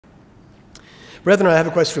Brethren, I have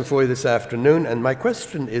a question for you this afternoon, and my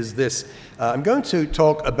question is this. I'm going to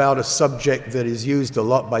talk about a subject that is used a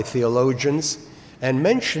lot by theologians and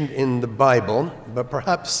mentioned in the Bible, but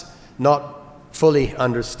perhaps not fully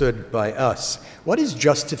understood by us. What is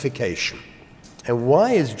justification? And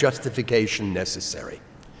why is justification necessary?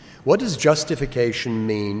 What does justification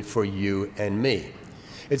mean for you and me?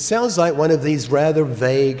 It sounds like one of these rather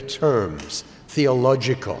vague terms,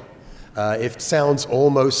 theological. It sounds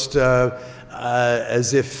almost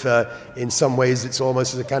as if in some ways it's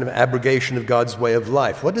almost as a kind of abrogation of God's way of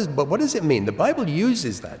life. But what does it mean? The Bible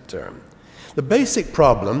uses that term. The basic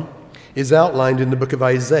problem is outlined in the book of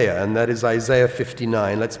Isaiah, and that is Isaiah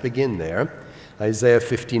 59. Let's begin there. Isaiah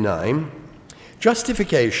 59.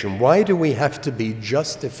 Justification. Why do we have to be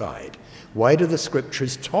justified? Why do the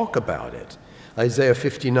scriptures talk about it? Isaiah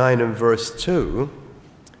 59 and verse 2,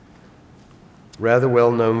 rather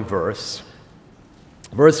well-known verse.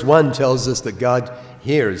 Verse 1 tells us that God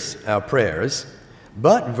hears our prayers,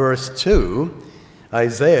 but verse 2,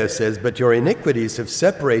 Isaiah says, "But your iniquities have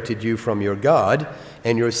separated you from your God,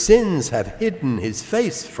 and your sins have hidden his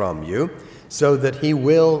face from you, so that he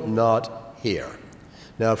will not hear."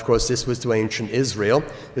 Now, of course, this was to ancient Israel.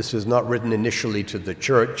 This was not written initially to the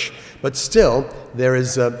church, but still, there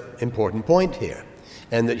is an important point here,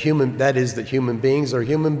 and that human beings are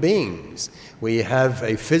human beings. We have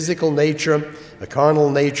a physical nature, a carnal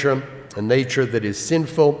nature, a nature that is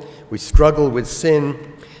sinful. We struggle with sin.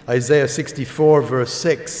 Isaiah 64, verse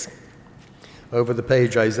 6. Over the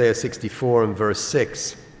page, Isaiah 64 and verse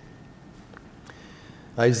 6.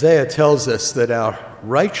 Isaiah tells us that our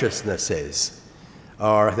righteousnesses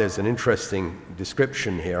are, there's an interesting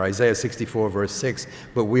description here, Isaiah 64, verse 6,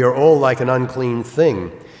 "But we are all like an unclean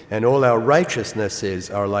thing, and all our righteousnesses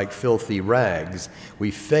are like filthy rags. We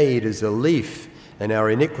fade as a leaf, and our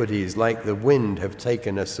iniquities like the wind have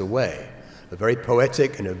taken us away." A very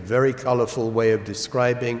poetic and a very colorful way of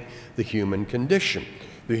describing the human condition.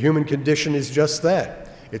 The human condition is just that.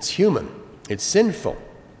 It's human. It's sinful.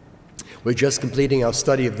 We're just completing our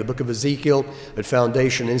study of the book of Ezekiel at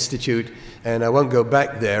Foundation Institute, and I won't go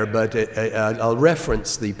back there, but I'll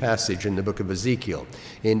reference the passage in the book of Ezekiel.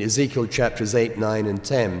 In Ezekiel chapters 8, 9, and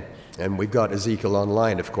 10, and we've got Ezekiel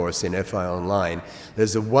online, of course, in FI Online,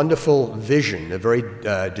 there's a wonderful vision, a very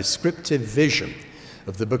descriptive vision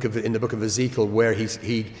of in the book of Ezekiel, where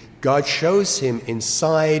God shows him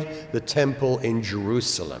inside the temple in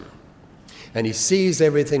Jerusalem. And he sees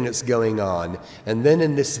everything that's going on. And then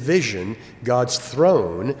in this vision, God's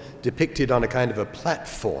throne depicted on a kind of a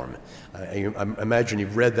platform. I imagine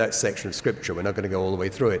you've read that section of Scripture. We're not going to go all the way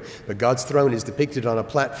through it. But God's throne is depicted on a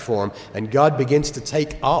platform, and God begins to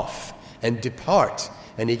take off and depart.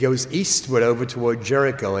 And he goes eastward over toward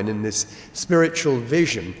Jericho. And in this spiritual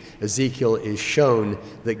vision, Ezekiel is shown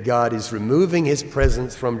that God is removing his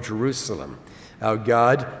presence from Jerusalem. Our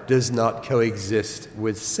God does not coexist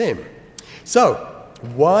with sin. So,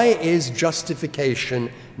 why is justification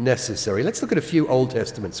necessary? Let's look at a few Old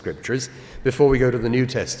Testament scriptures before we go to the New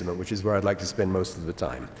Testament, which is where I'd like to spend most of the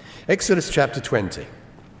time. Exodus chapter 20.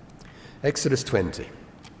 Exodus 20.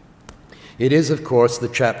 It is, of course, the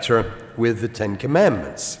chapter with the Ten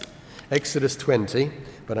Commandments. Exodus 20,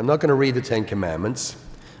 but I'm not going to read the Ten Commandments.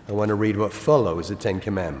 I want to read what follows the Ten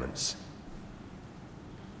Commandments.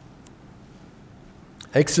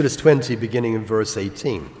 Exodus 20, beginning in verse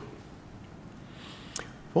 18.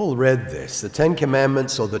 Paul read this. The Ten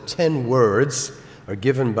Commandments, or the 10 words, are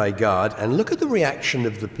given by God, and look at the reaction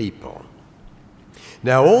of the people.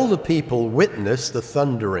 "Now all the people witnessed the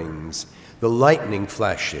thunderings, the lightning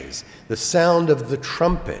flashes, the sound of the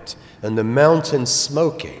trumpet, and the mountain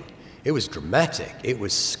smoking." It was dramatic. It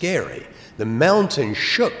was scary. The mountain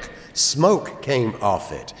shook. Smoke came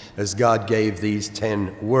off it as God gave these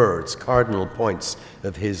 10 words, cardinal points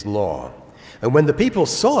of his law. "And when the people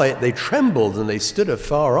saw it, they trembled and they stood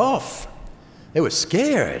afar off." They were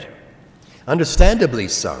scared, understandably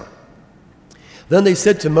so. "Then they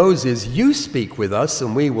said to Moses, 'You speak with us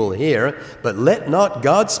and we will hear, but let not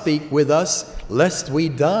God speak with us, lest we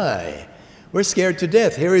die.'" We're scared to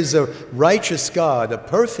death. Here is a righteous God, a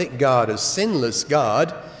perfect God, a sinless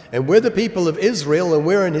God, and we're the people of Israel and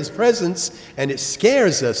we're in his presence, and it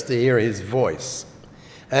scares us to hear his voice.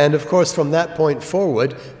 And of course, from that point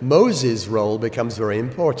forward, Moses' role becomes very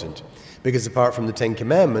important, because apart from the Ten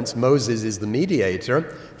Commandments, Moses is the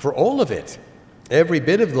mediator for all of it. Every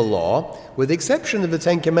bit of the law, with the exception of the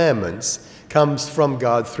Ten Commandments, comes from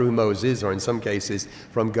God through Moses, or in some cases,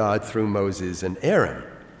 from God through Moses and Aaron.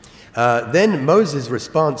 Then Moses'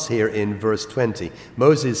 response here in verse 20.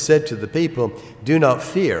 Moses said to the people, "Do not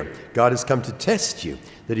fear. God has come to test you,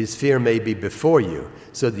 that his fear may be before you,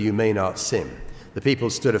 so that you may not sin." The people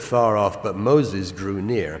stood afar off, but Moses drew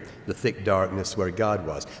near, the thick darkness where God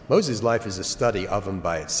was. Moses' life is a study of him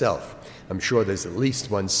by itself. I'm sure there's at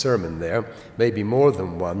least one sermon there, maybe more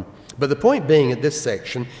than one. But the point being, at this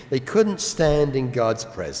section, they couldn't stand in God's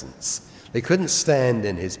presence. They couldn't stand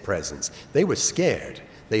in his presence. They were scared.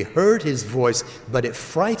 They heard his voice, but it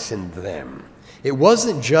frightened them. It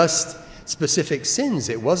wasn't just specific sins.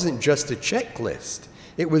 It wasn't just a checklist.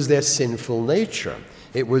 It was their sinful nature.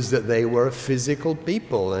 It was that they were a physical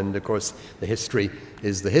people. And, of course, the history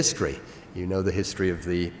is the history. You know the history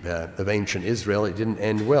of ancient Israel. It didn't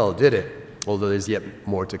end well, did it? Although there's yet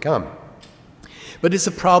more to come. But it's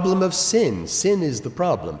a problem of sin. Sin is the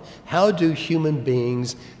problem. How do human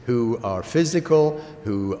beings who are physical,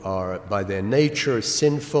 who are by their nature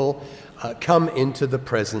sinful, come into the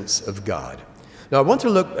presence of God? Now, I want to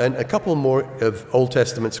look at a couple more of Old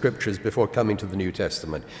Testament scriptures before coming to the New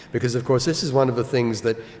Testament, because, of course, this is one of the things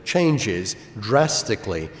that changes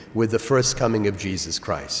drastically with the first coming of Jesus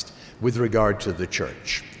Christ with regard to the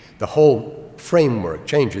church. The whole framework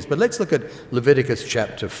changes. But let's look at Leviticus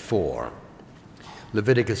chapter 4.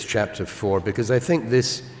 Leviticus chapter 4, because I think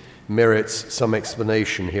this merits some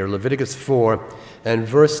explanation here. Leviticus 4 and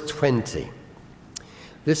verse 20.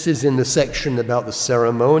 This is in the section about the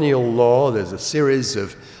ceremonial law. There's a series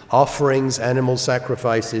of offerings, animal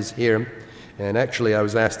sacrifices here. And actually, I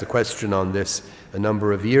was asked a question on this a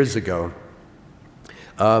number of years ago.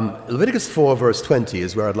 Leviticus 4, verse 20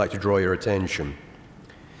 is where I'd like to draw your attention.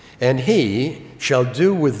 And he shall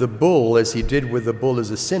do with the bull as he did with the bull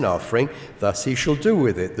as a sin offering, thus he shall do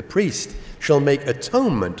with it. The priest shall make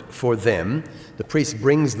atonement for them. The priest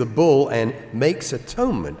brings the bull and makes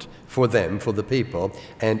atonement for them, for the people,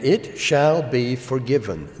 and it shall be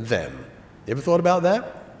forgiven them. You ever thought about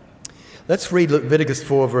that? Let's read Leviticus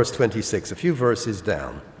 4, verse 26, a few verses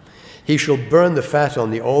down. He shall burn the fat on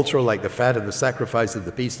the altar like the fat of the sacrifice of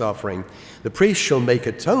the peace offering. The priest shall make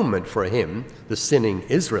atonement for him, the sinning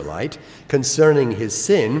Israelite, concerning his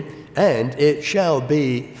sin, and it shall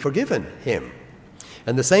be forgiven him.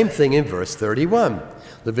 And the same thing in verse 31,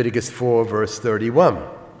 Leviticus 4, verse 31.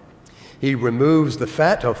 He removes the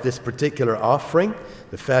fat of this particular offering.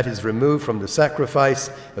 The fat is removed from the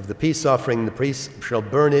sacrifice of the peace offering. The priest shall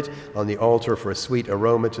burn it on the altar for a sweet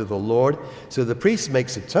aroma to the Lord. So the priest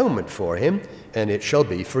makes atonement for him, and it shall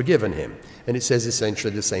be forgiven him. And it says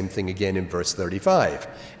essentially the same thing again in verse 35.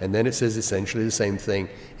 And then it says essentially the same thing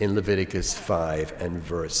in Leviticus 5 and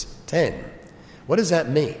verse 10. What does that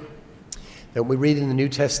mean? That we read in the New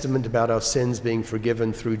Testament about our sins being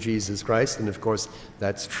forgiven through Jesus Christ, and of course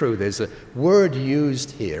that's true. There's a word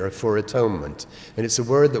used here for atonement, and it's a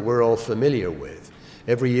word that we're all familiar with.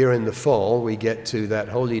 Every year in the fall we get to that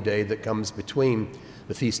holy day that comes between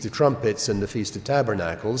the Feast of Trumpets and the Feast of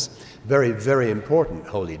Tabernacles, very, very important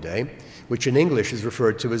holy day, which in English is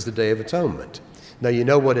referred to as the Day of Atonement. Now you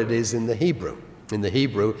know what it is in the Hebrew. In the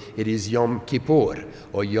Hebrew it is Yom Kippur,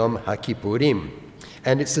 or Yom HaKippurim.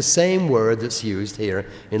 And it's the same word that's used here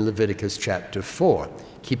in Leviticus chapter 4,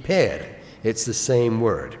 kiper. It's the same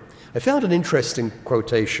word. I found an interesting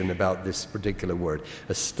quotation about this particular word,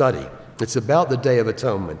 a study. It's about the Day of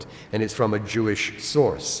Atonement, and it's from a Jewish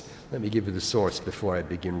source. Let me give you the source before I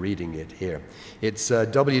begin reading it here. It's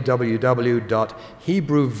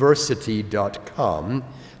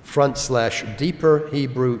www.hebrewversity.com/deeper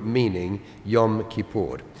Hebrew meaning Yom Kippur.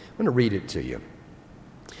 I'm going to read it to you.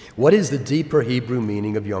 What is the deeper Hebrew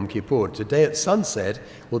meaning of Yom Kippur? Today at sunset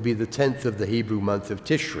will be the 10th of the Hebrew month of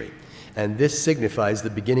Tishri, and this signifies the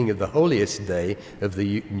beginning of the holiest day of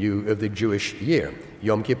the Jewish year,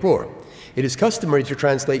 Yom Kippur. It is customary to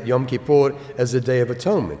translate Yom Kippur as a Day of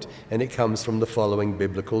Atonement, and it comes from the following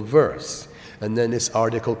biblical verse. And then this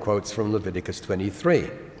article quotes from Leviticus 23.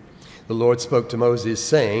 The Lord spoke to Moses,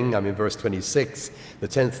 saying, I'm in verse 26, the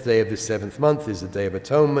 10th day of the 7th month is the Day of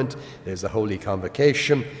Atonement. There's a holy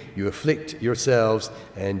convocation. You afflict yourselves,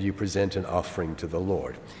 and you present an offering to the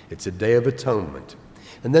Lord. It's a Day of Atonement.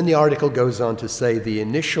 And then the article goes on to say the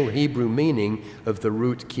initial Hebrew meaning of the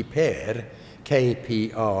root kiper,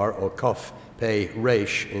 K-P-R, or kof, pei,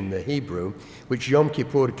 resh in the Hebrew, which Yom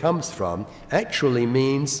Kippur comes from, actually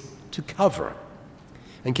means to cover,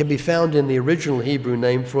 and can be found in the original Hebrew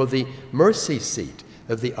name for the mercy seat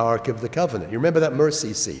of the Ark of the Covenant. You remember that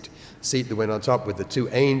mercy seat? Seat that went on top with the two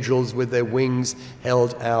angels with their wings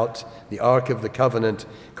held out, the Ark of the Covenant,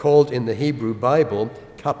 called in the Hebrew Bible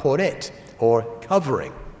kaporet, or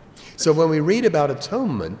covering. So when we read about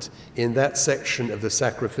atonement in that section of the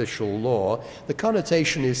sacrificial law, the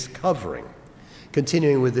connotation is covering.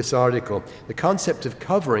 Continuing with this article, the concept of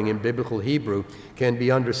covering in biblical Hebrew can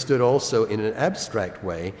be understood also in an abstract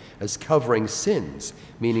way as covering sins,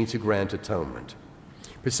 meaning to grant atonement.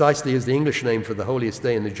 precisely as the English name for the holiest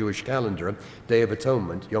day in the Jewish calendar, Day of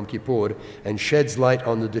Atonement, Yom Kippur, and sheds light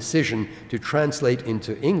on the decision to translate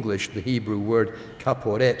into English the Hebrew word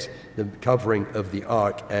kaporet, the covering of the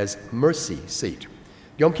ark, as mercy seat.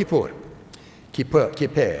 Yom Kippur,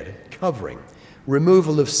 kippur, covering,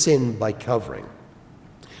 removal of sin by covering.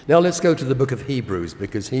 Now let's go to the book of Hebrews,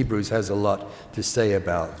 because Hebrews has a lot to say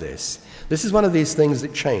about this. This is one of these things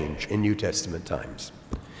that change in New Testament times.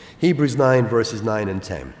 Hebrews 9, verses 9 and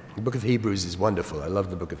 10. The book of Hebrews is wonderful. I love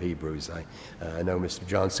the book of Hebrews. I know Mr.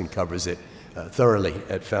 Johnson covers it thoroughly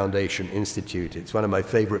at Foundation Institute. It's one of my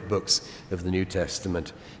favorite books of the New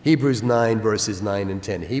Testament. Hebrews 9, verses 9 and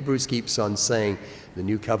 10. Hebrews keeps on saying the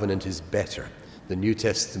new covenant is better. The New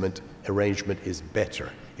Testament arrangement is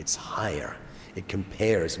better. It's higher. It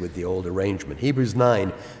compares with the old arrangement. Hebrews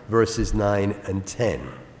 9, verses 9 and 10.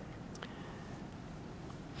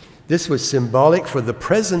 This was symbolic for the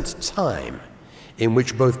present time in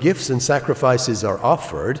which both gifts and sacrifices are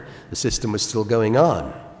offered. The system was still going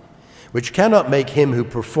on, which cannot make him who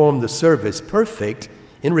performed the service perfect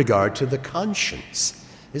in regard to the conscience.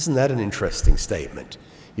 Isn't that an interesting statement?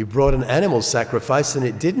 You brought an animal sacrifice and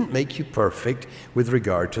it didn't make you perfect with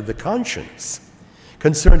regard to the conscience.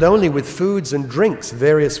 Concerned only with foods and drinks,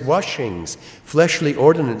 various washings, fleshly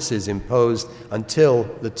ordinances imposed until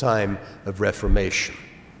the time of Reformation,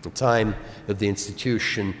 the time of the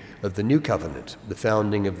institution of the new covenant, the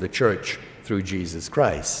founding of the church through Jesus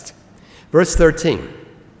Christ. Verse 13,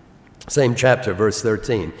 same chapter, verse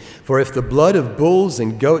 13. For if the blood of bulls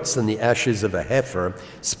and goats and the ashes of a heifer,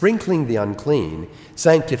 sprinkling the unclean,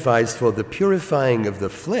 sanctifies for the purifying of the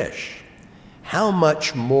flesh, how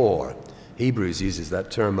much more, Hebrews uses that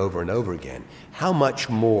term over and over again, how much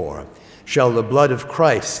more shall the blood of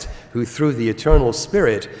Christ, who through the eternal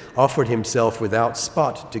Spirit offered himself without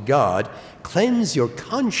spot to God, cleanse your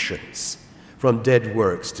conscience from dead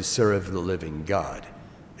works to serve the living God?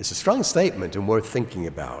 It's a strong statement and worth thinking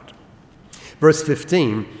about. Verse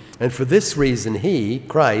 15, and for this reason he,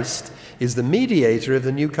 Christ, is the mediator of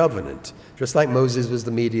the new covenant, just like Moses was the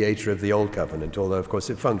mediator of the old covenant, although of course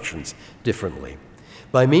it functions differently,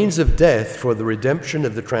 by means of death for the redemption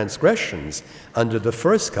of the transgressions under the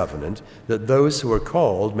first covenant, that those who are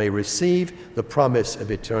called may receive the promise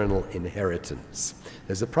of eternal inheritance.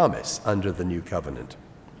 There's a promise under the new covenant.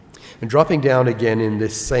 And dropping down again in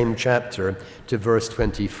this same chapter to verse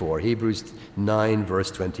 24, Hebrews 9,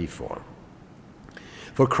 verse 24.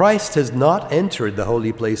 For Christ has not entered the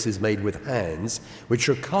holy places made with hands, which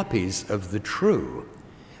are copies of the true,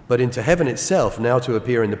 but into heaven itself, now to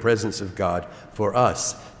appear in the presence of God for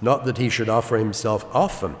us, not that he should offer himself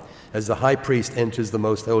often, as the high priest enters the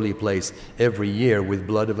most holy place every year with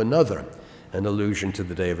blood of another, an allusion to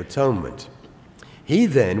the Day of Atonement. He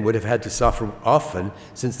then would have had to suffer often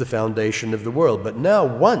since the foundation of the world, but now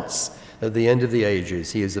once at the end of the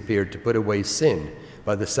ages he has appeared to put away sin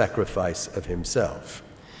by the sacrifice of himself.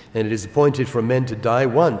 And it is appointed for men to die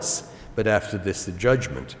once, but after this the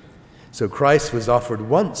judgment. So Christ was offered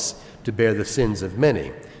once to bear the sins of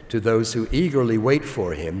many. To those who eagerly wait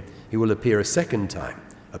for him, he will appear a second time,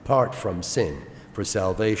 apart from sin, for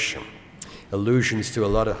salvation. Allusions to a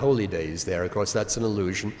lot of holy days there. Of course, that's an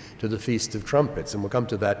allusion to the Feast of Trumpets, and we'll come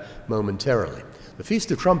to that momentarily. The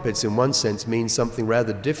Feast of Trumpets, in one sense, means something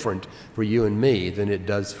rather different for you and me than it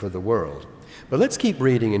does for the world. But let's keep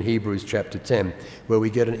reading in Hebrews chapter 10, where we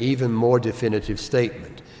get an even more definitive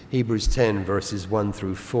statement. Hebrews 10, verses 1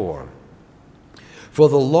 through 4. For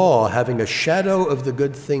the law, having a shadow of the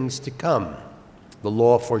good things to come, the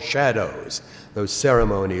law foreshadows those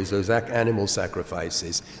ceremonies, those animal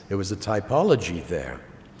sacrifices. There was a typology there.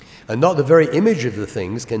 And not the very image of the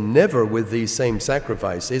things can never, with these same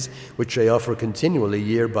sacrifices, which they offer continually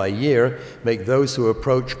year by year, make those who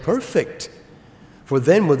approach perfect. For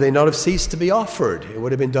then would they not have ceased to be offered? It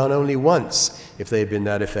would have been done only once if they had been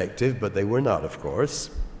that effective, but they were not, of course.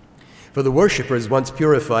 For the worshippers, once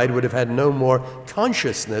purified, would have had no more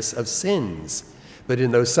consciousness of sins. But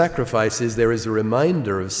in those sacrifices, there is a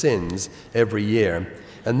reminder of sins every year.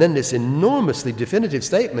 And then this enormously definitive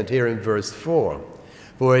statement here in verse 4.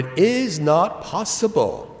 For it is not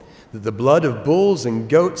possible that the blood of bulls and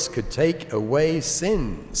goats could take away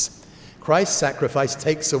sins. Christ's sacrifice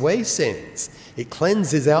takes away sins. It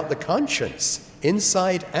cleanses out the conscience,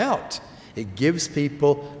 inside out. It gives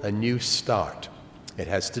people a new start. It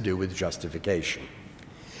has to do with justification.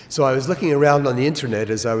 So I was looking around on the internet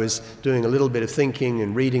as I was doing a little bit of thinking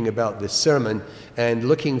and reading about this sermon and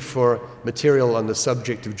looking for material on the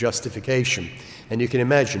subject of justification. And you can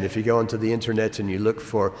imagine if you go onto the internet and you look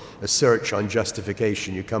for a search on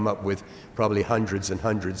justification, you come up with probably hundreds and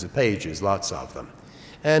hundreds of pages, lots of them.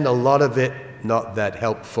 And a lot of it not that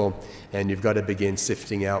helpful, and you've got to begin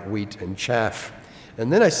sifting out wheat and chaff.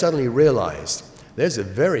 And then I suddenly realized there's a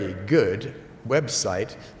very good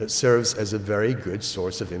website that serves as a very good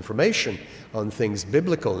source of information on things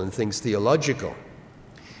biblical and things theological.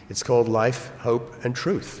 It's called Life, Hope, and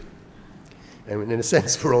Truth. And in a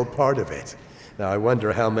sense, we're all part of it. Now, I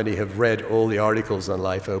wonder how many have read all the articles on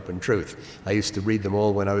Life, Hope, and Truth. I used to read them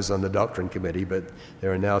all when I was on the Doctrine Committee, but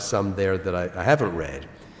there are now some there that I haven't read.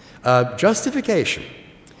 Justification.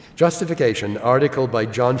 Justification, article by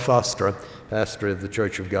John Foster, pastor of the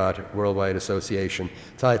Church of God Worldwide Association,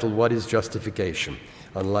 titled, What is Justification?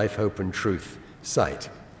 On Life, Hope, and Truth site.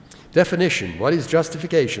 Definition, what is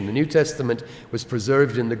justification? The New Testament was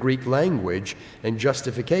preserved in the Greek language, and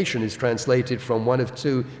justification is translated from one of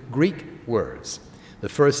two Greek words. The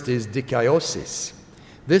first is dikaiosis.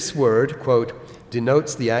 This word, quote,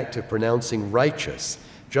 denotes the act of pronouncing righteous,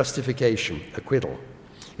 justification, acquittal.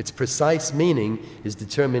 Its precise meaning is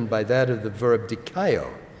determined by that of the verb dikaio,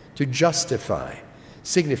 to justify,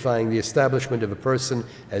 signifying the establishment of a person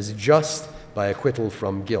as just by acquittal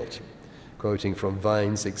from guilt. Quoting from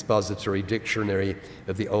Vine's Expository Dictionary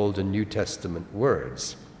of the Old and New Testament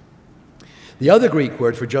words. The other Greek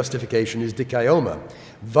word for justification is dikaioma.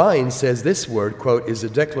 Vine says this word, quote, is a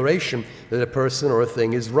declaration that a person or a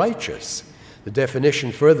thing is righteous. The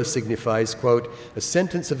definition further signifies, quote, a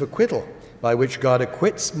sentence of acquittal by which God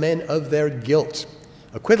acquits men of their guilt.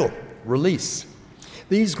 Acquittal, release.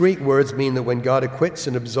 These Greek words mean that when God acquits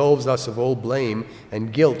and absolves us of all blame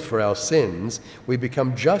and guilt for our sins, we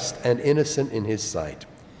become just and innocent in His sight.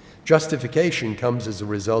 Justification comes as a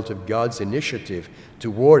result of God's initiative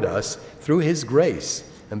toward us through His grace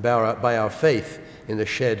and by our faith in the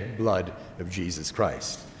shed blood of Jesus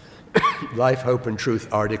Christ. Life, Hope, and Truth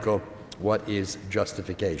article, What is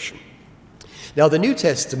Justification? Now, the New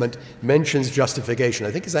Testament mentions justification.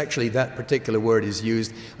 I think it's actually that particular word is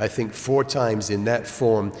used, 4 times in that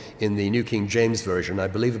form in the New King James Version. I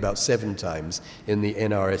believe about 7 times in the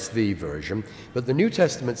NRSV version. But the New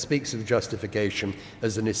Testament speaks of justification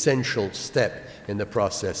as an essential step in the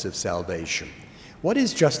process of salvation. What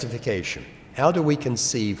is justification? How do we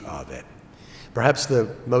conceive of it? Perhaps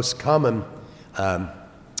the most common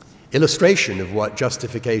illustration of what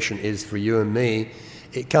justification is for you and me,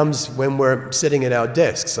 it comes when we're sitting at our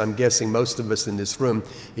desks. I'm guessing most of us in this room,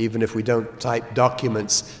 even if we don't type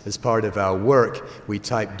documents as part of our work, we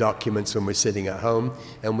type documents when we're sitting at home,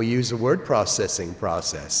 and we use a word processing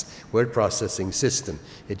system.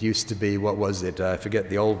 It used to be, what was it? I forget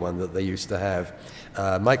the old one that they used to have.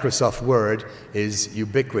 Microsoft Word is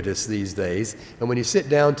ubiquitous these days, and when you sit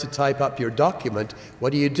down to type up your document,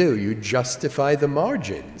 what do? You justify the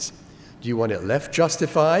margins. Do you want it left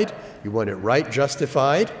justified? You want it right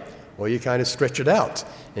justified? Or you kind of stretch it out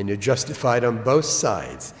and you're justified on both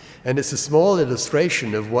sides. And it's a small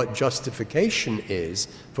illustration of what justification is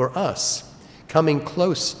for us, coming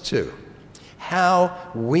close to how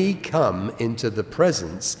we come into the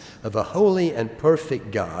presence of a holy and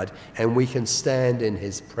perfect God, and we can stand in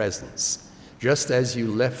His presence. Just as you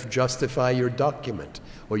left justify your document,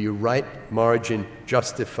 or you right margin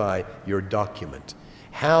justify your document.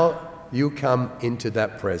 How you come into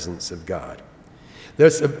that presence of God.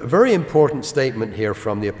 There's a very important statement here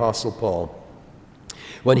from the Apostle Paul.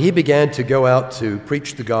 When he began to go out to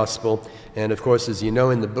preach the gospel, and of course, as you know,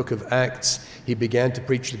 in the book of Acts, he began to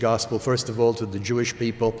preach the gospel, first of all, to the Jewish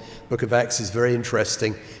people. The book of Acts is very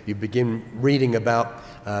interesting. You begin reading about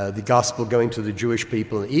the gospel going to the Jewish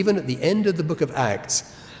people. And even at the end of the book of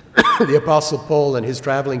Acts, the Apostle Paul and his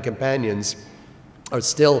traveling companions are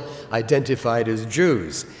still identified as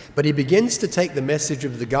Jews. But he begins to take the message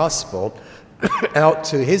of the gospel out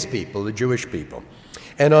to his people, the Jewish people.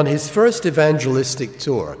 And on his first evangelistic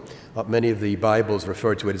tour, many of the Bibles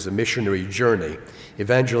refer to it as a missionary journey.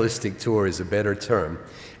 Evangelistic tour is a better term.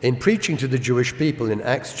 In preaching to the Jewish people in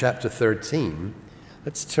Acts chapter 13,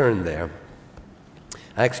 let's turn there.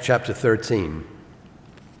 Acts chapter 13.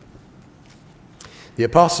 The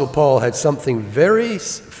Apostle Paul had something very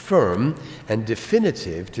firm and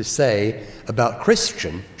definitive to say about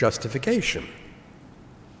Christian justification.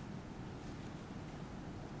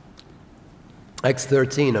 Acts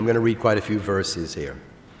 13, I'm going to read quite a few verses here.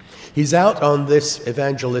 He's out on this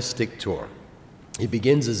evangelistic tour. He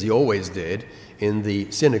begins, as he always did, in the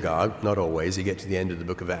synagogue. Not always. You get to the end of the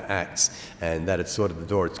book of Acts, and that is sort of the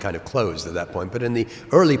door. It's kind of closed at that point. But in the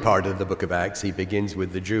early part of the book of Acts, he begins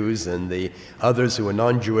with the Jews and the others who are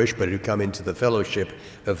non-Jewish but who come into the fellowship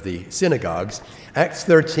of the synagogues. Acts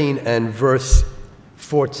 13 and verse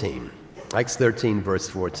 14. Acts 13, verse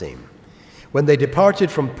 14. When they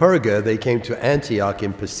departed from Perga, they came to Antioch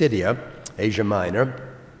in Pisidia, Asia Minor.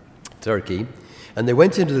 Turkey. And they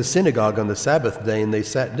went into the synagogue on the Sabbath day, and they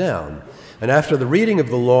sat down. And after the reading of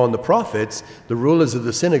the law and the prophets, the rulers of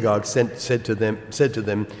the synagogue sent to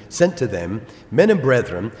them, "Men and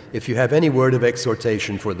brethren, if you have any word of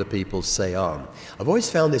exhortation for the people, say on." I've always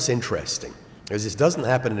found this interesting, because this doesn't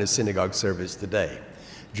happen in a synagogue service today.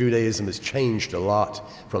 Judaism has changed a lot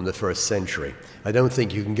from the first century. I don't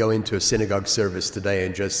think you can go into a synagogue service today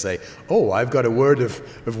and just say, "Oh, I've got a word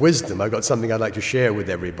of wisdom. I've got something I'd like to share with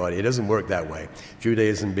everybody." It doesn't work that way.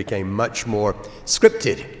 Judaism became much more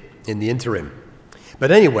scripted in the interim.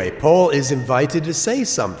 But anyway, Paul is invited to say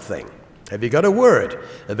something. Have you got a word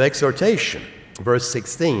of exhortation? Verse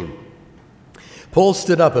 16. Paul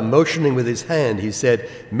stood up and motioning with his hand, he said,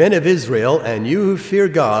 "Men of Israel, and you who fear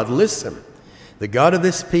God, listen. The God of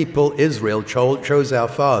this people, Israel, chose our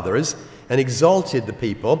fathers and exalted the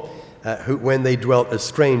people when they dwelt as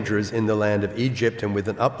strangers in the land of Egypt, and with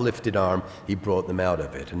an uplifted arm he brought them out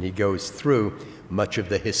of it." And he goes through much of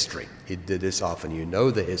the history. He did this often. You know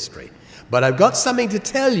the history. But I've got something to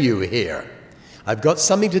tell you here. I've got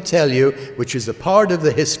something to tell you which is a part of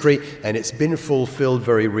the history, and it's been fulfilled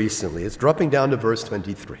very recently. It's dropping down to verse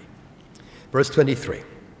 23. Verse 23.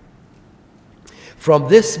 "From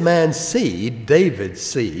this man's seed, David's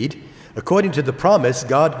seed, according to the promise,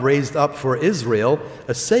 God raised up for Israel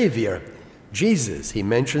a Savior, Jesus." He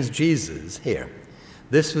mentions Jesus here.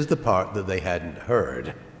 This was the part that they hadn't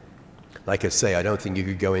heard. Like I say, I don't think you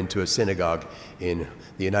could go into a synagogue in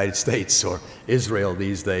the United States or Israel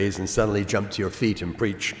these days and suddenly jump to your feet and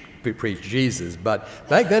preach Jesus. But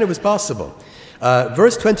back then it was possible.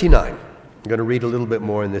 Verse 29. I'm going to read a little bit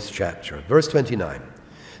more in this chapter. Verse 29.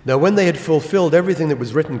 "Now when they had fulfilled everything that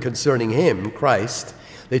was written concerning him," Christ,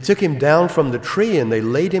 "they took him down from the tree and they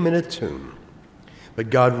laid him in a tomb. But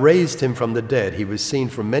God raised him from the dead. He was seen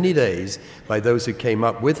for many days by those who came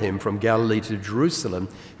up with him from Galilee to Jerusalem,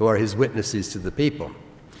 who are his witnesses to the people.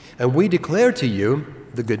 And we declare to you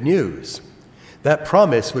the good news, that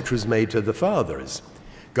promise which was made to the fathers.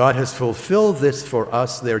 God has fulfilled this for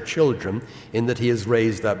us, their children, in that he has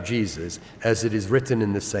raised up Jesus, as it is written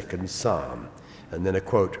in the second Psalm." And then a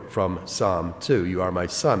quote from Psalm 2, "You are my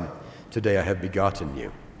son, today I have begotten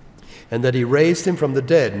you." "And that he raised him from the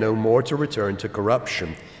dead, no more to return to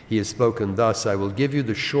corruption. He has spoken thus, I will give you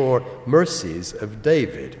the sure mercies of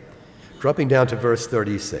David." Dropping down to verse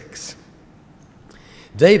 36.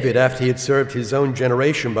 "David, after he had served his own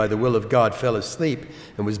generation by the will of God, fell asleep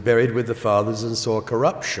and was buried with the fathers and saw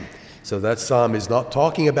corruption." So that psalm is not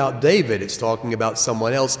talking about David, it's talking about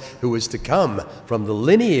someone else who was to come from the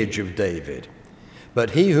lineage of David.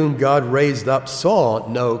 "But he whom God raised up saw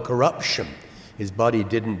no corruption." His body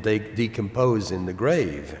didn't decompose in the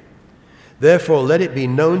grave. "Therefore let it be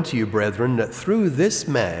known to you, brethren, that through this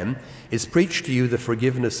man is preached to you the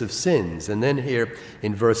forgiveness of sins." And then here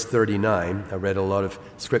in verse 39, I read a lot of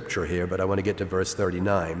scripture here, but I want to get to verse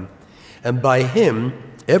 39. "And by him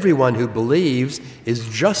everyone who believes is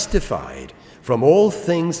justified from all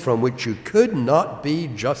things from which you could not be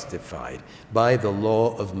justified by the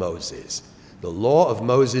law of Moses." The law of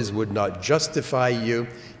Moses would not justify you.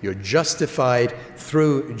 You're justified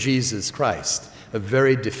through Jesus Christ. A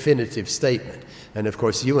very definitive statement. And of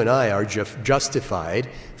course, you and I are justified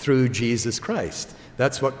through Jesus Christ.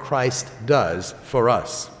 That's what Christ does for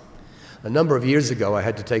us. A number of years ago, I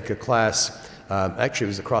had to take a class, actually it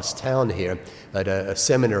was across town here, at a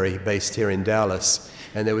seminary based here in Dallas.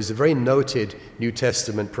 And there was a very noted New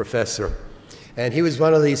Testament professor. And he was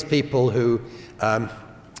one of these people who...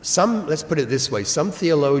 let's put it this way, some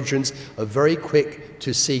theologians are very quick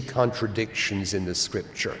to see contradictions in the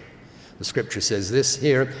Scripture. The Scripture says this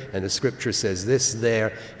here, and the Scripture says this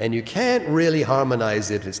there, and you can't really harmonize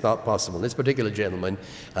it. It's not possible. This particular gentleman,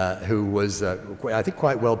 who was, I think,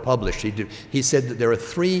 quite well published, he said that there are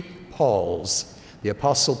three Pauls. The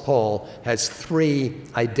Apostle Paul has three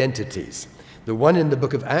identities. The one in the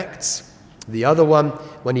book of Acts, the other one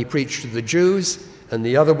when he preached to the Jews, and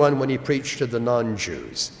the other one when he preached to the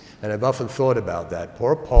non-Jews. And I've often thought about that.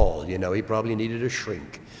 Poor Paul, he probably needed a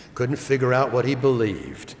shrink. Couldn't figure out what he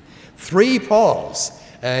believed. Three Pauls,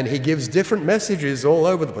 and he gives different messages all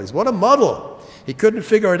over the place. What a muddle. He couldn't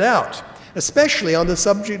figure it out, especially on the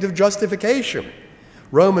subject of justification.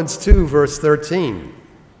 Romans 2, verse 13.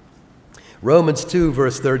 Romans 2,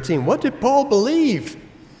 verse 13. What did Paul believe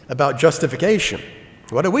about justification?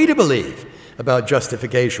 What are we to believe about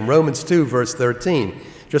justification? Romans 2, verse 13,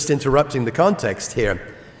 just interrupting the context here.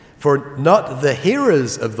 "For not the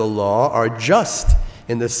hearers of the law are just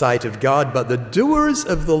in the sight of God, but the doers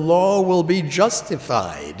of the law will be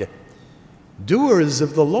justified." Doers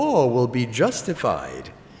of the law will be justified.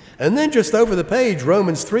 And then just over the page,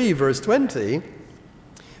 Romans 3, verse 20,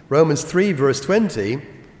 Romans 3, verse 20,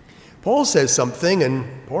 Paul says something, and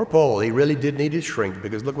poor Paul, he really did need his shrink,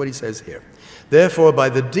 because look what he says here. Therefore, by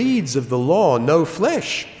the deeds of the law, no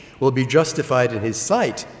flesh will be justified in his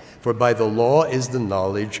sight, for by the law is the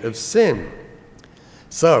knowledge of sin.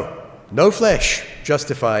 So, no flesh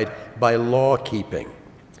justified by law keeping.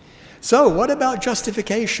 So, what about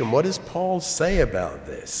justification? What does Paul say about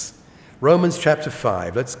this? Romans chapter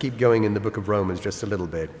 5. Let's keep going in the book of Romans just a little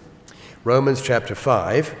bit. Romans chapter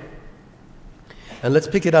 5. And let's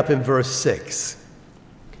pick it up in verse 6.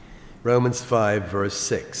 Romans 5, verse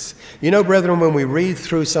 6. You know, brethren, when we read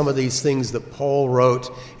through some of these things that Paul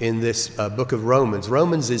wrote in this book of Romans,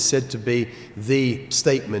 Romans is said to be the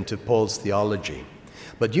statement of Paul's theology.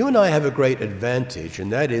 But you and I have a great advantage,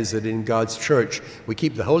 and that is that in God's church, we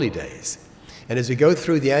keep the holy days. And as we go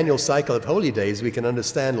through the annual cycle of holy days, we can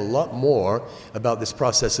understand a lot more about this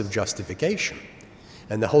process of justification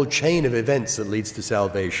and the whole chain of events that leads to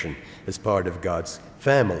salvation as part of God's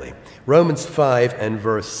family. Romans 5 and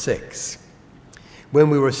verse 6. When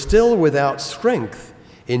we were still without strength,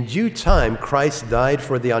 in due time Christ died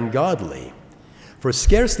for the ungodly. For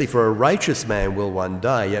scarcely for a righteous man will one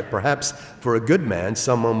die, yet perhaps for a good man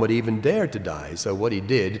someone would even dare to die. So what he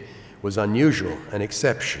did was unusual and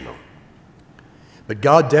exceptional. But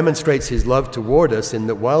God demonstrates his love toward us in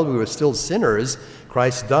that while we were still sinners,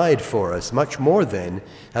 Christ died for us. Much more then,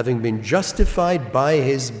 having been justified by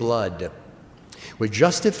his blood. We're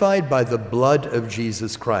justified by the blood of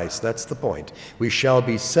Jesus Christ. That's the point. We shall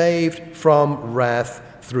be saved from wrath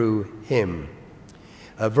through him.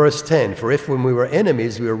 Verse 10, for if when we were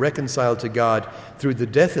enemies we were reconciled to God through the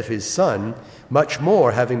death of his Son, much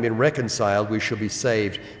more, having been reconciled, we shall be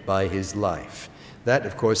saved by his life. That,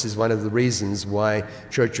 of course, is one of the reasons why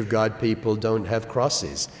Church of God people don't have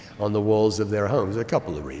crosses on the walls of their homes. A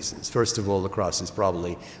couple of reasons. First of all, the cross is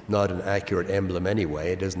probably not an accurate emblem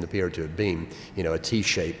anyway. It doesn't appear to have been, a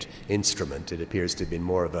T-shaped instrument. It appears to have been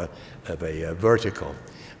more of a vertical.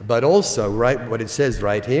 But also, what it says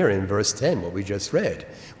right here in verse 10, what we just read,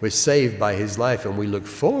 we're saved by his life, and we look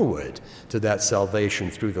forward to that salvation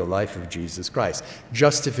through the life of Jesus Christ.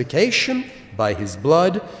 Justification by his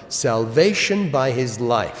blood, salvation by his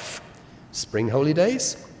life. Spring holy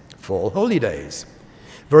days, fall holy days.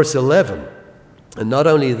 Verse 11, and not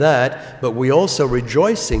only that, but we also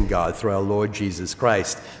rejoice in God through our Lord Jesus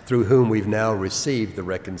Christ, through whom we've now received the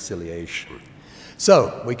reconciliation.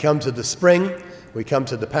 So, we come to the spring, we come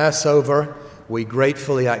to the Passover, we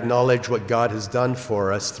gratefully acknowledge what God has done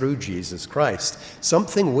for us through Jesus Christ,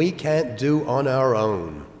 something we can't do on our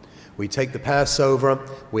own. We take the Passover,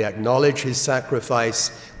 we acknowledge his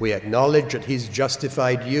sacrifice, we acknowledge that he's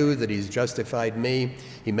justified you, that he's justified me.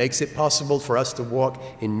 He makes it possible for us to walk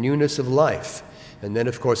in newness of life. And then,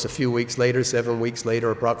 of course, a few weeks later, 7 weeks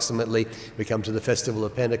later approximately, we come to the Festival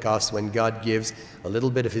of Pentecost, when God gives a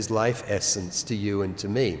little bit of his life essence to you and to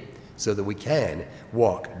me, so that we can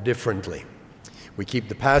walk differently. We keep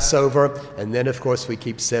the Passover, and then, of course, we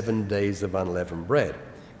keep 7 days of unleavened bread.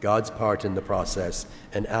 God's part in the process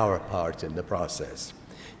and our part in the process.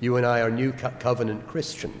 You and I are new covenant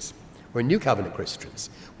Christians. We're new covenant Christians.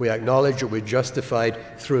 We acknowledge that we're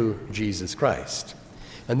justified through Jesus Christ.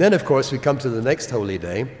 And then, of course, we come to the next holy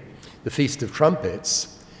day, the Feast of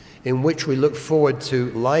Trumpets, in which we look forward to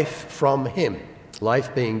life from him,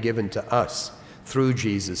 life being given to us through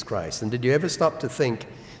Jesus Christ. And did you ever stop to think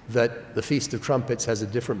that the Feast of Trumpets has a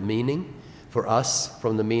different meaning for us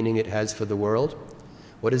from the meaning it has for the world?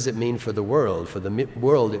 What does it mean for the world? For the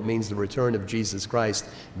world, it means the return of Jesus Christ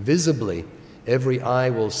visibly. Every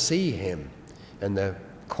eye will see him, and the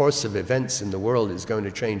course of events in the world is going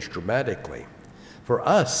to change dramatically. For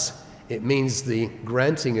us, it means the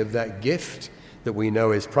granting of that gift that we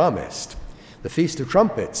know is promised. The Feast of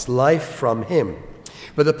Trumpets, life from him.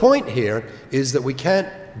 But the point here is that we can't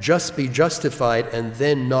just be justified and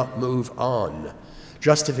then not move on.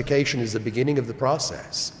 Justification is the beginning of the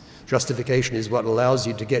process. Justification is what allows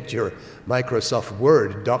you to get your Microsoft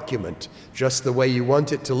Word document just the way you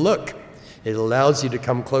want it to look. It allows you to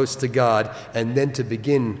come close to God and then to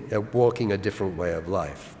begin walking a different way of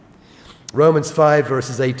life. Romans 5,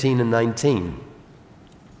 verses 18 and 19.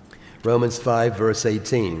 Romans 5, verse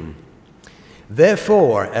 18.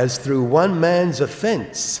 Therefore, as through one man's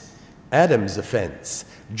offense, Adam's offense,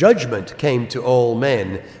 judgment came to all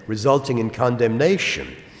men, resulting in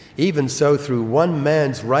condemnation, even so through one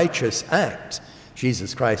man's righteous act,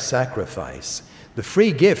 Jesus Christ's sacrifice, the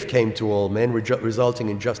free gift came to all men, resulting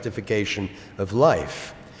in justification of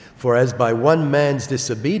life. For as by one man's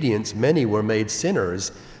disobedience many were made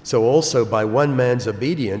sinners, so also by one man's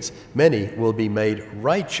obedience many will be made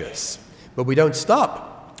righteous. But we don't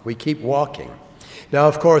stop. We keep walking. Now,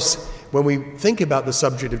 of course, when we think about the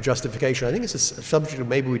subject of justification, I think it's a subject that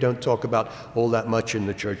maybe we don't talk about all that much in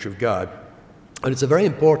the Church of God, but it's a very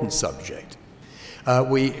important subject.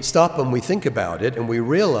 We stop and we think about it, and we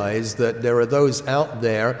realize that there are those out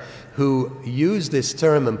there who use this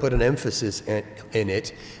term and put an emphasis in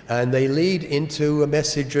it, and they lead into a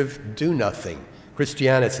message of do-nothing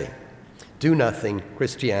Christianity. Do-nothing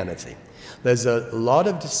Christianity. There's a lot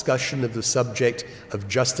of discussion of the subject of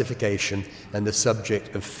justification and the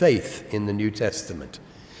subject of faith in the New Testament.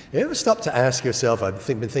 You ever stop to ask yourself, I've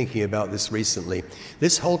been thinking about this recently,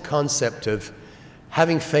 this whole concept of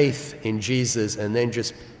having faith in Jesus and then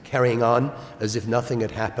just carrying on as if nothing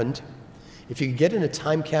had happened? If you could get in a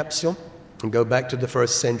time capsule and go back to the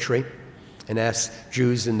first century and ask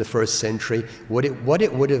Jews in the first century what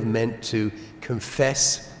it would have meant to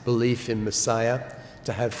confess belief in Messiah,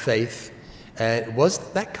 to have faith, and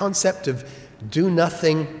was that concept of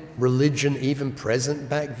do-nothing religion even present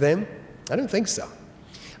back then? I don't think so.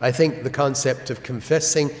 I think the concept of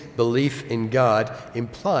confessing belief in God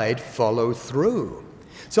implied follow through.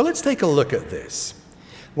 So let's take a look at this.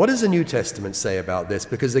 What does the New Testament say about this?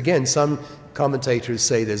 Because again, some commentators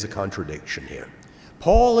say there's a contradiction here.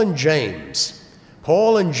 Paul and James,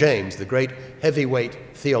 the great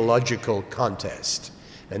heavyweight theological contest.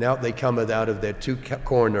 And out they come out of their two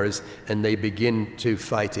corners and they begin to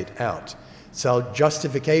fight it out. So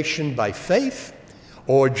justification by faith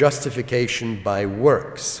or justification by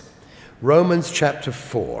works. Romans chapter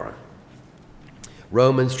 4.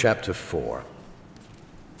 Romans chapter 4.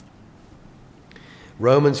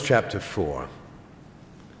 Romans chapter 4.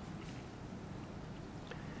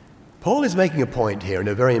 Paul is making a point here, and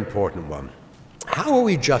a very important one. How are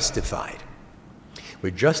we justified? We're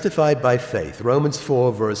justified by faith. Romans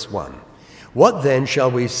 4, verse 1. What then shall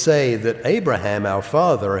we say that Abraham, our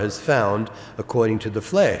father, has found according to the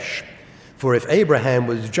flesh? For if Abraham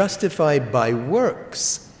was justified by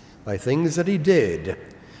works, by things that he did,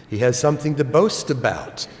 he has something to boast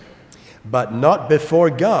about, but not before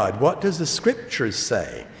God. What does the Scriptures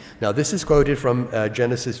say? Now, this is quoted from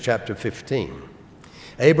Genesis chapter 15.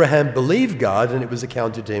 Abraham believed God, and it was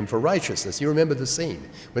accounted to him for righteousness. You remember the scene.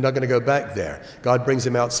 We're not going to go back there. God brings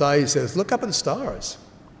him outside. He says, look up at the stars.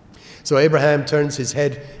 So Abraham turns his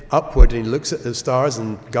head upward, and he looks at the stars,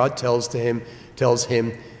 and God tells him,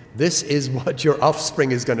 this is what your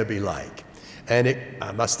offspring is going to be like. And it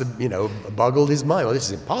must have, boggled his mind. Well,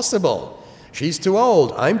 this is impossible. She's too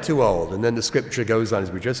old. I'm too old. And then the Scripture goes on,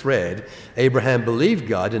 as we just read, Abraham believed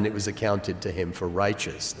God, and it was accounted to him for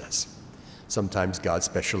righteousness. Sometimes God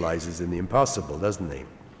specializes in the impossible, doesn't he?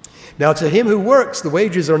 Now, to him who works, the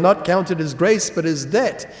wages are not counted as grace, but as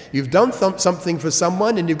debt. You've done something for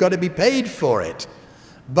someone, and you've got to be paid for it.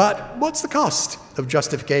 But what's the cost of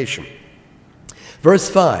justification? Verse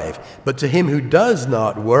 5, but to him who does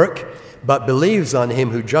not work, but believes on him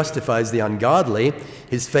who justifies the ungodly,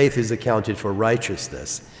 his faith is accounted for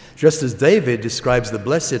righteousness. Just as David describes the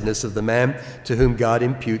blessedness of the man to whom God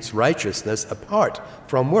imputes righteousness apart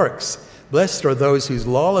from works. Blessed are those whose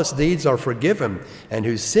lawless deeds are forgiven and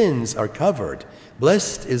whose sins are covered.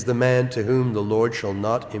 Blessed is the man to whom the Lord shall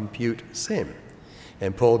not impute sin.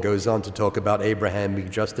 And Paul goes on to talk about Abraham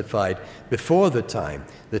being justified before the time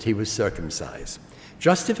that he was circumcised.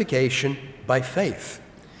 Justification by faith.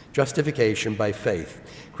 Justification by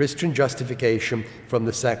faith. Christian justification from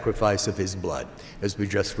the sacrifice of his blood, as we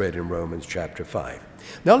just read in Romans chapter 5.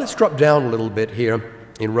 Now let's drop down a little bit here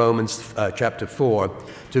in Romans chapter 4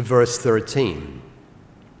 to verse 13.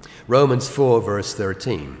 Romans 4, verse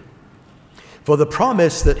 13. For the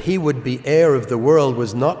promise that he would be heir of the world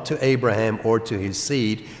was not to Abraham or to his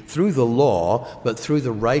seed through the law, but through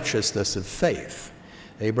the righteousness of faith.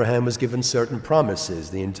 Abraham was given certain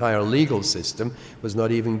promises. The entire legal system was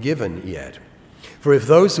not even given yet. For if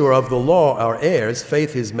those who are of the law are heirs,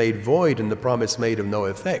 faith is made void and the promise made of no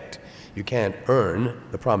effect. You can't earn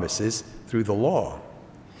the promises through the law.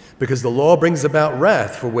 Because the law brings about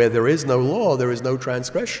wrath, for where there is no law, there is no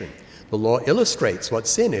transgression. The law illustrates what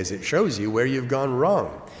sin is. It shows you where you've gone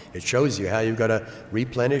wrong. It shows you how you've got to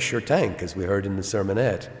replenish your tank, as we heard in the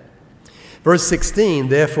sermonette. Verse 16,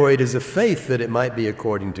 therefore it is of faith that it might be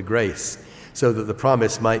according to grace, so that the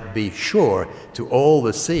promise might be sure to all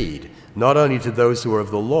the seed, not only to those who are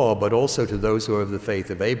of the law, but also to those who are of the faith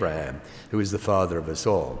of Abraham, who is the father of us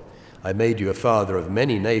all. I made you a father of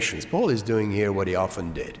many nations. Paul is doing here what he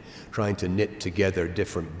often did, trying to knit together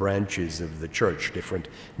different branches of the church, different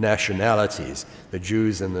nationalities, the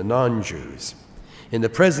Jews and the non-Jews. In the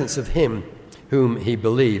presence of him whom he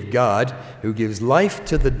believed, God, who gives life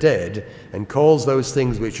to the dead and calls those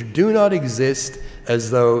things which do not exist as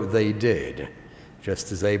though they did.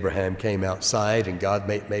 Just as Abraham came outside and God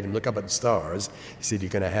made him look up at the stars, he said,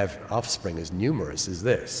 you're going to have offspring as numerous as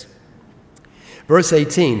this. Verse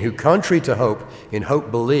 18, who contrary to hope, in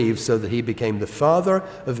hope believed, so that he became the father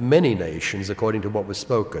of many nations, according to what was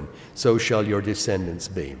spoken, so shall your descendants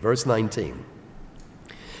be. Verse 19,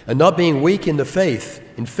 and not being weak in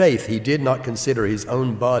faith, he did not consider his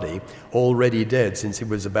own body already dead, since he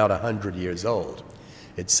was about 100 years old.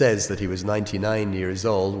 It says that he was 99 years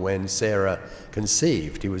old when Sarah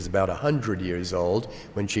conceived. He was about 100 years old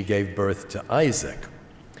when she gave birth to Isaac.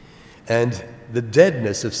 And the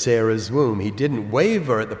deadness of Sarah's womb, he didn't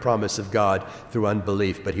waver at the promise of God through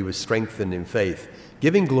unbelief, but he was strengthened in faith,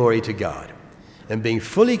 giving glory to God, and being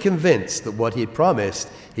fully convinced that what he had promised,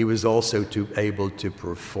 he was also able to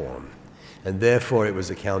perform. And therefore it was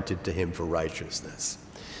accounted to him for righteousness.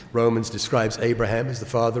 Romans describes Abraham as the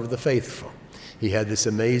father of the faithful. He had this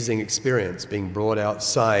amazing experience being brought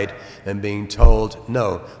outside and being told,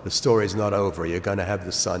 no, the story's not over. You're going to have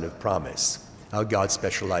the son of promise. How God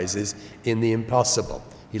specializes in the impossible.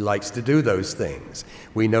 He likes to do those things.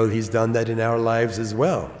 We know he's done that in our lives as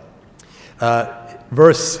well.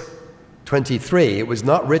 Verse 23, it was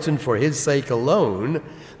not written for his sake alone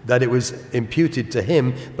that it was imputed to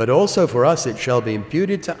him, but also for us it shall be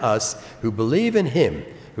imputed to us who believe in him,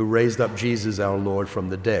 who raised up Jesus our Lord from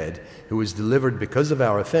the dead, who was delivered because of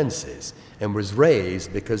our offenses and was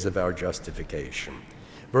raised because of our justification.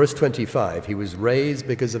 Verse 25, he was raised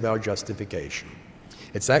because of our justification.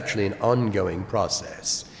 It's actually an ongoing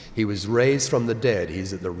process. He was raised from the dead.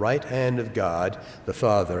 He's at the right hand of God, the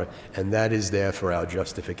Father, and that is there for our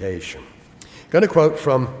justification. I'm going to quote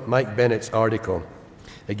from Mike Bennett's article.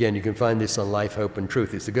 Again, you can find this on Life, Hope, and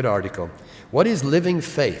Truth. It's a good article. What is living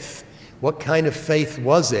faith? What kind of faith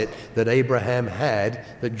was it that Abraham had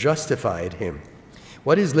that justified him?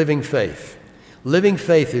 What is living faith? Living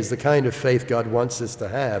faith is the kind of faith God wants us to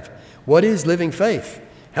have. What is living faith?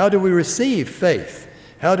 How do we receive faith?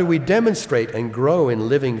 How do we demonstrate and grow in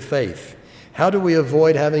living faith? How do we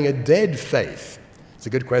avoid having a dead faith? It's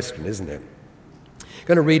a good question, isn't it? I'm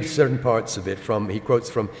going to read certain parts of it he quotes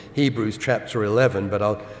from Hebrews chapter 11, but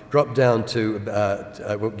I'll drop down to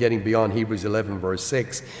getting beyond Hebrews 11, verse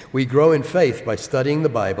 6. We grow in faith by studying the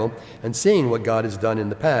Bible and seeing what God has done in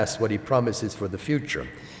the past, what he promises for the future.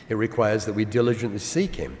 It requires that we diligently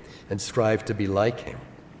seek him and strive to be like him.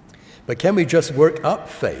 But can we just work up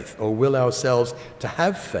faith or will ourselves to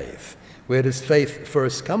have faith? Where does faith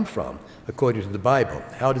first come from, according to the Bible?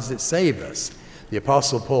 How does it save us? The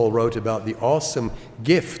Apostle Paul wrote about the awesome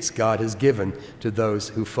gifts God has given to those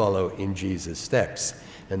who follow in Jesus' steps.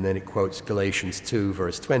 And then it quotes Galatians 2,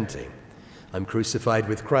 verse 20. I'm crucified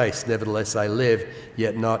with Christ, nevertheless I live,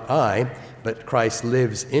 yet not I, but Christ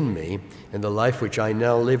lives in me. And the life which I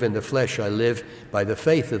now live in the flesh, I live by the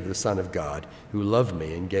faith of the Son of God, who loved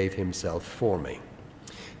me and gave himself for me.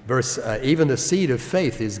 Even the seed of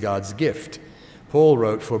faith is God's gift. Paul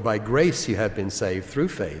wrote, for by grace you have been saved through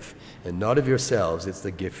faith, and not of yourselves, it's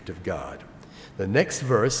the gift of God. The next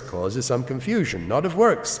verse causes some confusion, not of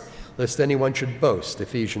works, lest anyone should boast,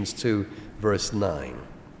 Ephesians 2, verse 9.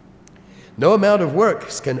 No amount of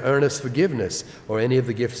works can earn us forgiveness or any of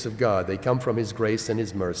the gifts of God. They come from his grace and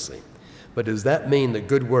his mercy. But does that mean that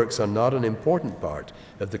good works are not an important part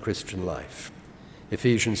of the Christian life?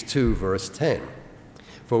 Ephesians 2, verse 10.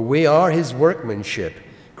 For we are his workmanship,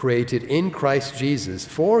 created in Christ Jesus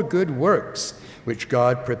for good works, which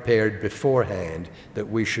God prepared beforehand that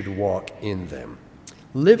we should walk in them.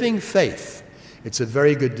 Living faith. It's a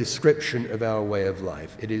very good description of our way of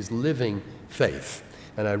life. It is living faith,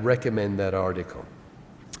 and I recommend that article.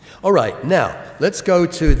 All right, now let's go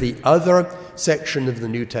to the other section of the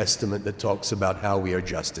New Testament that talks about how we are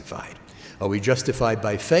justified. Are we justified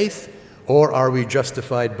by faith, or are we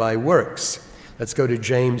justified by works? Let's go to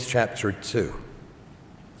James chapter 2.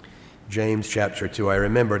 James chapter 2. I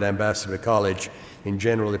remember at Ambassador College in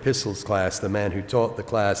General Epistles class, the man who taught the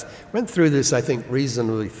class went through this, I think,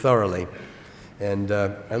 reasonably thoroughly, and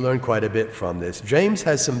I learned quite a bit from this. James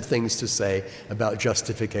has some things to say about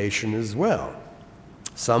justification as well.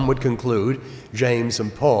 Some would conclude James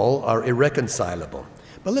and Paul are irreconcilable.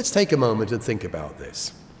 But let's take a moment and think about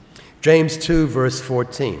this. James 2, verse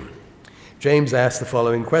 14. James asks the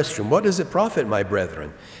following question: what does it profit, my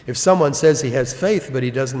brethren, if someone says he has faith but he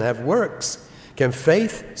doesn't have works? Can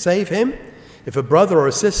faith save him? If a brother or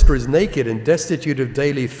a sister is naked and destitute of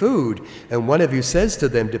daily food, and one of you says to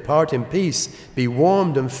them, depart in peace, be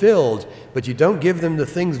warmed and filled, but you don't give them the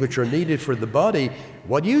things which are needed for the body,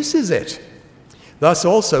 what use is it? Thus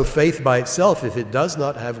also faith by itself, if it does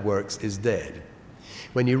not have works, is dead.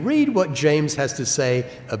 When you read what James has to say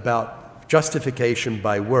about justification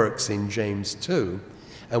by works in James 2,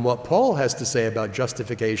 and what Paul has to say about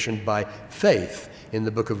justification by faith in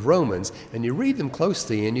the book of Romans. And you read them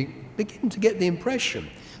closely and you begin to get the impression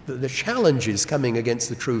that the challenges coming against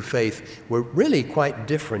the true faith were really quite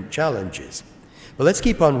different challenges. But let's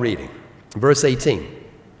keep on reading. Verse 18.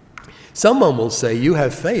 Someone will say, you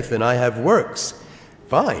have faith and I have works.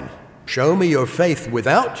 Fine. Show me your faith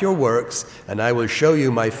without your works, and I will show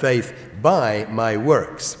you my faith by my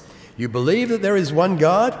works. You believe that there is one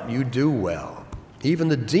God? You do well. Even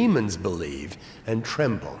the demons believe and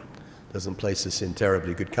tremble. Doesn't place us in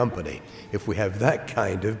terribly good company if we have that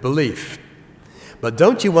kind of belief. But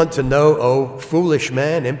don't you want to know, O foolish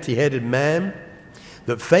man, empty-headed man,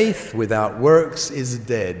 that faith without works is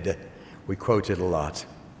dead? We quote it a lot.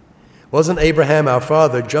 Wasn't Abraham, our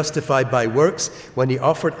father, justified by works when he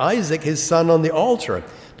offered Isaac, his son, on the altar?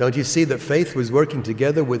 Don't you see that faith was working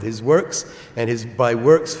together with his works, and by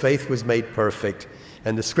works faith was made perfect?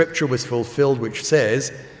 And the scripture was fulfilled, which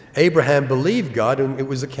says, Abraham believed God, and it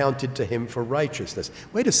was accounted to him for righteousness.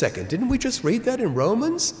 Wait a second, didn't we just read that in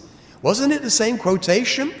Romans? Wasn't it the same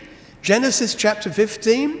quotation? Genesis chapter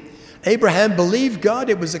 15, Abraham believed God,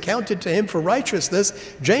 it was accounted to him for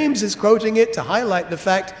righteousness. James is quoting it to highlight the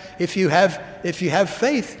fact if you have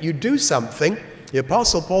faith, you do something. The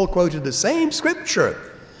Apostle Paul quoted the same scripture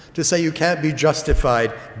to say you can't be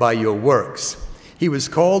justified by your works. He was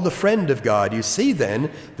called the friend of God. You see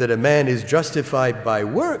then that a man is justified by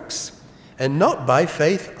works and not by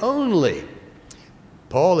faith only.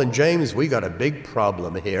 Paul and James, we got a big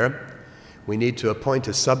problem here. We need to appoint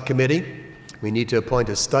a subcommittee. We need to appoint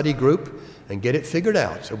a study group and get it figured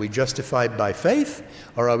out. Are we justified by faith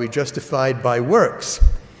or are we justified by works?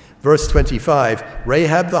 Verse 25,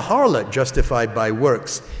 Rahab the harlot justified by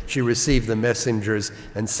works. She received the messengers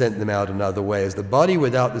and sent them out another way. As the body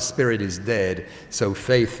without the spirit is dead, so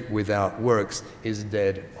faith without works is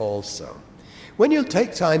dead also. When you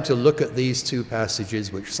take time to look at these two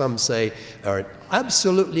passages, which some say are an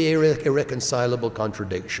absolutely irreconcilable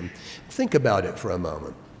contradiction, think about it for a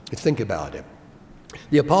moment. Think about it.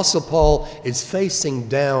 The Apostle Paul is facing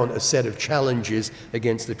down a set of challenges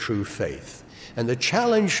against the true faith. And the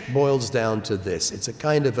challenge boils down to this. It's a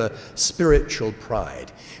kind of a spiritual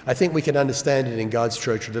pride. I think we can understand it in God's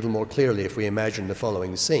church a little more clearly if we imagine the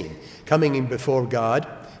following scene. Coming in before God,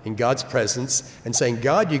 in God's presence, and saying,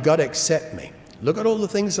 God, you've got to accept me. Look at all the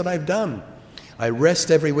things that I've done. I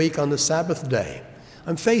rest every week on the Sabbath day.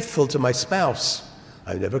 I'm faithful to my spouse.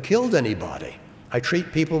 I've never killed anybody. I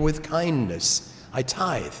treat people with kindness. I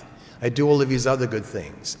tithe. I do all of these other good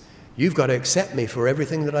things. You've got to accept me for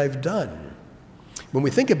everything that I've done. When we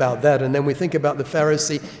think about that, and then we think about the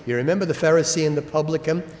Pharisee, you remember the Pharisee and the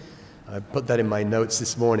publican? I put that in my notes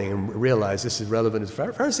this morning and realized this is relevant. As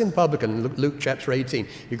Pharisee and publican, Luke chapter 18.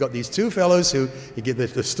 You've got these two fellows who, you get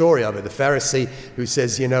the story of it. The Pharisee who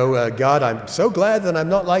says, God, I'm so glad that I'm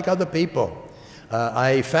not like other people.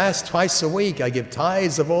 I fast twice a week. I give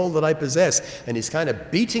tithes of all that I possess. And he's kind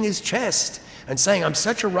of beating his chest and saying, I'm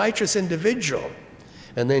such a righteous individual.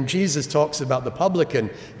 And then Jesus talks about the publican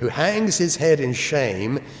who hangs his head in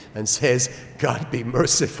shame and says, God, be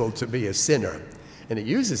merciful to me, a sinner. And it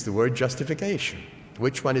uses the word justification.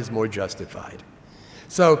 Which one is more justified?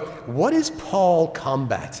 So what is Paul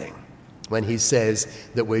combating when he says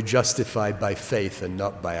that we're justified by faith and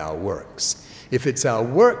not by our works? If it's our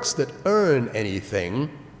works that earn anything,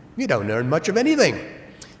 you don't earn much of anything.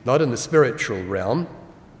 Not in the spiritual realm.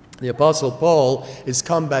 The Apostle Paul is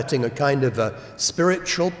combating a kind of a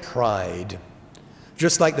spiritual pride,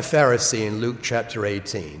 just like the Pharisee in Luke chapter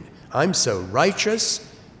 18. I'm so righteous,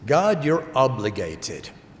 God, you're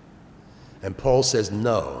obligated. And Paul says,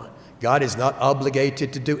 no, God is not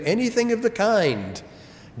obligated to do anything of the kind.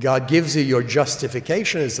 God gives you your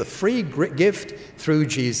justification as a free gift through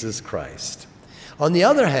Jesus Christ. On the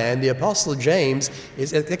other hand, the Apostle James,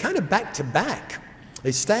 they're kind of back to back.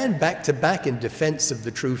 They stand back to back in defense of the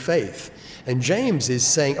true faith. And James is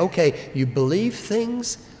saying, okay, you believe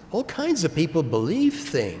things? All kinds of people believe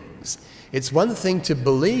things. It's one thing to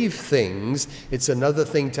believe things, it's another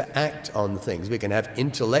thing to act on things. We can have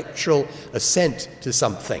intellectual assent to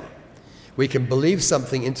something. We can believe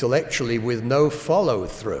something intellectually with no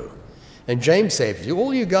follow-through. And James says, if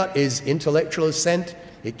all you got is intellectual assent,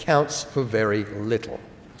 it counts for very little.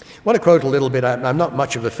 I want to quote a little bit. I'm not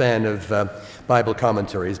much of a fan of Bible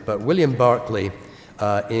commentaries, but William Barclay,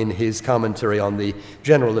 in his commentary on the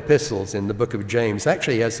general epistles in the book of James,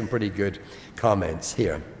 actually has some pretty good comments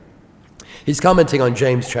here. He's commenting on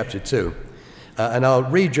James chapter 2, and I'll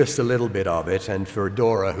read just a little bit of it, and for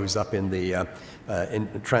Dora, who's up in the in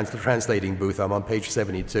the translating booth. I'm on page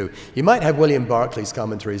 72. You might have William Barclay's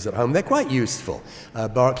commentaries at home. They're quite useful.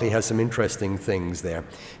 Barclay has some interesting things there.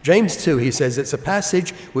 James 2, he says, it's a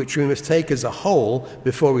passage which we must take as a whole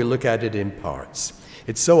before we look at it in parts.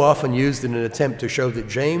 It's so often used in an attempt to show that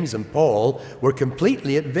James and Paul were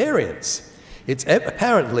completely at variance. It's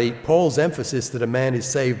apparently Paul's emphasis that a man is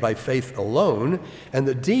saved by faith alone and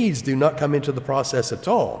that deeds do not come into the process at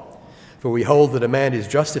all. For we hold that a man is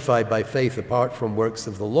justified by faith apart from works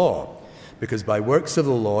of the law, because by works of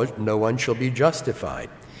the law no one shall be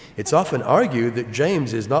justified. It's often argued that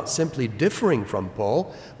James is not simply differing from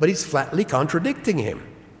Paul, but he's flatly contradicting him.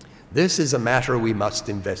 This is a matter we must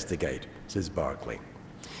investigate, says Barclay.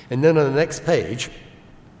 And then on the next page,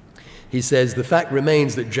 he says, the fact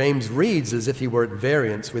remains that James reads as if he were at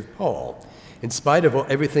variance with Paul. In spite of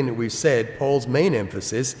everything that we've said, Paul's main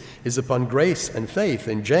emphasis is upon grace and faith,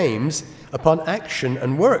 and James upon action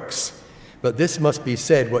and works. But this must be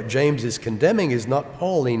said, what James is condemning is not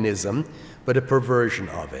Paulinism, but a perversion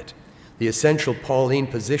of it. The essential Pauline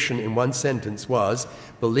position in one sentence was,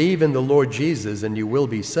 believe in the Lord Jesus and you will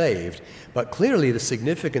be saved. But clearly the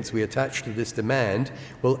significance we attach to this demand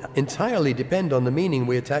will entirely depend on the meaning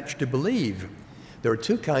we attach to believe. There are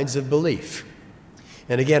two kinds of belief.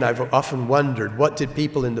 And again, I've often wondered, what did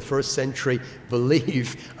people in the first century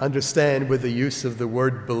believe, understand with the use of the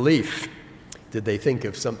word belief? Did they think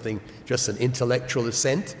of something, just an intellectual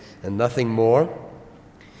assent and nothing more?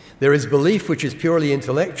 There is belief which is purely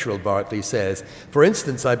intellectual, Barclay says. For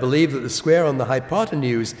instance, I believe that the square on the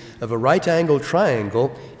hypotenuse of a right-angled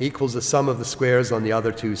triangle equals the sum of the squares on the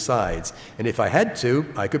other two sides. And if I had to,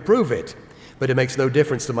 I could prove it. But it makes no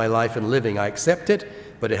difference to my life and living. I accept it,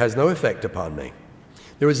 but it has no effect upon me.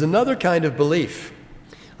 There is another kind of belief.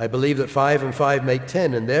 I believe that 5 and 5 make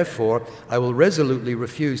 10, and therefore I will resolutely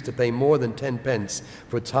refuse to pay more than 10 pence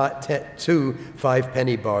for 2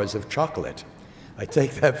 5-penny bars of chocolate. I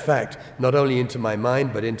take that fact not only into my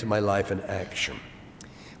mind, but into my life and action.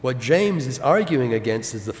 What James is arguing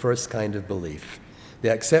against is the first kind of belief,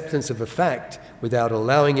 the acceptance of a fact without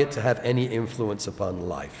allowing it to have any influence upon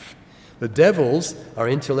life. The devils are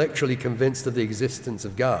intellectually convinced of the existence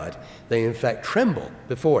of God. They in fact tremble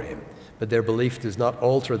before him, but their belief does not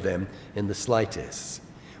alter them in the slightest.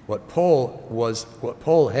 What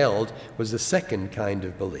Paul held was the second kind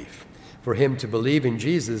of belief. For him to believe in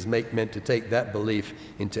Jesus meant to take that belief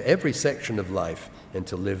into every section of life and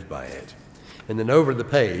to live by it. And then over the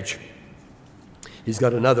page, he's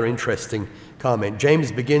got another interesting comment.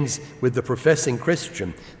 James begins with the professing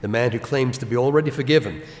Christian, the man who claims to be already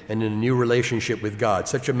forgiven and in a new relationship with God.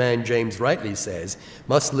 Such a man, James rightly says,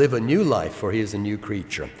 must live a new life, for he is a new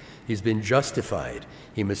creature. He's been justified.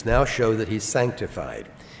 He must now show that he's sanctified.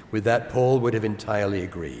 With that, Paul would have entirely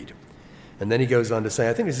agreed. And then he goes on to say,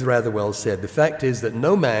 I think this is rather well said, the fact is that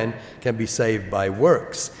no man can be saved by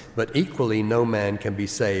works, but equally no man can be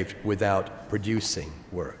saved without producing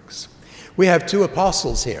works. We have two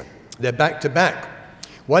apostles here. They're back to back.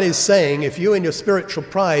 One is saying, if you in your spiritual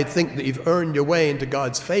pride think that you've earned your way into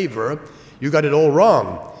God's favor, you got it all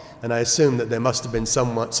wrong. And I assume that there must have been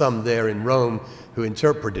some there in Rome who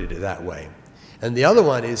interpreted it that way. And the other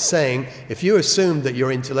one is saying, if you assume that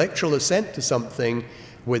your intellectual assent to something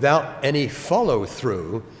without any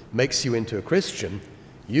follow-through makes you into a Christian,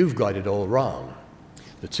 you've got it all wrong.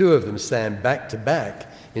 The two of them stand back to back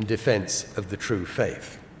in defense of the true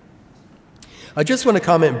faith. I just want to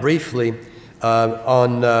comment briefly let's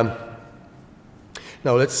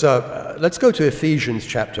go to Ephesians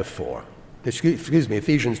chapter 4. Excuse me,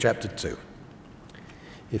 Ephesians chapter 2.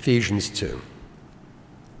 Ephesians 2.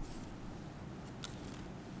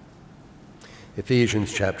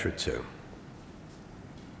 Ephesians chapter 2.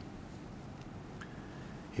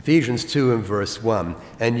 Ephesians 2 and verse 1.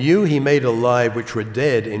 And you he made alive which were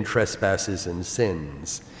dead in trespasses and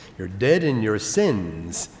sins. You're dead in your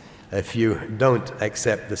sins if you don't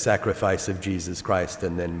accept the sacrifice of Jesus Christ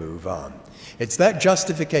and then move on. It's that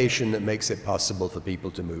justification that makes it possible for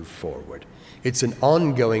people to move forward. It's an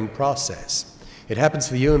ongoing process. It happens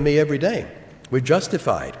for you and me every day. We're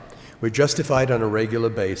justified. We're justified on a regular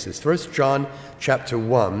basis. 1 John chapter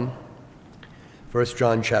 1, verses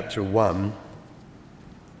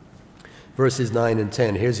 9 and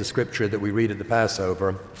 10. Here's a scripture that we read at the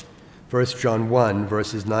Passover. 1 John 1,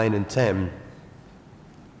 verses 9 and 10.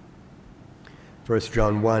 1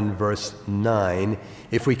 John 1, verse 9,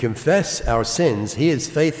 if we confess our sins, he is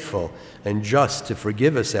faithful and just to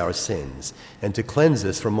forgive us our sins and to cleanse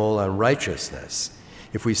us from all unrighteousness.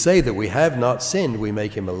 If we say that we have not sinned, we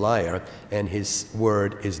make him a liar, and his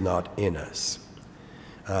word is not in us.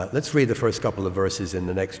 Let's read the first couple of verses in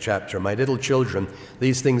the next chapter. My little children,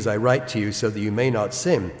 these things I write to you so that you may not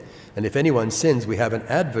sin. And if anyone sins, we have an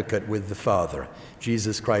advocate with the Father,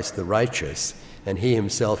 Jesus Christ the righteous, and he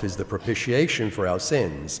himself is the propitiation for our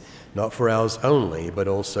sins, not for ours only, but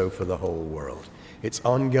also for the whole world. It's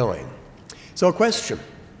ongoing. So a question.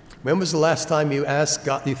 When was the last time you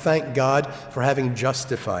thanked God for having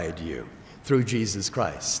justified you through Jesus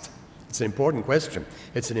Christ? It's an important question.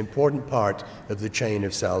 It's an important part of the chain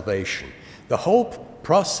of salvation. The whole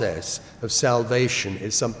process of salvation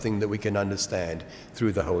is something that we can understand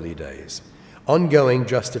through the holy days. Ongoing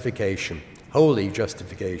justification, holy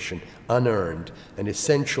justification, unearned, an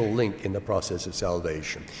essential link in the process of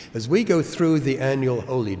salvation. As we go through the annual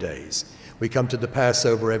holy days, we come to the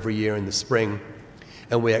Passover every year in the spring,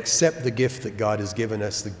 and we accept the gift that God has given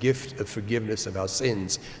us, the gift of forgiveness of our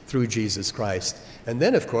sins through Jesus Christ. And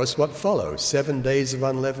then, of course, what follows? 7 days of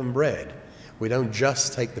unleavened bread. We don't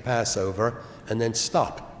just take the Passover and then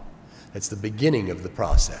stop. It's the beginning of the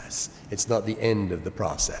process. It's not the end of the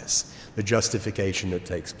process, the justification that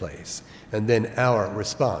takes place. And then our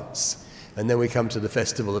response. And then we come to the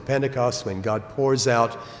festival of Pentecost, when God pours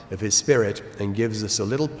out of his Spirit and gives us a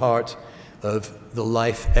little part of the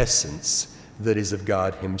life essence that is of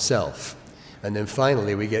God himself. And then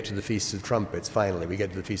finally we get to the Feast of Trumpets. Finally we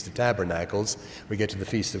get to the Feast of Tabernacles. We get to the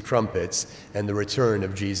Feast of Trumpets and the return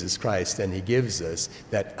of Jesus Christ. And he gives us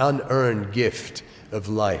that unearned gift of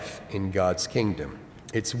life in God's kingdom.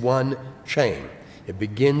 It's one chain. It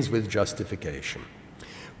begins with justification.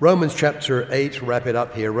 Romans chapter 8, wrap it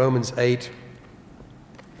up here. Romans 8,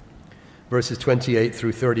 verses 28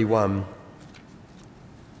 through 31.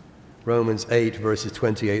 Romans 8, verses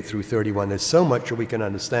 28 through 31. There's so much that we can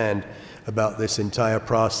understand about this entire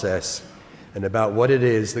process and about what it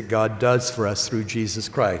is that God does for us through Jesus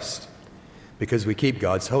Christ, because we keep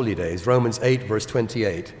God's holy days. Romans 8, verse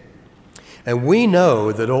 28. And we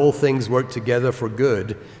know that all things work together for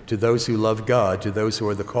good to those who love God, to those who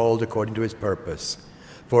are the called according to his purpose.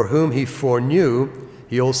 For whom he foreknew,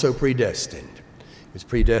 he also predestined. He was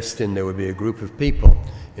predestined there would be a group of people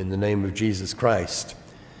in the name of Jesus Christ,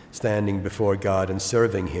 standing before God and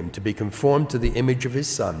serving him, to be conformed to the image of his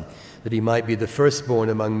Son, that he might be the firstborn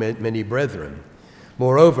among many brethren.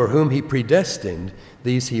 Moreover, whom he predestined,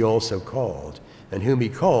 these he also called. And whom he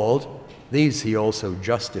called, these he also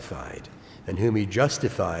justified. And whom he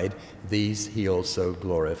justified, these he also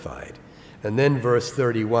glorified. And then verse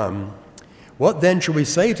 31, what then shall we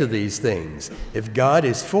say to these things? If God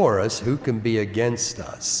is for us, who can be against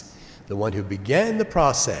us? The one who began the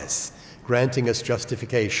process, granting us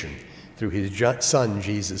justification through his Son,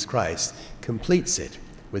 Jesus Christ, completes it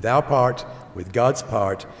with our part, with God's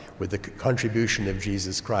part, with the contribution of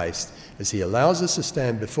Jesus Christ, as he allows us to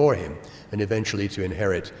stand before him and eventually to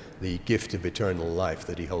inherit the gift of eternal life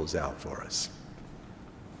that he holds out for us.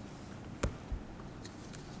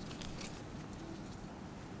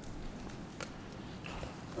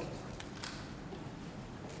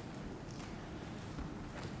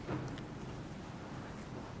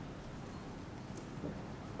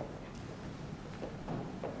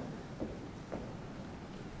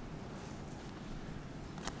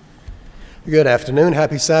 Good afternoon.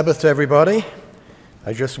 Happy Sabbath to everybody.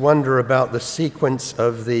 I just wonder about the sequence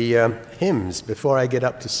of the hymns before I get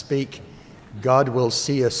up to speak. God will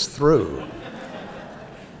see us through.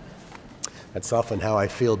 That's often how I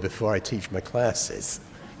feel before I teach my classes.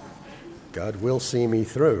 God will see me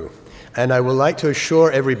through. And I would like to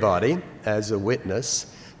assure everybody, as a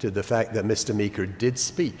witness to the fact that Mr. Meeker did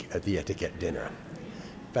speak at the etiquette dinner.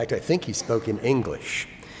 In fact, I think he spoke in English.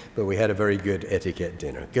 But we had a very good etiquette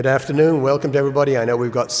dinner. Good afternoon. Welcome to everybody. I know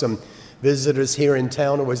we've got some visitors here in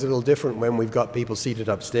town. Always a little different when we've got people seated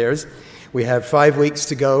upstairs. We have 5 weeks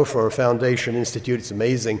to go for Foundation Institute. It's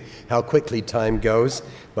amazing how quickly time goes.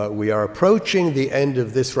 But we are approaching the end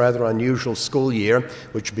of this rather unusual school year,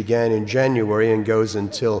 which began in January and goes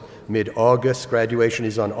until mid-August. Graduation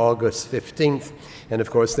is on August 15th. And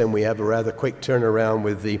of course, then we have a rather quick turnaround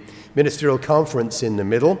with the ministerial conference in the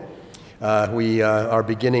middle. We are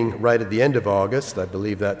beginning right at the end of August. I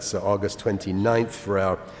believe that's August 29th for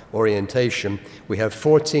our orientation. We have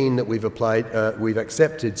 14 that we've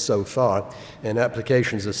accepted so far, and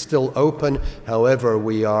applications are still open. However,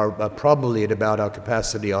 we are probably at about our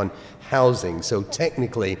capacity on housing. So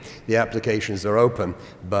technically, the applications are open,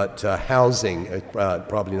 but housing is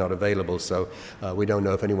probably not available. So we don't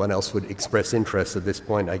know if anyone else would express interest at this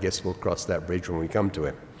point. I guess we'll cross that bridge when we come to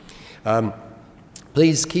it.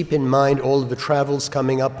 Please keep in mind all of the travels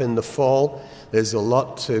coming up in the fall. There's a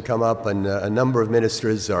lot to come up, and a number of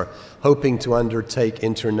ministers are hoping to undertake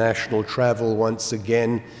international travel once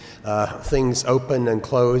again. things open and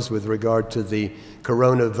close with regard to the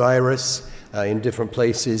coronavirus in different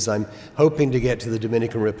places. I'm hoping to get to the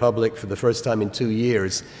Dominican Republic for the first time in 2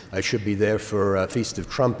 years. I should be there for Feast of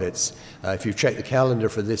Trumpets. If you check the calendar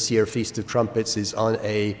for this year, Feast of Trumpets is on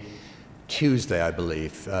a Tuesday, I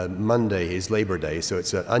believe. Monday is Labor Day, so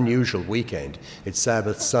it's an unusual weekend. It's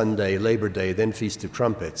Sabbath, Sunday, Labor Day, then Feast of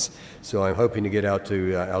Trumpets. So I'm hoping to get out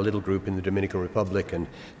to our little group in the Dominican Republic, and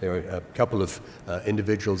there are a couple of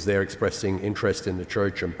individuals there expressing interest in the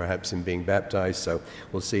church and perhaps in being baptized, so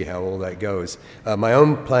we'll see how all that goes. My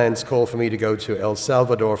own plans call for me to go to El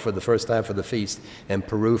Salvador for the first half of the feast and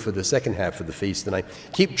Peru for the second half of the feast, and I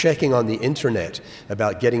keep checking on the internet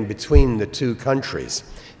about getting between the two countries.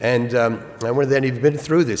 And I wonder if you've been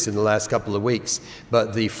through this in the last couple of weeks,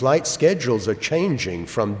 but the flight schedules are changing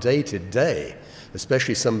from day to day,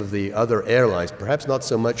 especially some of the other airlines, perhaps not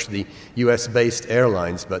so much the US-based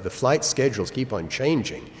airlines, but the flight schedules keep on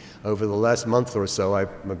changing. Over the last month or so,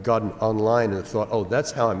 I've gotten online and thought, oh,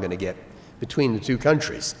 that's how I'm going to get between the two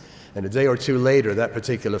countries. And a day or two later, that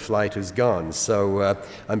particular flight is gone. So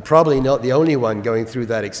I'm probably not the only one going through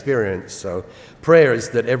that experience. So prayers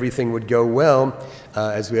that everything would go well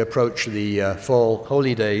as we approach the fall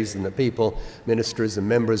holy days, and that people, ministers and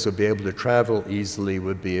members, would be able to travel easily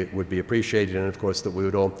would be appreciated, and of course that we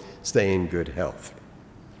would all stay in good health.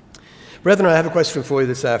 Brethren, I have a question for you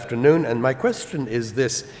this afternoon, and my question is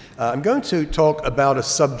this. I'm going to talk about a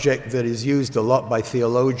subject that is used a lot by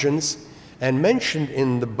theologians and mentioned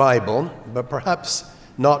in the Bible, but perhaps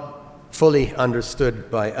not fully understood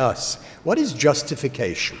by us. What is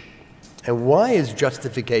justification? And why is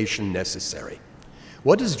justification necessary?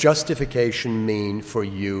 What does justification mean for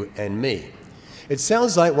you and me? It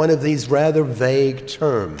sounds like one of these rather vague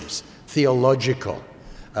terms, theological.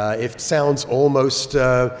 It sounds almost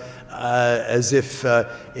as if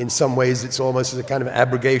in some ways it's almost a kind of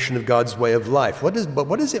abrogation of God's way of life. But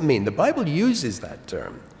what does it mean? The Bible uses that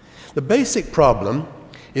term. The basic problem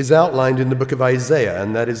is outlined in the book of Isaiah,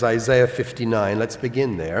 and that is Isaiah 59. Let's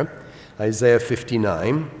begin there. Isaiah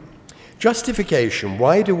 59. Justification.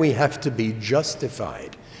 Why do we have to be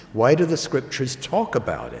justified? Why do the scriptures talk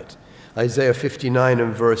about it? Isaiah 59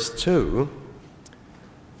 and verse 2,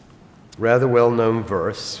 rather well-known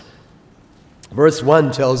verse. Verse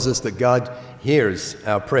 1 tells us that God hears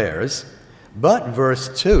our prayers, but verse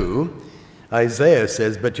 2, Isaiah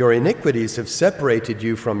says, "But your iniquities have separated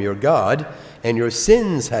you from your God, and your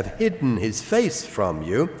sins have hidden his face from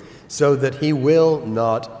you, so that he will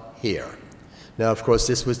not hear." Now, of course,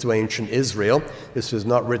 this was to ancient Israel. This was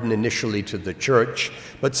not written initially to the church,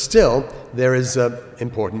 but still, there is an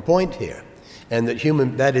important point here, and that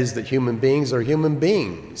human beings are human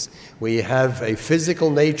beings. We have a physical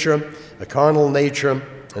nature, a carnal nature,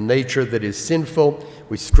 a nature that is sinful.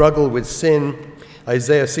 We struggle with sin.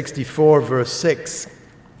 Isaiah 64, verse 6.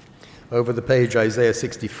 Over the page, Isaiah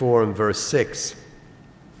 64 and verse 6.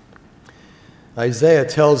 Isaiah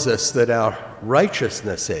tells us that our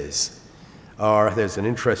righteousnesses are, there's an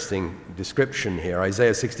interesting description here,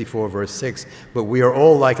 Isaiah 64, verse 6, "But we are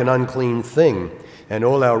all like an unclean thing, and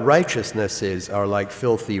all our righteousnesses are like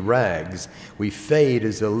filthy rags. We fade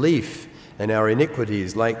as a leaf, and our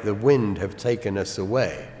iniquities like the wind have taken us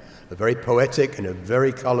away." A very poetic and a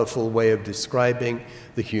very colorful way of describing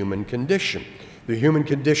the human condition. The human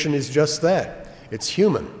condition is just that. It's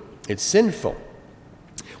human. It's sinful.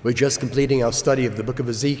 We're just completing our study of the book of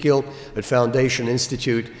Ezekiel at Foundation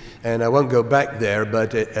Institute, and I won't go back there,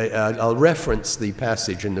 but I'll reference the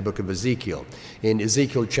passage in the book of Ezekiel. In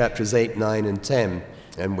Ezekiel chapters 8, 9, and 10,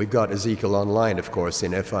 and we've got Ezekiel online, of course,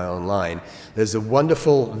 in FI Online, there's a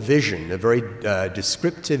wonderful vision, a very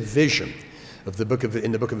descriptive vision in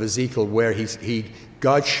the book of Ezekiel, where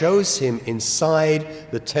God shows him inside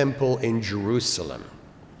the temple in Jerusalem.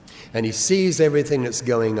 And he sees everything that's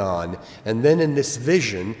going on. And then in this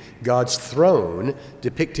vision, God's throne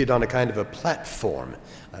depicted on a kind of a platform.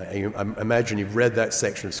 I imagine you've read that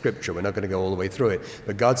section of Scripture. We're not going to go all the way through it.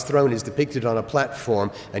 But God's throne is depicted on a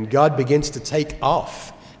platform, and God begins to take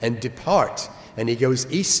off and depart. And he goes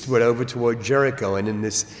eastward over toward Jericho. And in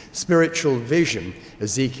this spiritual vision,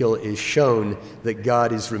 Ezekiel is shown that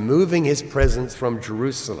God is removing his presence from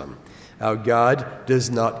Jerusalem. Our God does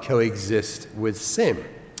not coexist with sin.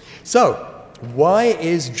 So, why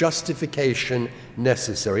is justification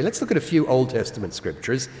necessary? Let's look at a few Old Testament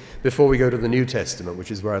scriptures before we go to the New Testament,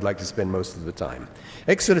 which is where I'd like to spend most of the time.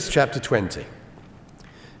 Exodus chapter 20.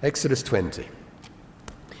 Exodus 20.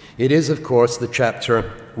 It is, of course, the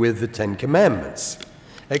chapter with the Ten Commandments.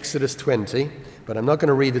 Exodus 20, but I'm not going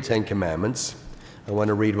to read the Ten Commandments. I want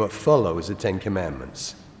to read what follows the Ten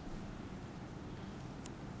Commandments.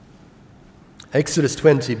 Exodus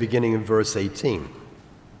 20, beginning in verse 18.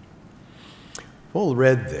 Paul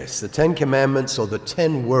read this. The 10 Commandments, or the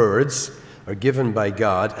 10 words, are given by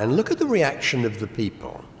God, and look at the reaction of the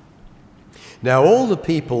people. Now all the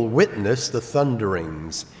people witnessed the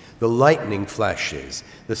thunderings, the lightning flashes,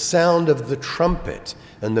 the sound of the trumpet,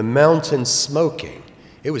 and the mountain smoking.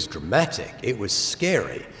 It was dramatic. It was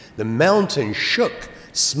scary. The mountain shook.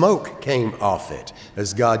 Smoke came off it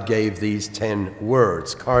as God gave these 10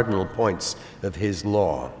 words, cardinal points of his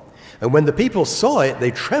law. And when the people saw it,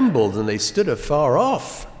 they trembled and they stood afar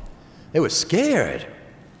off. They were scared,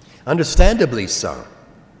 understandably so.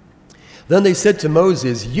 Then they said to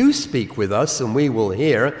Moses, "You speak with us and we will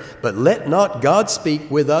hear, but let not God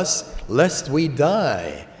speak with us, lest we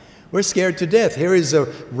die." We're scared to death. Here is a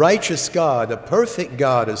righteous God, a perfect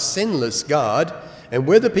God, a sinless God, and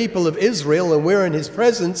we're the people of Israel and we're in his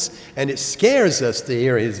presence, and it scares us to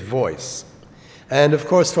hear his voice. And of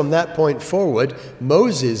course, from that point forward,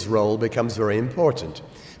 Moses' role becomes very important,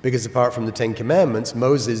 because apart from the 10 Commandments,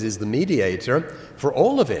 Moses is the mediator for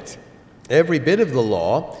all of it. Every bit of the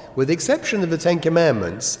law, with the exception of the 10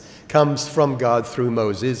 Commandments, comes from God through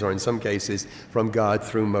Moses, or in some cases, from God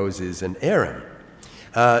through Moses and Aaron.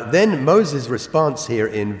 Then Moses' response here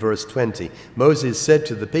in verse 20. Moses said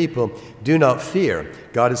to the people, "Do not fear.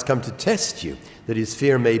 God has come to test you, that his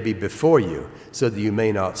fear may be before you, so that you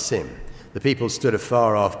may not sin." The people stood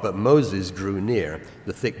afar off, but Moses drew near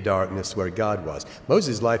the thick darkness where God was.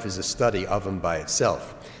 Moses' life is a study of him by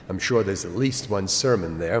itself. I'm sure there's at least one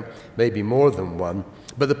sermon there, maybe more than one.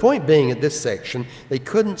 But the point being, at this section, they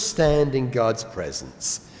couldn't stand in God's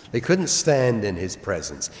presence. They couldn't stand in his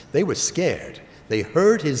presence. They were scared. They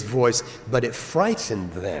heard his voice, but it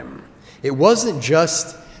frightened them. It wasn't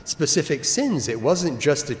just specific sins. It wasn't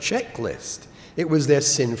just a checklist. It was their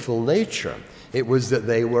sinful nature. It was that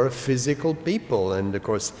they were a physical people. And of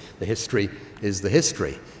course, the history is the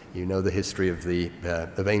history. You know the history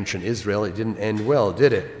of ancient Israel. It didn't end well,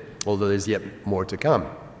 did it? Although there's yet more to come.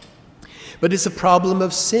 But it's a problem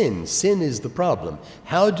of sin. Sin is the problem.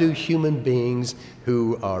 How do human beings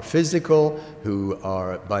who are physical, who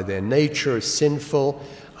are by their nature sinful,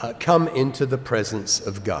 come into the presence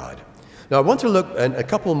of God? Now, I want to look at a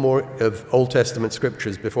couple more of Old Testament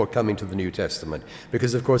scriptures before coming to the New Testament,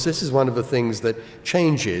 because, of course, this is one of the things that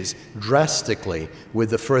changes drastically with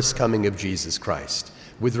the first coming of Jesus Christ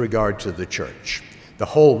with regard to the church. The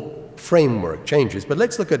whole framework changes. But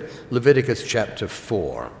let's look at Leviticus chapter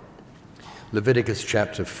 4. Leviticus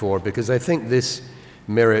chapter 4, because I think this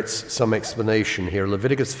merits some explanation here.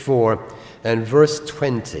 Leviticus 4 and verse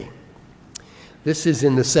 20. This is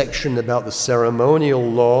in the section about the ceremonial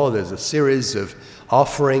law. There's a series of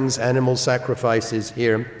offerings, animal sacrifices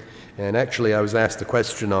here. And actually, I was asked a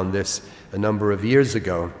question on this a number of years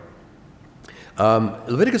ago.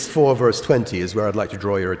 Leviticus 4, verse 20 is where I'd like to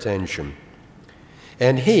draw your attention.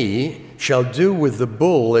 "And he shall do with the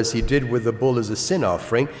bull as he did with the bull as a sin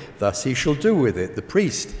offering, thus he shall do with it. The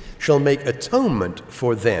priest shall make atonement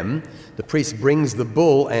for them." The priest brings the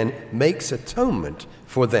bull and makes atonement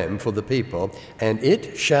for them, for the people, "and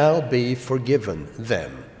it shall be forgiven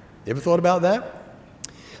them." You ever thought about that?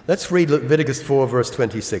 Let's read Leviticus 4, verse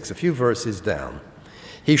 26, a few verses down.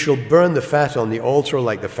 "He shall burn the fat on the altar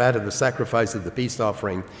like the fat of the sacrifice of the peace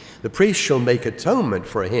offering. The priest shall make atonement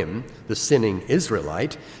for him, the sinning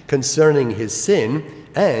Israelite, concerning his sin,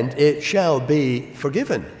 and it shall be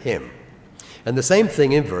forgiven him." And the same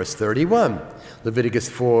thing in verse 31, Leviticus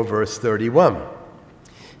 4, verse 31.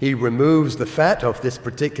 "He removes the fat of this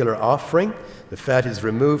particular offering. The fat is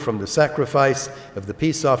removed from the sacrifice of the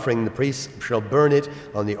peace offering. The priest shall burn it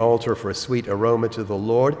on the altar for a sweet aroma to the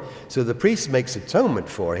Lord. So the priest makes atonement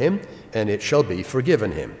for him, and it shall be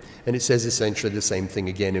forgiven him." And it says essentially the same thing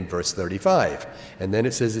again in verse 35. And then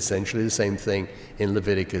it says essentially the same thing in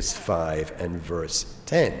Leviticus 5 and verse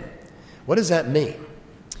 10. What does that mean?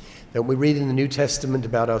 That we read in the New Testament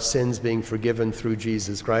about our sins being forgiven through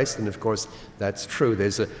Jesus Christ, and of course that's true.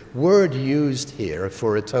 There's a word used here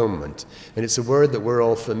for atonement, and it's a word that we're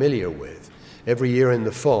all familiar with. Every year in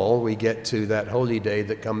the fall we get to that holy day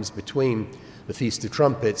that comes between the Feast of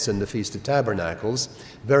Trumpets and the Feast of Tabernacles,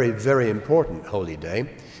 very, very important holy day,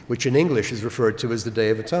 which in English is referred to as the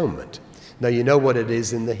Day of Atonement. Now you know what it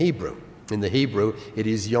is in the Hebrew. In the Hebrew it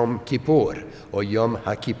is Yom Kippur, or Yom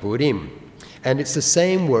HaKippurim. And it's the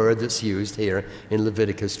same word that's used here in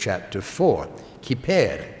Leviticus chapter 4,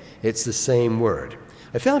 kippur. It's the same word.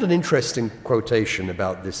 I found an interesting quotation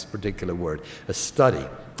about this particular word, a study.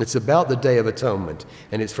 It's about the Day of Atonement,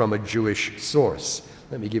 and it's from a Jewish source.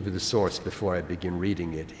 Let me give you the source before I begin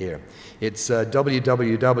reading it here. It's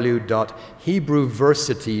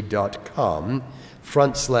www.hebrewversity.com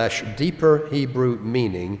 /deeper Hebrew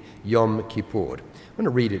meaning Yom Kippur. I'm going to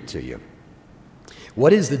read it to you.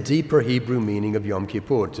 What is the deeper Hebrew meaning of Yom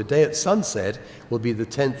Kippur? Today at sunset will be the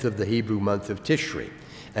 10th of the Hebrew month of Tishri,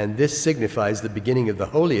 and this signifies the beginning of the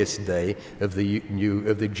holiest day of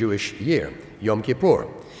the Jewish year, Yom Kippur.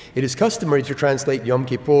 It is customary to translate Yom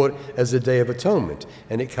Kippur as a Day of Atonement,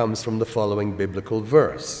 and it comes from the following biblical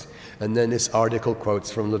verse. And then this article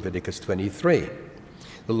quotes from Leviticus 23.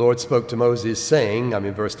 The Lord spoke to Moses, saying,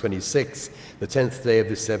 verse 26, the 10th day of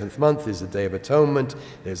the 7th month is a day of atonement.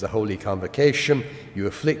 There's a holy convocation. You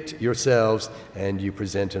afflict yourselves, and you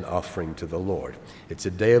present an offering to the Lord. It's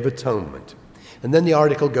a day of atonement. And then the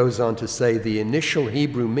article goes on to say the initial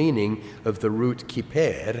Hebrew meaning of the root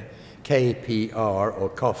kippur, K-P-R, or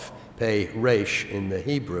kof, pei, resh in the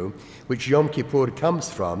Hebrew, which Yom Kippur comes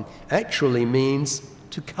from, actually means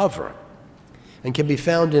to cover, and can be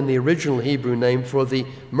found in the original Hebrew name for the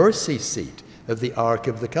mercy seat of the Ark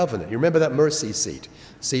of the Covenant. You remember that mercy seat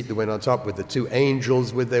that went on top with the two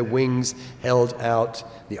angels with their wings held out,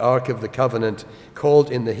 the Ark of the Covenant,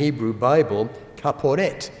 called in the Hebrew Bible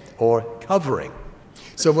kaporet, or covering.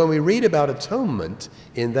 So when we read about atonement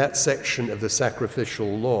in that section of the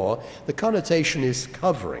sacrificial law, the connotation is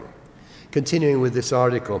covering. Continuing with this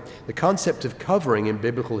article, the concept of covering in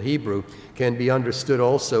biblical Hebrew can be understood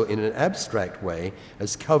also in an abstract way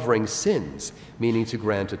as covering sins, meaning to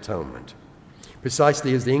grant atonement.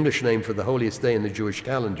 Precisely as the English name for the holiest day in the Jewish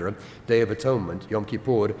calendar, Day of Atonement, Yom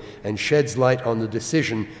Kippur, and sheds light on the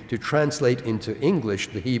decision to translate into English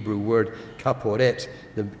the Hebrew word kaporet,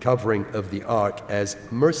 the covering of the ark, as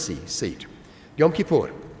mercy seat. Yom Kippur,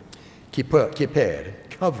 kippur,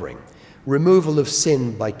 covering, removal of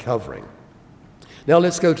sin by covering. Now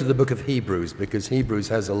let's go to the book of Hebrews, because Hebrews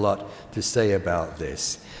has a lot to say about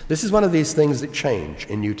this. This is one of these things that change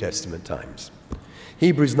in New Testament times.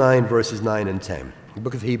 Hebrews 9, verses 9 and 10. The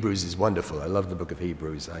book of Hebrews is wonderful. I love the book of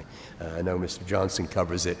Hebrews. I know Mr. Johnson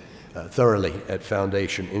covers it thoroughly at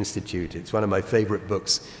Foundation Institute. It's one of my favorite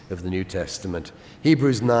books of the New Testament.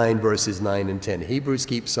 Hebrews 9, verses 9 and 10. Hebrews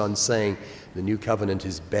keeps on saying the new covenant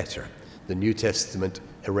is better. The New Testament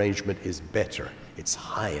arrangement is better. It's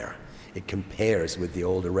higher. It compares with the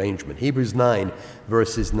old arrangement. Hebrews 9,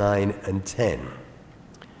 verses 9 and 10.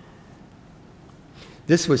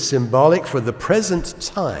 This was symbolic for the present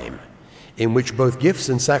time in which both gifts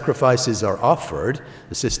and sacrifices are offered.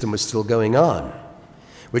 The system was still going on,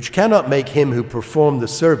 which cannot make him who performed the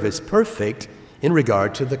service perfect in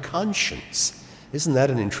regard to the conscience. Isn't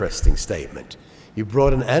that an interesting statement? You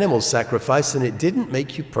brought an animal sacrifice and it didn't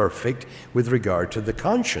make you perfect with regard to the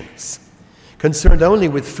conscience. Concerned only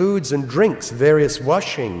with foods and drinks, various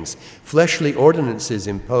washings, fleshly ordinances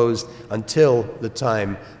imposed until the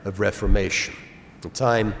time of Reformation, the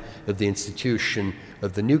time of the institution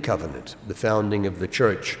of the new covenant, the founding of the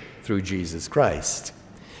church through Jesus Christ.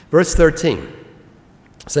 Verse 13,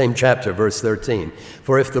 same chapter, verse 13.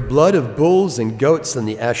 For if the blood of bulls and goats and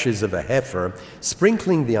the ashes of a heifer,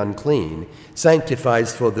 sprinkling the unclean,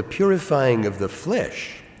 sanctifies for the purifying of the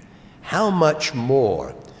flesh, how much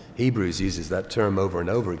more, Hebrews uses that term over and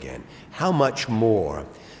over again, how much more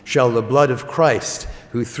shall the blood of Christ,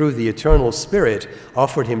 who through the eternal Spirit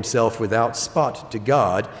offered himself without spot to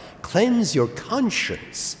God, cleanse your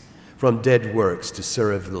conscience from dead works to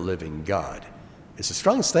serve the living God? It's a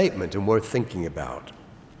strong statement and worth thinking about.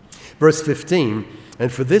 Verse 15,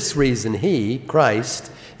 and for this reason he,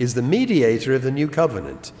 Christ, is the mediator of the new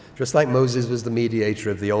covenant, just like Moses was the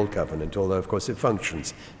mediator of the old covenant, although of course it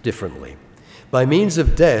functions differently. By means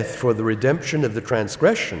of death for the redemption of the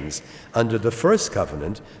transgressions under the first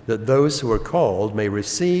covenant, that those who are called may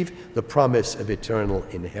receive the promise of eternal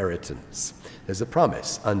inheritance. There's a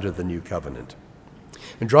promise under the new covenant.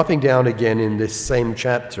 And dropping down again in this same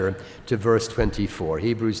chapter to verse 24,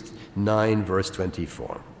 Hebrews 9, verse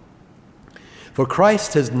 24. For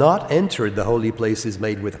Christ has not entered the holy places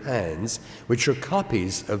made with hands, which are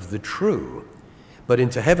copies of the true, but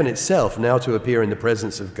into heaven itself, now to appear in the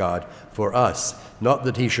presence of God for us, not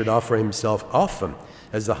that he should offer himself often,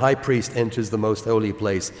 as the high priest enters the most holy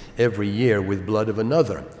place every year with blood of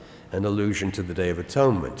another, an allusion to the Day of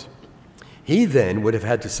Atonement. He then would have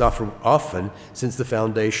had to suffer often since the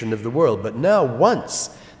foundation of the world, but now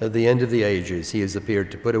once at the end of the ages he has appeared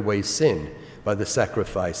to put away sin by the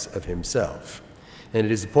sacrifice of himself. And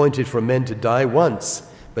it is appointed for men to die once,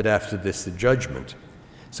 but after this the judgment.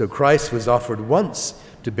 So Christ was offered once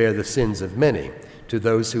to bear the sins of many. To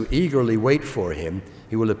those who eagerly wait for him,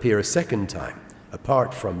 he will appear a second time,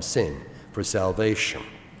 apart from sin, for salvation.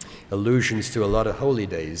 allusions to a lot of holy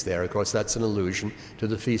days there. Of course, that's an allusion to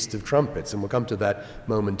the Feast of Trumpets, and we'll come to that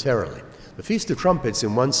momentarily. The Feast of Trumpets,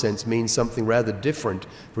 in one sense, means something rather different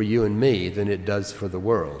for you and me than it does for the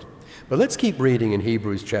world. But let's keep reading in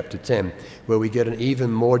Hebrews chapter 10, where we get an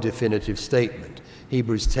even more definitive statement.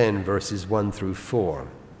 Hebrews 10, verses 1 through 4.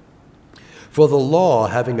 For the law,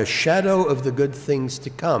 having a shadow of the good things to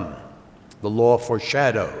come, the law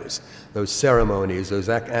foreshadows those ceremonies, those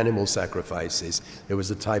animal sacrifices. There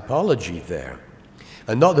was a typology there.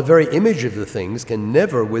 And not the very image of the things can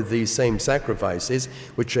never, with these same sacrifices,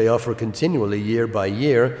 which they offer continually year by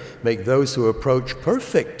year, make those who approach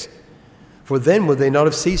perfect. For then would they not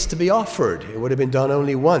have ceased to be offered? It would have been done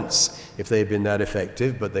only once if they had been that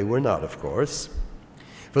effective, but they were not, of course.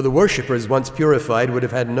 For the worshippers, once purified, would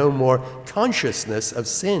have had no more consciousness of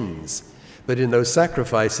sins. But in those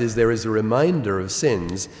sacrifices, there is a reminder of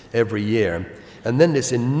sins every year. And then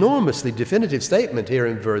this enormously definitive statement here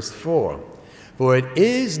in verse 4. For it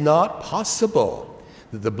is not possible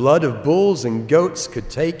that the blood of bulls and goats could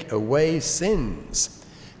take away sins.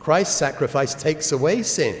 Christ's sacrifice takes away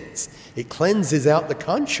sins. It cleanses out the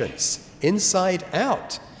conscience, inside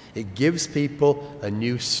out. It gives people a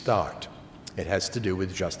new start. It has to do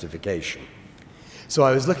with justification. So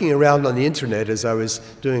I was looking around on the internet as I was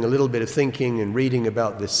doing a little bit of thinking and reading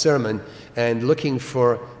about this sermon and looking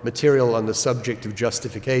for material on the subject of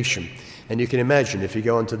justification. And you can imagine if you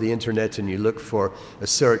go onto the internet and you look for a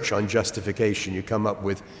search on justification, you come up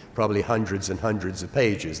with probably hundreds and hundreds of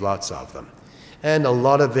pages, lots of them. And a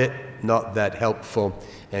lot of it not that helpful,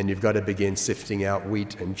 and you've got to begin sifting out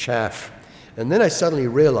wheat and chaff. And then I suddenly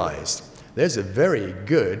realized there's a very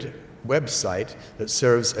good website that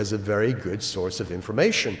serves as a very good source of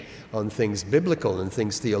information on things biblical and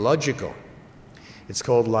things theological. It's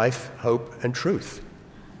called Life, Hope, and Truth.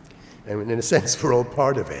 And in a sense, we're all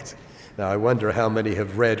part of it. Now, I wonder how many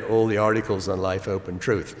have read all the articles on Life, Hope, and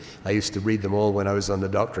Truth. I used to read them all when I was on the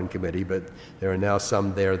Doctrine Committee, but there are now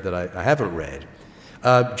some there that I haven't read.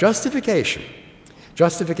 Justification.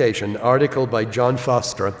 Justification, article by John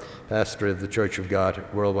Foster, pastor of the Church of God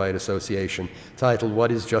Worldwide Association, titled,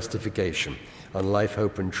 What is Justification? On Life,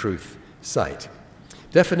 Hope, and Truth site.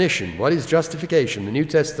 Definition, what is justification? The New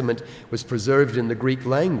Testament was preserved in the Greek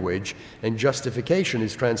language, and justification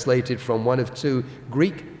is translated from one of two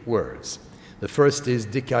Greek words. The first is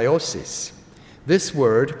dikaiosis. This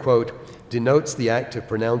word, quote, denotes the act of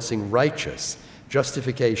pronouncing righteous,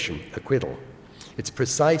 justification, acquittal. Its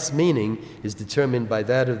precise meaning is determined by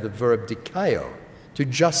that of the verb dikaio, to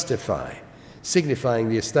justify, signifying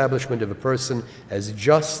the establishment of a person as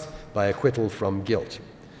just by acquittal from guilt.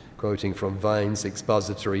 Quoting from Vine's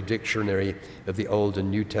Expository Dictionary of the Old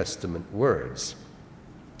and New Testament words.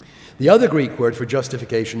 The other Greek word for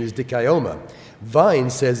justification is dikaioma.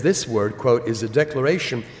 Vine says this word, quote, is a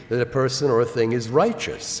declaration that a person or a thing is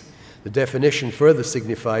righteous. The definition further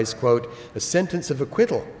signifies, quote, a sentence of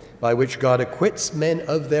acquittal by which God acquits men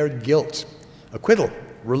of their guilt. Acquittal,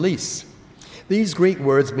 release. These Greek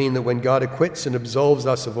words mean that when God acquits and absolves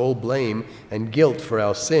us of all blame and guilt for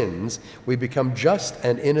our sins, we become just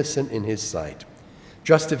and innocent in His sight.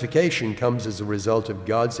 Justification comes as a result of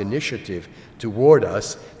God's initiative toward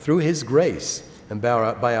us through His grace and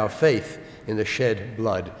by our faith in the shed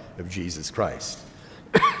blood of Jesus Christ.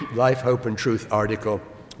 Life, Hope, and Truth article,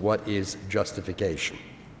 What is Justification?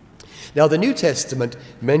 Now, the New Testament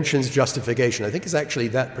mentions justification. I think it's actually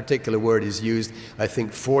that particular word is used,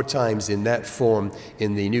 4 times in that form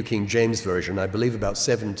in the New King James Version. I believe about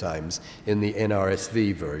 7 times in the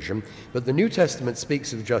NRSV version. But the New Testament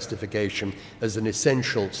speaks of justification as an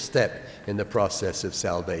essential step in the process of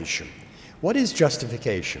salvation. What is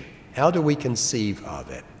justification? How do we conceive of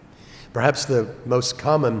it? Perhaps the most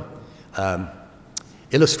common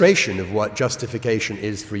illustration of what justification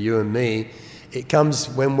is for you and me, it comes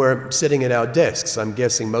when we're sitting at our desks. I'm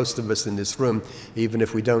guessing most of us in this room, even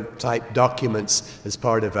if we don't type documents as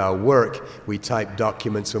part of our work, we type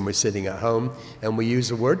documents when we're sitting at home, and we use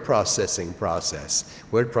a word processing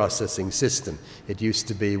system. It used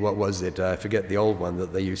to be, what was it? I forget the old one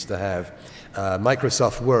that they used to have.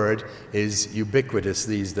 Microsoft Word is ubiquitous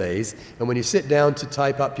these days, and when you sit down to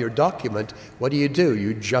type up your document, what do?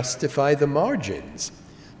 You justify the margins.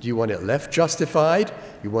 Do you want it left justified?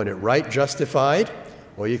 You want it right justified?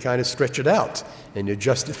 Or you kind of stretch it out and you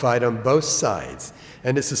justify it on both sides.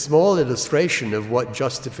 And it's a small illustration of what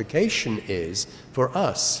justification is for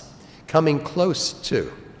us, coming close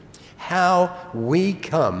to how we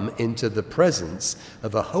come into the presence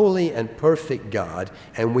of a holy and perfect God,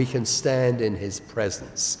 and we can stand in His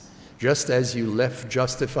presence. Just as you left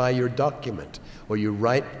justify your document, or you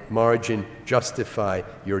right margin justify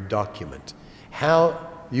your document. How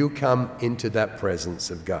you come into that presence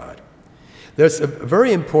of God. There's a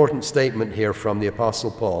very important statement here from the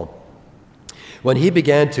Apostle Paul. When he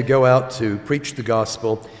began to go out to preach the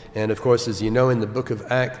gospel, and of course, as you know, in the book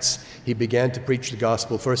of Acts, he began to preach the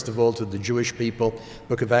gospel, first of all, to the Jewish people. The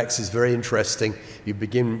book of Acts is very interesting. You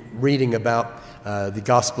begin reading about the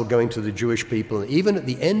gospel going to the Jewish people. Even at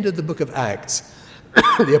the end of the book of Acts,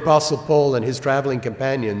 the Apostle Paul and his traveling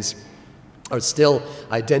companions are still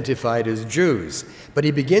identified as Jews. But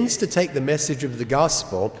he begins to take the message of the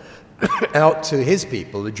gospel out to his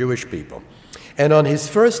people, the Jewish people. And on his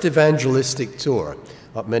first evangelistic tour,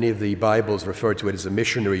 many of the Bibles refer to it as a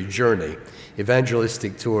missionary journey.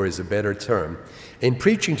 Evangelistic tour is a better term. In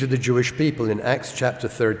preaching to the Jewish people in Acts chapter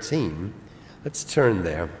 13, let's turn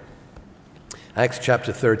there. Acts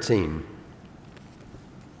chapter 13.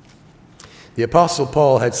 The Apostle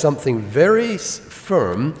Paul had something very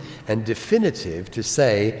firm and definitive to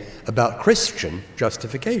say about Christian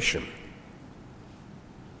justification.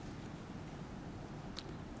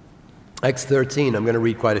 Acts 13, I'm going to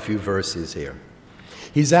read quite a few verses here.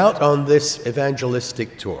 He's out on this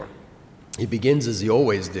evangelistic tour. He begins, as he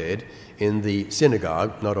always did, in the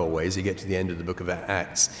synagogue. Not always. You get to the end of the book of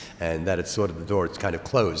Acts, and that is sort of the door. It's kind of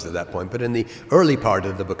closed at that point. But in the early part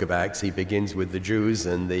of the book of Acts, he begins with the Jews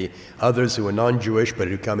and the others who are non-Jewish but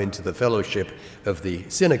who come into the fellowship of the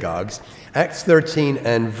synagogues. Acts 13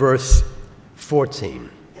 and verse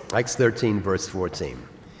 14. Acts 13, verse 14.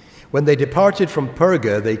 When they departed from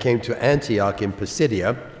Perga, they came to Antioch in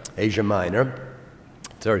Pisidia, Asia Minor,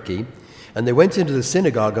 Turkey, and they went into the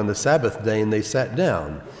synagogue on the Sabbath day and they sat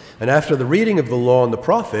down. And after the reading of the law and the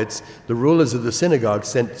prophets, the rulers of the synagogue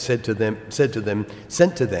sent to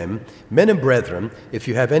them, men and brethren, if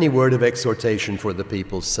you have any word of exhortation for the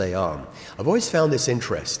people, say on. I've always found this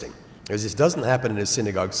interesting, because this doesn't happen in a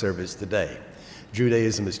synagogue service today.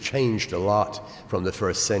 Judaism has changed a lot from the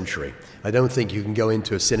first century. I don't think you can go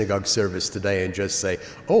into a synagogue service today and just say,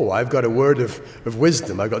 oh, I've got a word of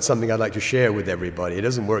wisdom. I've got something I'd like to share with everybody. It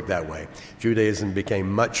doesn't work that way. Judaism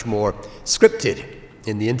became much more scripted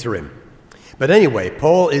in the interim. But anyway,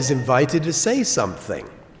 Paul is invited to say something.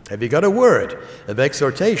 Have you got a word of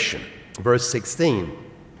exhortation? Verse 16.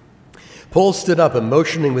 Paul stood up and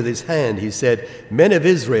motioning with his hand, he said, Men of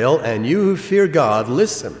Israel, and you who fear God,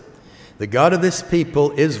 listen. The God of this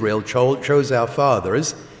people, Israel, chose our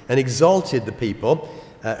fathers and exalted the people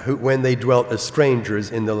when they dwelt as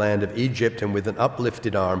strangers in the land of Egypt, and with an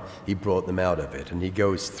uplifted arm he brought them out of it. And he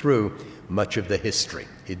goes through much of the history.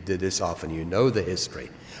 He did this often. You know the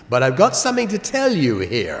history. But I've got something to tell you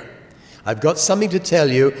here. I've got something to tell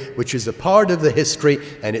you which is a part of the history,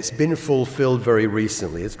 and it's been fulfilled very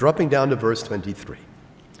recently. It's dropping down to verse 23.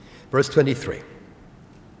 Verse 23.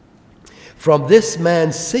 From this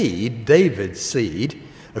man's seed, David's seed,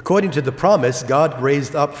 according to the promise, God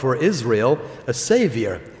raised up for Israel a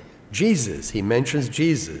Savior, Jesus. He mentions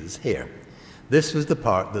Jesus here. This was the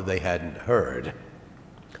part that they hadn't heard.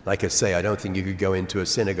 Like I say, I don't think you could go into a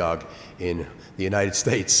synagogue in the United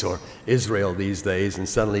States or Israel these days and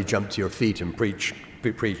suddenly jump to your feet and preach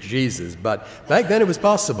Jesus. But back then it was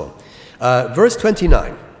possible. Verse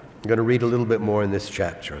 29. I'm going to read a little bit more in this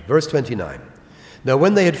chapter. Verse 29. Now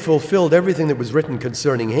when they had fulfilled everything that was written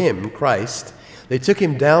concerning him, Christ, they took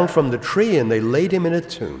him down from the tree and they laid him in a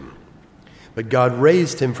tomb. But God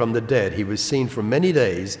raised him from the dead. He was seen for many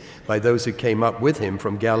days by those who came up with him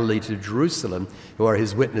from Galilee to Jerusalem, who are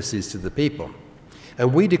his witnesses to the people.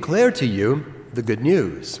 And we declare to you the good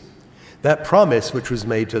news, that promise which was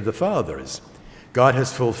made to the fathers. God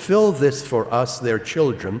has fulfilled this for us, their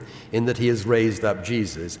children, in that he has raised up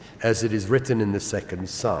Jesus, as it is written in the second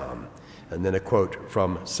Psalm. And then a quote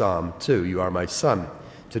from Psalm 2, You are my son,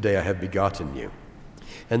 today I have begotten you.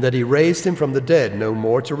 And that he raised him from the dead, no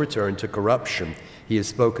more to return to corruption. He has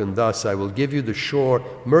spoken thus, I will give you the sure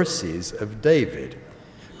mercies of David.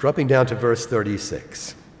 Dropping down to verse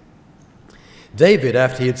 36. David,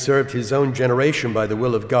 after he had served his own generation by the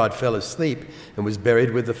will of God, fell asleep and was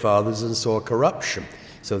buried with the fathers and saw corruption.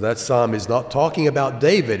 So that psalm is not talking about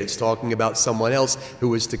David, it's talking about someone else who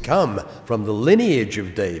was to come from the lineage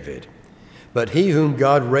of David. But he whom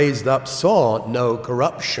God raised up saw no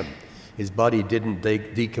corruption. His body didn't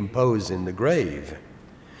decompose in the grave.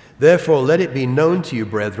 Therefore, let it be known to you,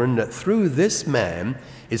 brethren, that through this man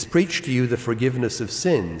is preached to you the forgiveness of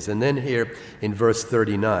sins. And then here in verse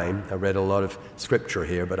 39, I read a lot of scripture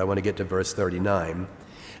here, but I want to get to verse 39.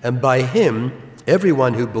 And by him,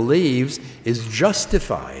 everyone who believes is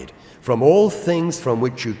justified from all things from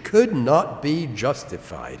which you could not be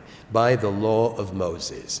justified by the law of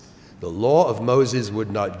Moses. The law of Moses would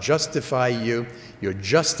not justify you. You're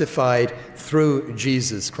justified through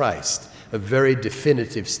Jesus Christ. a very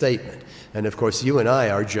definitive statement. And of course, you and I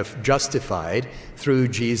are justified through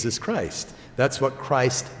Jesus Christ. That's what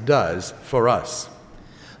Christ does for us.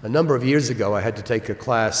 A number of years ago, I had to take a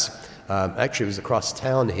class, actually it was across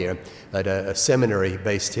town here, at a seminary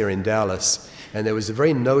based here in Dallas. And there was a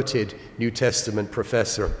very noted New Testament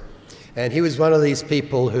professor. And he was one of these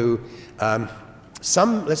people who,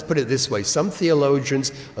 let's put it this way, some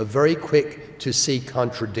theologians are very quick to see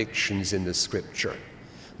contradictions in the Scripture.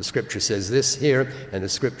 The Scripture says this here, and the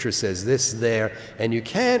Scripture says this there, and you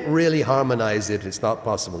can't really harmonize it. It's not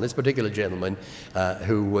possible. This particular gentleman,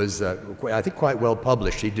 who was, I think, quite well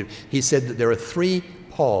published, he said that there are three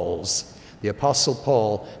Pauls. The Apostle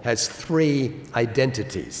Paul has three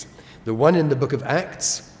identities. The one in the book of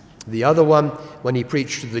Acts, the other one when he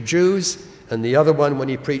preached to the Jews, and the other one when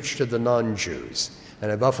he preached to the non-Jews.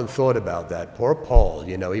 And I've often thought about that. Poor Paul,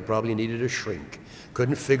 he probably needed a shrink.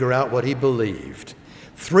 Couldn't figure out what he believed.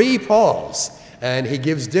 Three Pauls, and he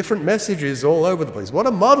gives different messages all over the place. What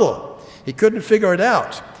a muddle. He couldn't figure it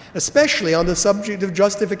out, especially on the subject of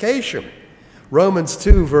justification. Romans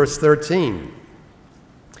 2, verse 13.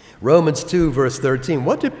 Romans 2, verse 13.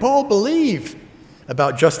 What did Paul believe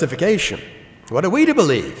about justification? What are we to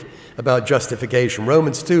believe about justification?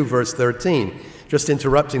 Romans 2, verse 13. Just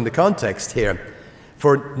interrupting the context here.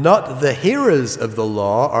 For not the hearers of the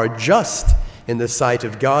law are just in the sight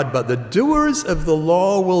of God, but the doers of the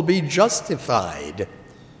law will be justified.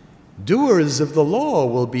 Doers of the law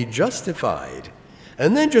will be justified.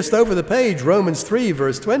 And then just over the page, Romans 3,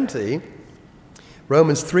 verse 20.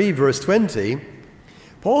 Romans 3, verse 20.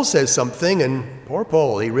 Paul says something, and poor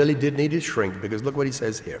Paul, he really did need his shrink, because look what he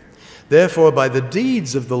says here. Therefore, by the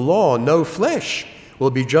deeds of the law, no flesh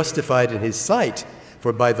will be justified in his sight,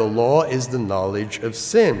 for by the law is the knowledge of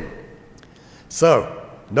sin. So,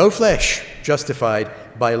 no flesh justified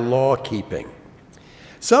by law keeping.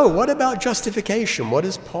 So, what about justification? What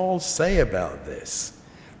does Paul say about this?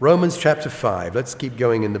 Romans chapter 5. Let's keep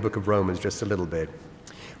going in the book of Romans just a little bit.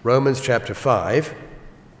 Romans chapter 5.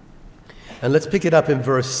 And let's pick it up in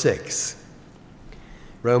verse 6.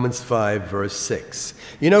 Romans 5, verse 6.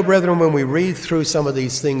 Brethren, when we read through some of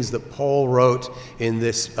these things that Paul wrote in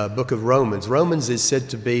this book of Romans, Romans is said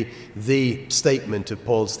to be the statement of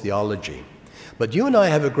Paul's theology. But you and I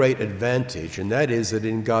have a great advantage, and that is that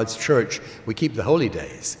in God's church, we keep the holy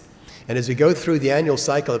days. And as we go through the annual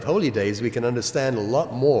cycle of holy days, we can understand a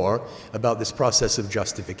lot more about this process of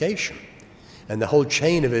justification and the whole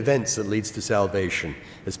chain of events that leads to salvation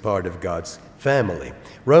as part of God's family.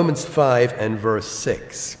 Romans 5 and verse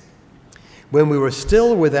 6. When we were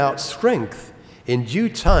still without strength, in due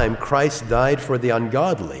time Christ died for the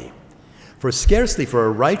ungodly. For scarcely for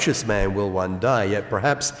a righteous man will one die, yet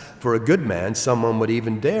perhaps for a good man someone would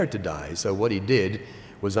even dare to die. So what he did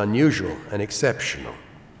was unusual and exceptional.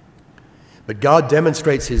 But God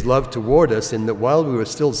demonstrates his love toward us in that while we were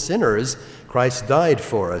still sinners, Christ died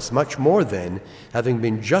for us. Much more then, having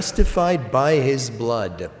been justified by his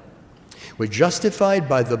blood. We're justified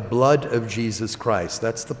by the blood of Jesus Christ.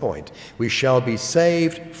 That's the point. We shall be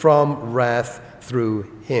saved from wrath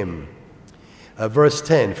through him. Verse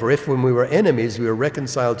 10, for if when we were enemies we were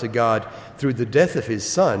reconciled to God through the death of his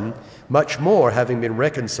Son, much more, having been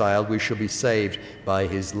reconciled, we shall be saved by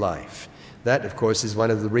his life. That, of course, is one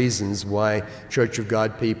of the reasons why Church of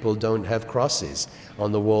God people don't have crosses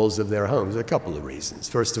on the walls of their homes. A couple of reasons.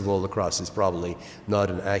 First of all, the cross is probably not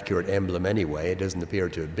an accurate emblem anyway. It doesn't appear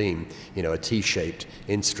to have been, a T-shaped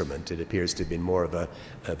instrument. It appears to have been more of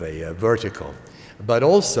a vertical. But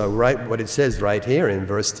also, what it says right here in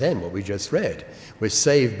verse 10, what we just read, we're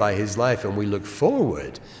saved by his life, and we look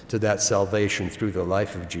forward to that salvation through the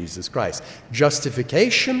life of Jesus Christ.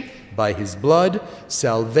 Justification by his blood,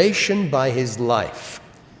 salvation by his life.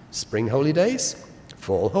 Spring holy days,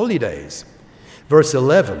 fall holy days. Verse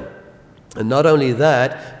 11, and not only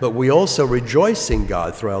that, but we also rejoice in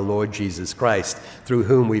God through our Lord Jesus Christ, through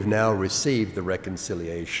whom we've now received the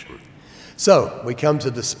reconciliation. So, we come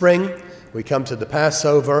to the spring, we come to the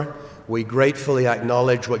Passover, we gratefully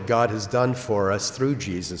acknowledge what God has done for us through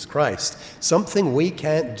Jesus Christ, something we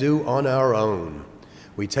can't do on our own.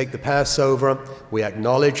 We take the Passover, we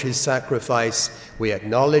acknowledge his sacrifice, we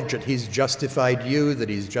acknowledge that he's justified you, that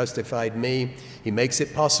he's justified me. He makes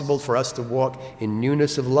it possible for us to walk in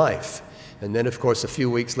newness of life. And then, of course, a few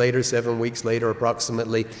weeks later, 7 weeks later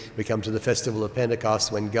approximately, we come to the festival of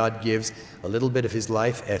Pentecost, when God gives a little bit of his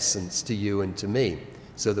life essence to you and to me,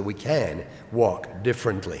 so that we can walk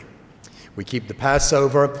differently. We keep the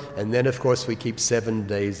Passover, and then, of course, we keep 7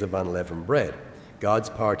 days of unleavened bread. God's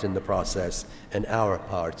part in the process and our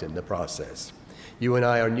part in the process. You and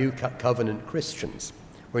I are new covenant Christians.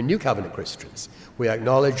 We're New Covenant Christians. We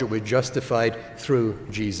acknowledge that we're justified through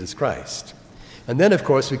Jesus Christ. And then, of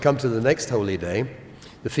course, we come to the next holy day,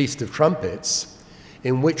 the Feast of Trumpets,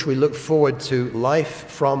 in which we look forward to life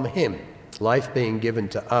from him, life being given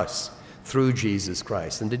to us through Jesus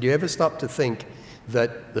Christ. And did you ever stop to think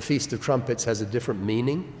that the Feast of Trumpets has a different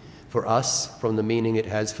meaning for us from the meaning it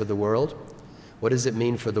has for the world? What does it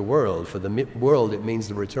mean for the world? For the world, it means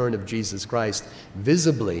the return of Jesus Christ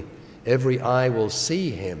visibly. Every eye will see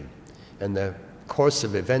him, and the course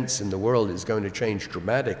of events in the world is going to change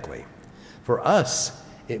dramatically. For us,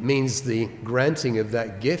 it means the granting of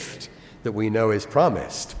that gift that we know is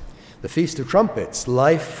promised. The Feast of Trumpets,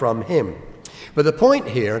 life from him. But the point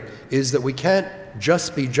here is that we can't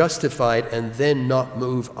just be justified and then not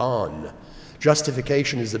move on.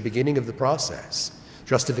 Justification is the beginning of the process.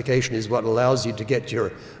 Justification is what allows you to get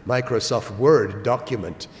your Microsoft Word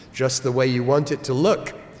document just the way you want it to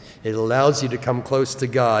look. It allows you to come close to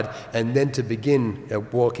God and then to begin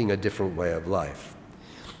walking a different way of life.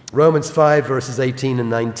 Romans 5, verses 18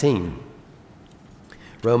 and 19.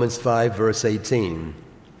 Romans 5, verse 18.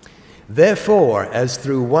 Therefore, as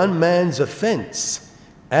through one man's offense,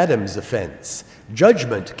 Adam's offense,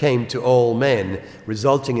 judgment came to all men,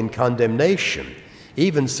 resulting in condemnation,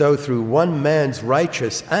 even so through one man's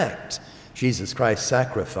righteous act, Jesus Christ's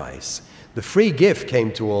sacrifice, the free gift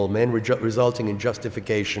came to all men, resulting in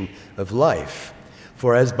justification of life.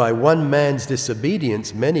 For as by one man's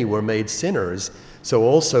disobedience many were made sinners, so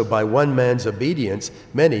also by one man's obedience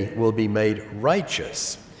many will be made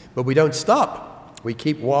righteous. But we don't stop. We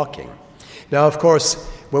keep walking. Now, of course,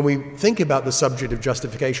 when we think about the subject of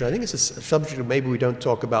justification, I think it's a subject that maybe we don't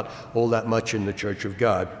talk about all that much in the Church of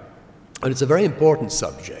God. But it's a very important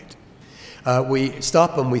subject. We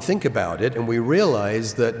stop and we think about it, and we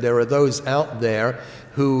realize that there are those out there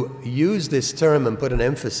who use this term and put an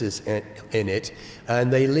emphasis in it,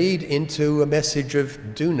 and they lead into a message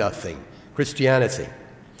of do-nothing Christianity.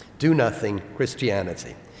 Do-nothing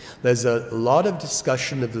Christianity. There's a lot of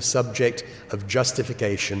discussion of the subject of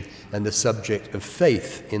justification and the subject of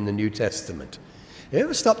faith in the New Testament. You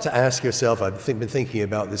ever stop to ask yourself, I've been thinking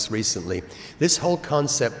about this recently, this whole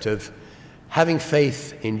concept of having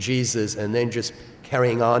faith in Jesus and then just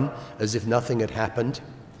carrying on as if nothing had happened.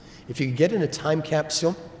 If you could get in a time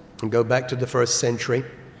capsule and go back to the first century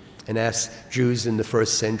and ask Jews in the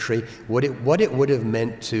first century what it would have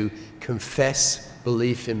meant to confess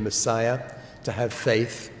belief in Messiah, to have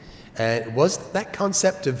faith, and was that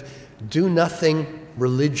concept of do-nothing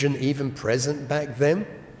religion even present back then?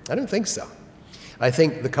 I don't think so. I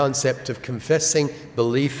think the concept of confessing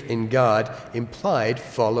belief in God implied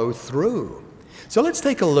follow through. So let's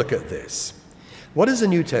take a look at this. What does the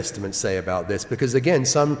New Testament say about this? Because again,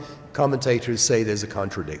 some commentators say there's a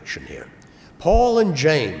contradiction here. Paul and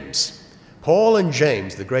James,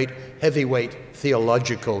 the great heavyweight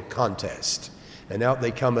theological contest. And out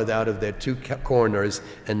they come out of their two corners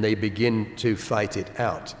and they begin to fight it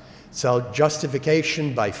out. So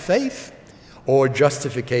justification by faith or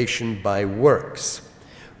justification by works.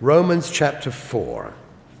 Romans chapter 4.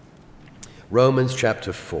 Romans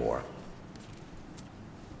chapter 4.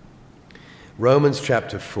 Romans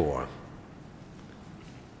chapter 4.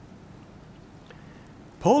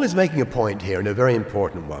 Paul is making a point here, and a very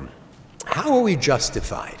important one. How are we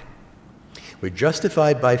justified? We're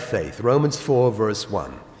justified by faith. Romans 4, verse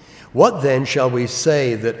 1. What then shall we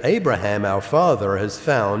say that Abraham, our father, has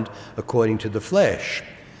found according to the flesh?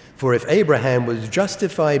 For if Abraham was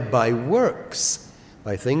justified by works,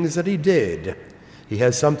 by things that he did, he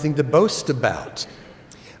has something to boast about,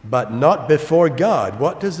 but not before God.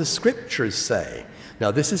 What does the Scriptures say?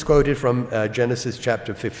 Now, this is quoted from Genesis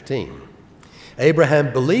chapter 15.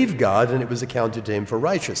 Abraham believed God, and it was accounted to him for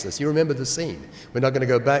righteousness. You remember the scene. We're not going to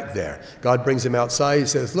go back there. God brings him outside. He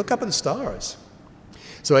says, look up at the stars.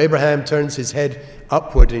 So Abraham turns his head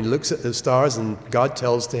upward, and he looks at the stars, and God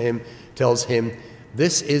tells him,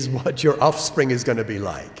 this is what your offspring is going to be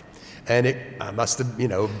like. And it must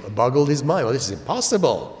have, boggled his mind. Well, this is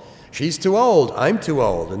impossible. She's too old. I'm too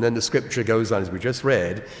old. And then the Scripture goes on, as we just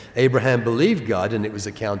read, Abraham believed God, and it was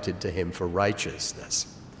accounted to him for righteousness.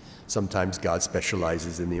 Sometimes God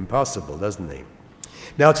specializes in the impossible, doesn't he?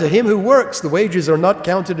 Now, to him who works, the wages are not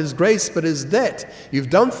counted as grace, but as debt. You've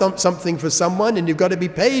done something for someone, and you've got to be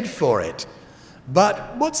paid for it.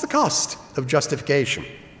 But what's the cost of justification?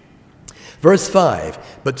 Verse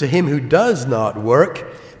 5, but to him who does not work,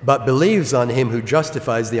 but believes on him who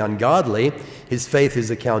justifies the ungodly, his faith is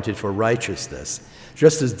accounted for righteousness.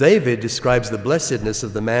 Just as David describes the blessedness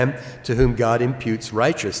of the man to whom God imputes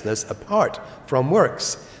righteousness apart from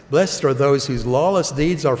works. Blessed are those whose lawless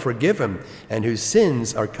deeds are forgiven and whose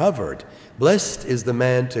sins are covered. Blessed is the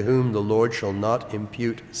man to whom the Lord shall not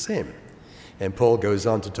impute sin. And Paul goes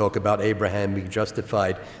on to talk about Abraham being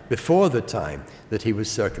justified before the time that he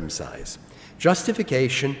was circumcised.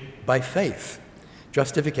 Justification by faith.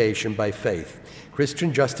 Justification by faith.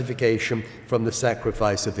 Christian justification from the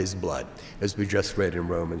sacrifice of his blood, as we just read in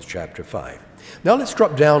Romans chapter 5. Now let's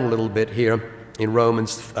drop down a little bit here in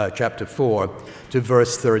Romans chapter 4 to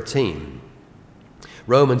verse 13.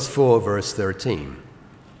 Romans 4, verse 13.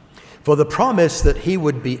 For the promise that he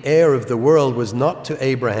would be heir of the world was not to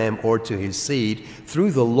Abraham or to his seed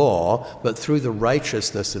through the law, but through the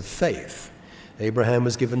righteousness of faith. Abraham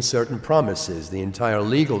was given certain promises. The entire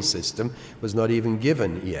legal system was not even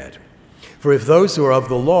given yet. For if those who are of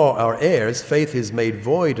the law are heirs, faith is made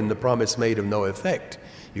void and the promise made of no effect.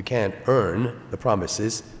 You can't earn the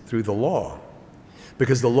promises through the law.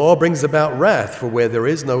 Because the law brings about wrath, for where there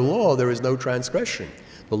is no law, there is no transgression.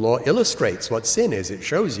 The law illustrates what sin is. It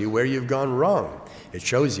shows you where you've gone wrong. It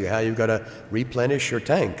shows you how you've got to replenish your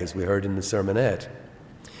tank, as we heard in the sermonette.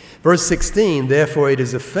 Verse 16, therefore it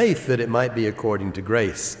is of faith that it might be according to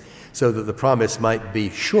grace, so that the promise might be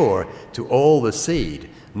sure to all the seed,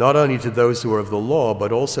 not only to those who are of the law,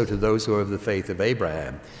 but also to those who are of the faith of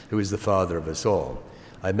Abraham, who is the father of us all.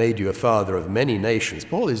 I made you a father of many nations.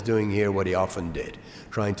 Paul is doing here what he often did,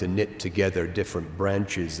 trying to knit together different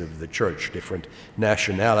branches of the church, different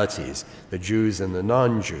nationalities, the Jews and the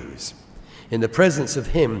non-Jews, in the presence of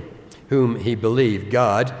him whom he believed,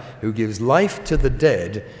 God, who gives life to the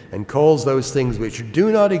dead and calls those things which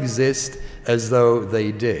do not exist as though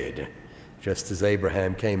they did. Just as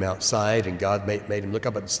Abraham came outside and God made him look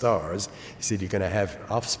up at the stars, he said, you're going to have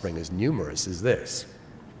offspring as numerous as this.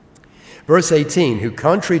 Verse 18, who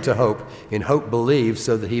contrary to hope, in hope believed,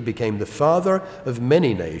 so that he became the father of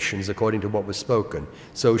many nations, according to what was spoken,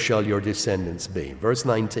 so shall your descendants be. Verse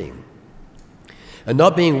 19, and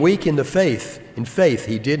not being weak in faith,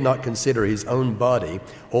 he did not consider his own body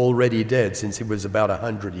already dead, since he was about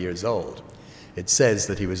 100 years old. It says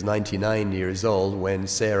that he was 99 years old when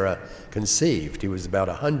Sarah conceived. He was about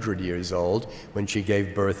 100 years old when she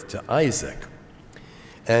gave birth to Isaac.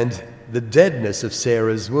 And the deadness of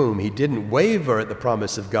Sarah's womb, he didn't waver at the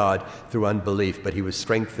promise of God through unbelief, but he was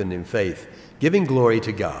strengthened in faith, giving glory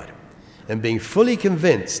to God, and being fully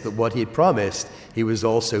convinced that what he had promised, he was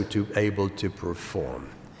also able to perform.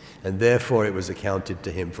 And therefore it was accounted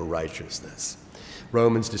to him for righteousness.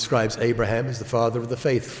 Romans describes Abraham as the father of the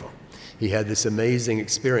faithful. He had this amazing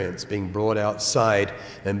experience being brought outside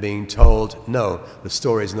and being told, no, the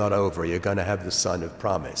story's not over. You're going to have the son of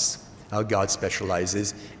promise. How God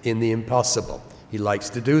specializes in the impossible. He likes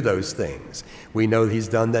to do those things. We know he's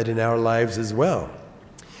done that in our lives as well.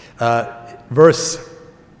 Verse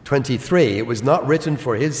 23, it was not written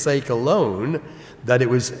for his sake alone that it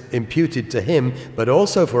was imputed to him, but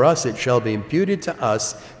also for us it shall be imputed to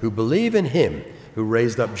us who believe in him, who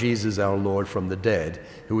raised up Jesus our Lord from the dead,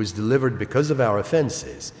 who was delivered because of our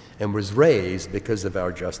offenses and was raised because of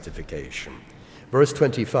our justification. Verse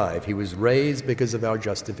 25, he was raised because of our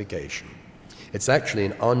justification. It's actually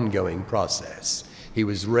an ongoing process. He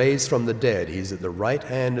was raised from the dead. He's at the right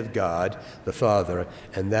hand of God, the Father,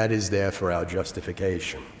 and that is there for our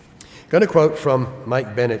justification. I'm going to quote from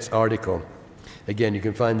Mike Bennett's article. Again, you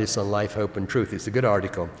can find this on Life, Hope, and Truth. It's a good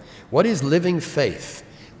article. What is living faith?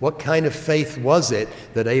 What kind of faith was it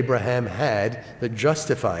that Abraham had that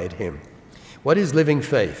justified him? What is living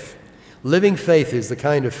faith? Living faith is the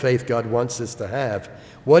kind of faith God wants us to have.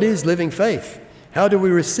 What is living faith? How do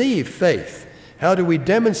we receive faith? How do we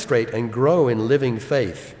demonstrate and grow in living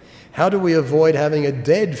faith? How do we avoid having a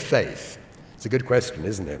dead faith? It's a good question,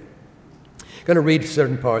 isn't it? I'm going to read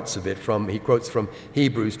certain parts of it he quotes from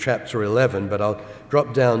Hebrews chapter 11, but I'll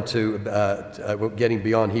drop down to getting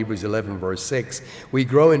beyond Hebrews 11, verse 6. We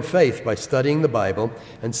grow in faith by studying the Bible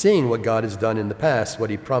and seeing what God has done in the past,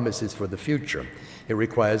 what he promises for the future. It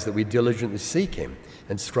requires that we diligently seek him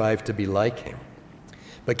and strive to be like him.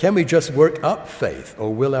 But can we just work up faith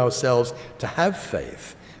or will ourselves to have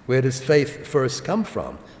faith? Where does faith first come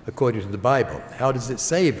from, according to the Bible? How does it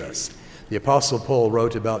save us? The Apostle Paul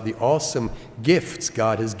wrote about the awesome gifts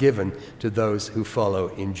God has given to those who follow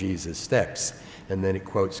in Jesus' steps. And then it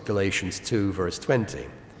quotes Galatians 2, verse 20.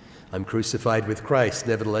 I'm crucified with Christ,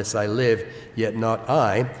 nevertheless I live, yet not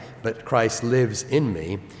I, but Christ lives in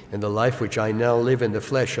me. And the life which I now live in the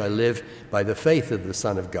flesh, I live by the faith of the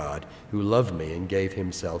Son of God, who loved me and gave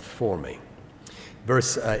himself for me.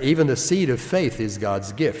 Even the seed of faith is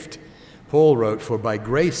God's gift. Paul wrote, for by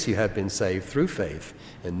grace you have been saved through faith,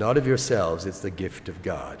 and not of yourselves, it's the gift of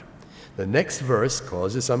God. The next verse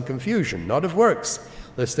causes some confusion, not of works,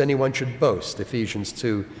 lest anyone should boast. Ephesians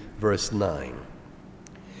 2, verse 9.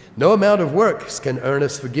 No amount of works can earn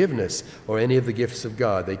us forgiveness or any of the gifts of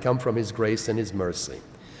God. They come from his grace and his mercy.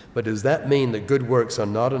 But does that mean that good works are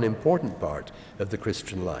not an important part of the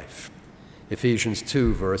Christian life? Ephesians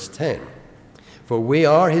 2, verse 10. For we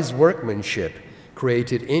are his workmanship,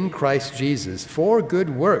 created in Christ Jesus for good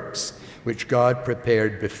works, which God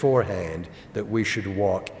prepared beforehand that we should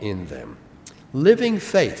walk in them. Living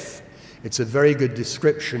faith. It's a very good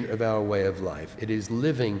description of our way of life. It is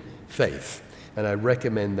living faith, and I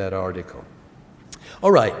recommend that article.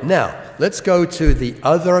 All right, now let's go to the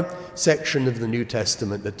other section of the New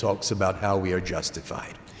Testament that talks about how we are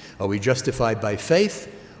justified. Are we justified by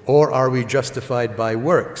faith, or are we justified by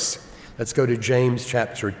works? Let's go to James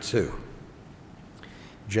chapter 2.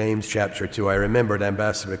 James chapter 2. I remember at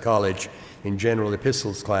Ambassador College in General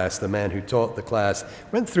Epistles class, the man who taught the class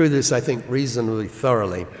went through this, I think, reasonably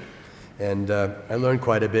thoroughly, and I learned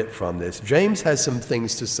quite a bit from this. James has some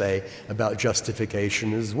things to say about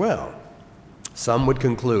justification as well. Some would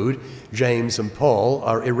conclude James and Paul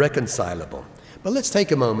are irreconcilable. But let's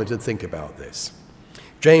take a moment and think about this.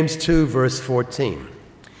 James 2, verse 14.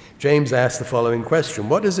 James asks the following question: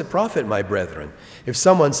 What does it profit, my brethren, if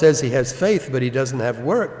someone says he has faith but he doesn't have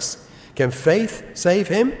works? Can faith save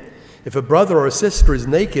him? If a brother or a sister is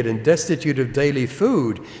naked and destitute of daily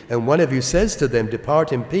food, and one of you says to them,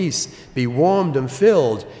 Depart in peace, be warmed and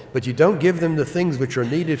filled, but you don't give them the things which are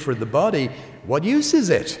needed for the body, what use is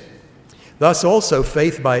it? Thus also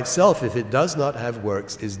faith by itself, if it does not have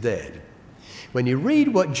works, is dead. When you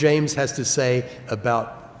read what James has to say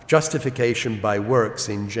about justification by works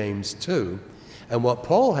in James 2, and what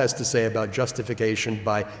Paul has to say about justification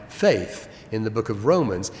by faith in the book of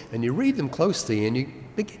Romans, and you read them closely and you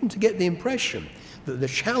begin to get the impression that the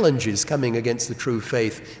challenges coming against the true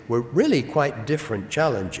faith were really quite different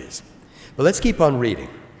challenges. But let's keep on reading.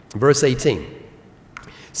 Verse 18.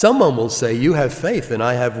 Someone will say, You have faith and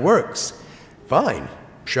I have works. Fine.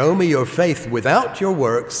 Show me your faith without your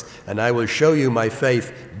works, and I will show you my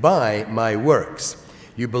faith by my works.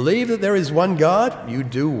 You believe that there is one God? You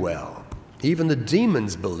do well. Even the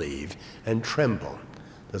demons believe and tremble.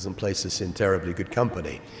 Doesn't place us in terribly good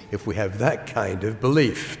company if we have that kind of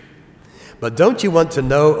belief. But don't you want to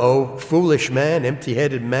know, O foolish man,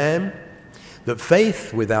 empty-headed man, that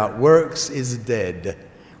faith without works is dead?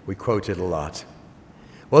 We quote it a lot.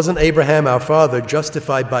 Wasn't Abraham, our father,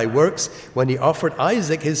 justified by works when he offered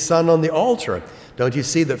Isaac, his son, on the altar? Don't you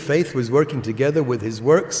see that faith was working together with his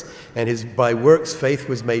works, and by works faith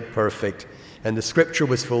was made perfect? And the scripture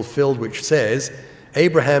was fulfilled which says,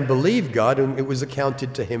 Abraham believed God and it was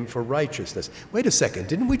accounted to him for righteousness. Wait a second,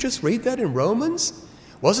 didn't we just read that in Romans?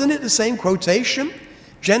 Wasn't it the same quotation?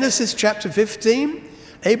 Genesis chapter 15,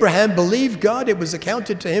 Abraham believed God, it was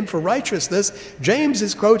accounted to him for righteousness. James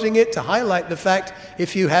is quoting it to highlight the fact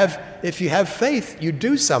if you have faith, you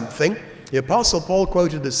do something. The Apostle Paul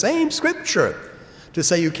quoted the same scripture to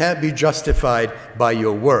say you can't be justified by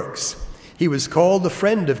your works. He was called the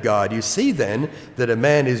friend of God. You see then that a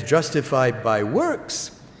man is justified by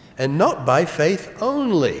works and not by faith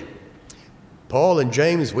only. Paul and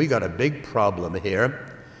James, we got a big problem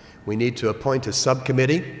here. We need to appoint a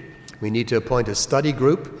subcommittee. We need to appoint a study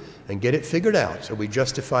group and get it figured out. Are we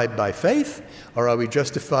justified by faith or are we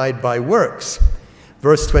justified by works?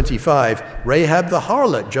 Verse 25, Rahab the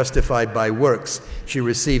harlot, justified by works. She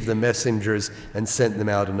received the messengers and sent them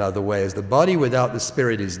out another way. As the body without the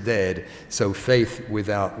spirit is dead, so faith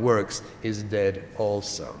without works is dead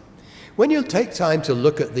also. When you take time to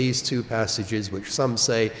look at these two passages, which some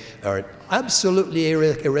say are an absolutely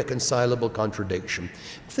irreconcilable contradiction,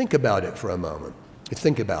 think about it for a moment.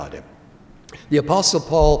 Think about it. The Apostle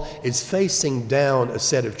Paul is facing down a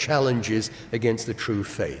set of challenges against the true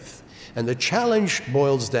faith. And the challenge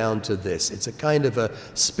boils down to this. It's a kind of a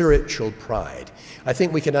spiritual pride. I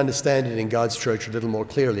think we can understand it in God's church a little more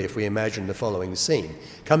clearly if we imagine the following scene.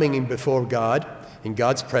 Coming in before God, in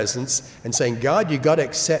God's presence, and saying, God, you've got to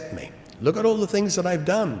accept me. Look at all the things that I've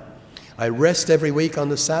done. I rest every week on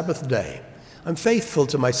the Sabbath day. I'm faithful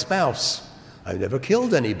to my spouse. I've never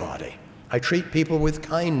killed anybody. I treat people with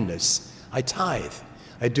kindness. I tithe.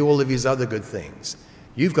 I do all of these other good things.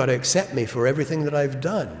 You've got to accept me for everything that I've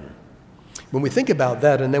done. When we think about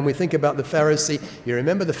that, and then we think about the Pharisee, you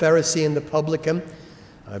remember the Pharisee and the publican?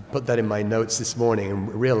 I put that in my notes this morning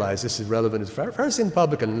and realized this is relevant. Pharisee and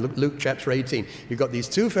publican, Luke chapter 18. You've got these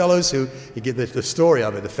two fellows who, you get the story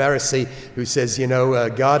of it. The Pharisee who says,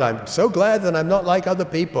 God, I'm so glad that I'm not like other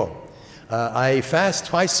people. I fast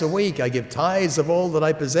twice a week. I give tithes of all that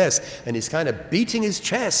I possess. And he's kind of beating his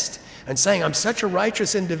chest and saying, I'm such a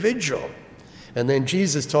righteous individual. And then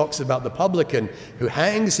Jesus talks about the publican who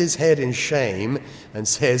hangs his head in shame and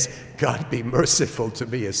says, God be merciful to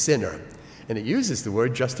me, a sinner. And it uses the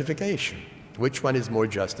word justification. Which one is more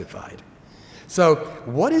justified? So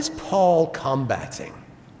what is Paul combating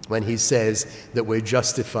when he says that we're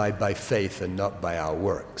justified by faith and not by our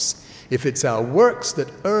works? If it's our works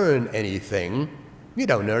that earn anything, you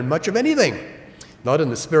don't earn much of anything. Not in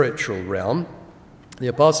the spiritual realm. The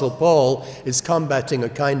Apostle Paul is combating a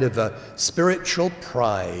kind of a spiritual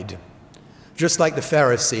pride, just like the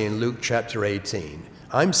Pharisee in Luke chapter 18.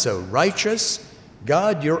 I'm so righteous,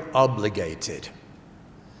 God, you're obligated.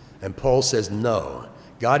 And Paul says, no,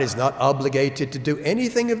 God is not obligated to do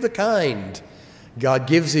anything of the kind. God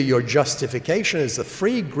gives you your justification as a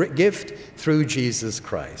free gift through Jesus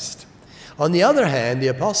Christ. On the other hand, the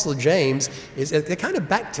Apostle James, they're kind of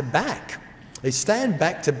back to back. They stand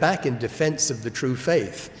back to back in defense of the true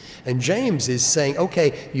faith. And James is saying,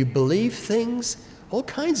 okay, you believe things? All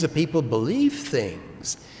kinds of people believe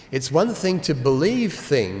things. It's one thing to believe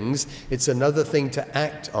things, it's another thing to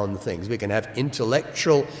act on things. We can have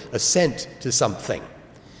intellectual assent to something.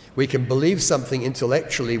 We can believe something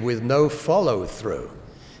intellectually with no follow-through.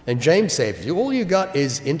 And James says, if all you got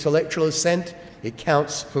is intellectual assent, it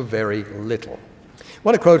counts for very little. I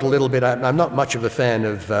want to quote a little bit. I'm not much of a fan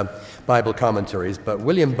of Bible commentaries, but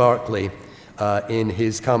William Barclay, in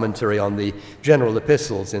his commentary on the general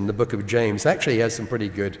epistles in the book of James, actually has some pretty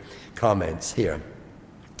good comments here.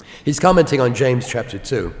 He's commenting on James chapter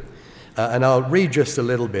 2, and I'll read just a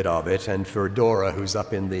little bit of it, and for Dora, who's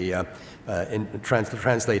up in the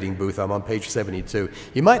translating booth, I'm on page 72.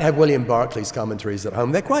 You might have William Barclay's commentaries at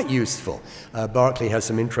home. They're quite useful. Barclay has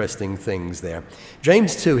some interesting things there.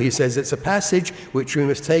 James 2, he says, it's a passage which we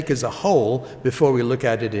must take as a whole before we look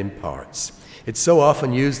at it in parts. It's so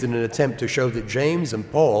often used in an attempt to show that James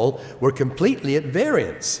and Paul were completely at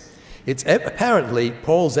variance. It's apparently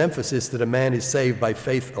Paul's emphasis that a man is saved by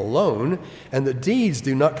faith alone and that deeds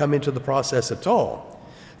do not come into the process at all.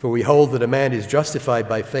 For we hold that a man is justified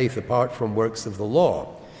by faith apart from works of the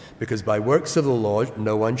law, because by works of the law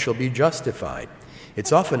no one shall be justified.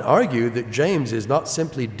 It's often argued that James is not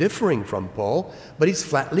simply differing from Paul, but he's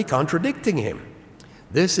flatly contradicting him.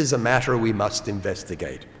 This is a matter we must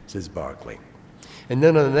investigate, says Barclay. And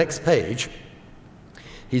then on the next page,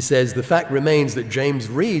 he says, the fact remains that James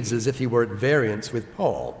reads as if he were at variance with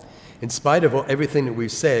Paul. In spite of everything that we've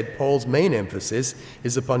said, Paul's main emphasis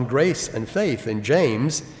is upon grace and faith, and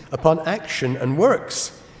James upon action and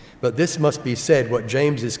works. But this must be said, what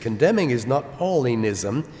James is condemning is not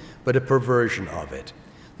Paulinism, but a perversion of it.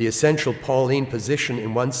 The essential Pauline position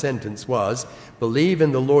in one sentence was, believe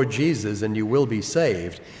in the Lord Jesus and you will be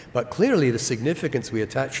saved. But clearly the significance we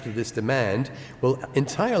attach to this demand will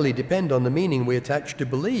entirely depend on the meaning we attach to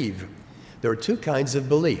believe. There are two kinds of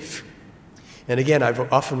belief. And again,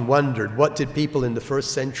 I've often wondered, what did people in the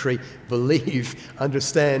first century believe,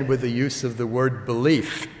 understand with the use of the word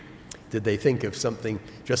belief? Did they think of something,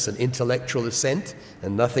 just an intellectual assent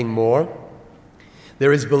and nothing more?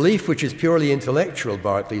 There is belief which is purely intellectual,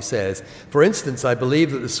 Barclay says. For instance, I believe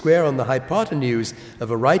that the square on the hypotenuse of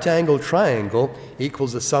a right-angled triangle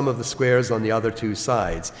equals the sum of the squares on the other two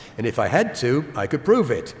sides. And if I had to, I could prove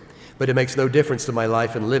it. But it makes no difference to my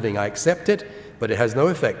life and living. I accept it, but it has no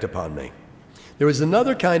effect upon me. There is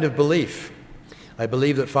another kind of belief. I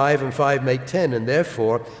believe that 5 and 5 make 10, and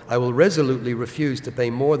therefore I will resolutely refuse to pay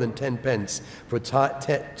more than 10 pence for 2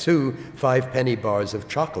 5-penny bars of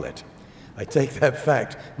chocolate. I take that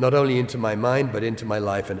fact not only into my mind, but into my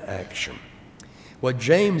life and action. What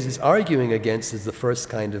James is arguing against is the first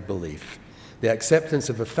kind of belief, the acceptance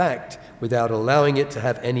of a fact without allowing it to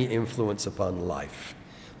have any influence upon life.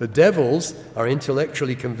 The devils are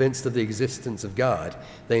intellectually convinced of the existence of God.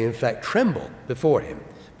 They in fact tremble before him,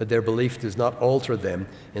 but their belief does not alter them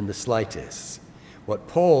in the slightest. What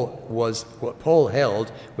Paul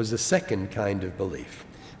held was the second kind of belief.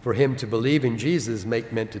 For him to believe in Jesus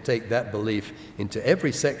meant to take that belief into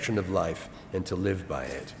every section of life and to live by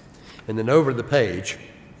it. And then over the page,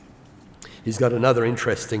 he's got another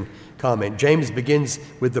interesting comment. James begins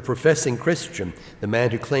with the professing Christian, the man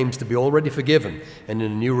who claims to be already forgiven and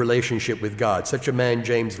in a new relationship with God. Such a man,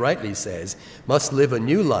 James rightly says, must live a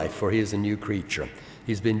new life, for he is a new creature.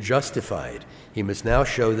 He's been justified. He must now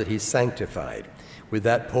show that he's sanctified. With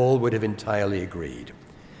that, Paul would have entirely agreed.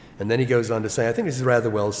 And then he goes on to say, I think this is rather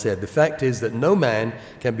well said, the fact is that no man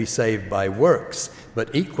can be saved by works,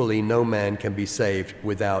 but equally no man can be saved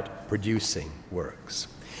without producing works.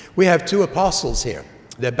 We have two apostles here.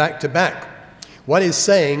 They're back to back. One is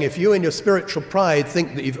saying, if you in your spiritual pride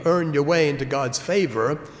think that you've earned your way into God's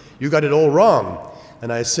favor, you got it all wrong.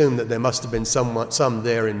 and I assume that there must have been some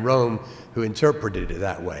there in Rome who interpreted it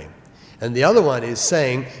that way. And the other one is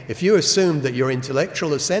saying, if you assume that your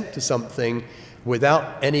intellectual assent to something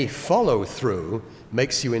without any follow-through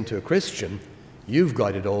makes you into a Christian, you've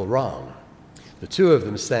got it all wrong. The two of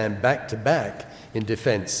them stand back to back in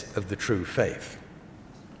defense of the true faith.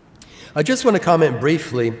 I just want to comment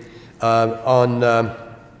briefly let's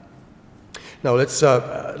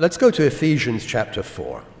go to Ephesians chapter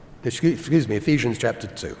 4. Excuse me, Ephesians chapter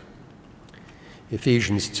 2.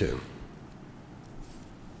 Ephesians 2.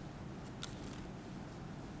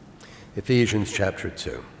 Ephesians chapter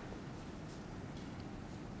 2.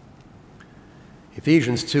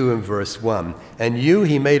 Ephesians 2 and verse 1. And you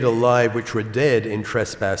he made alive which were dead in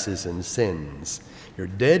trespasses and sins. You're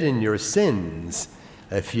dead in your sins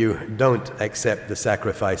if you don't accept the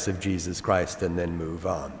sacrifice of Jesus Christ and then move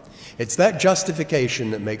on. It's that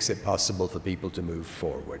justification that makes it possible for people to move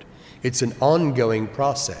forward. It's an ongoing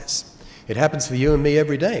process. It happens for you and me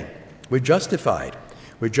every day. We're justified.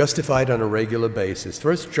 We're justified on a regular basis.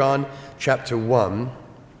 1 John chapter 1,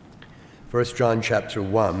 verses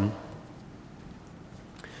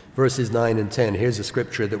 9 and 10. Here's a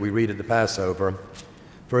scripture that we read at the Passover.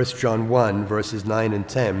 1 John 1, verses 9 and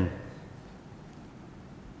 10.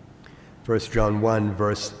 1 John 1,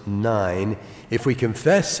 verse 9, if we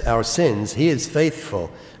confess our sins, he is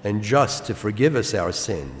faithful and just to forgive us our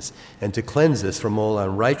sins and to cleanse us from all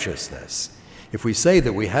unrighteousness. If we say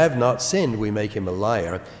that we have not sinned, we make him a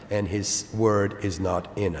liar, and his word is not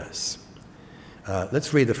in us.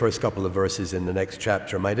 Let's read the first couple of verses in the next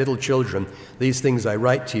chapter. My little children, these things I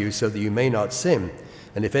write to you so that you may not sin.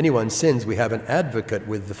 And if anyone sins, we have an advocate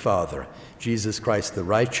with the Father, Jesus Christ the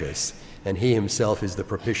righteous, and he himself is the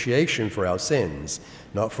propitiation for our sins,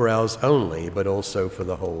 not for ours only, but also for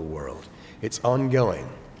the whole world. It's ongoing.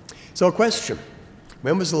 So a question.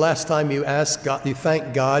 When was the last time you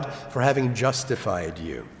thanked God for having justified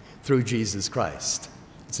you through Jesus Christ?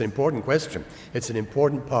 It's an important question. It's an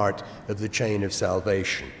important part of the chain of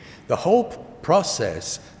salvation. The whole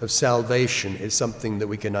process of salvation is something that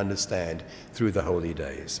we can understand through the holy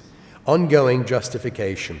days. Ongoing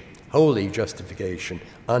justification, holy justification,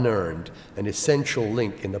 unearned, an essential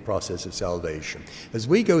link in the process of salvation. As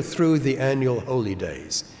we go through the annual holy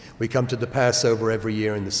days, we come to the Passover every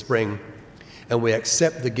year in the spring, and we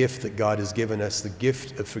accept the gift that God has given us, the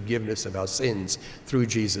gift of forgiveness of our sins through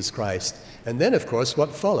Jesus Christ. And then, of course,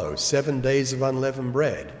 what follows? 7 days of unleavened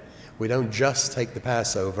bread. We don't just take the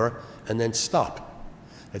Passover and then stop.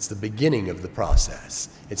 It's the beginning of the process.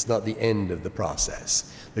 It's not the end of the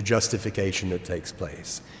process, the justification that takes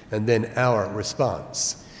place. And then our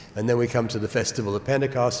response. And then we come to the festival of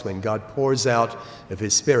Pentecost, when God pours out of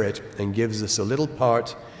his Spirit and gives us a little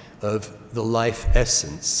part of the life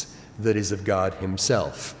essence that is of God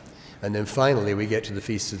himself. And then finally we get to the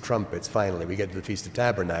Feast of Trumpets. Finally we get to the Feast of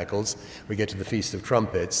Tabernacles. We get to the Feast of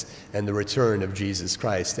Trumpets and the return of Jesus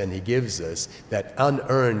Christ. And he gives us that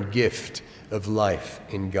unearned gift of life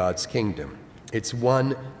in God's kingdom. It's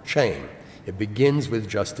one chain. It begins with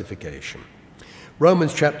justification.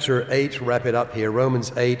 Romans chapter 8, wrap it up here.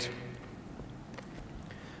 Romans 8,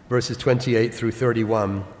 verses 28 through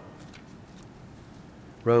 31.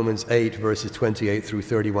 Romans 8, verses 28 through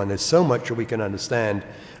 31. There's so much that we can understand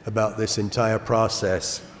about this entire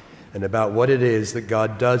process and about what it is that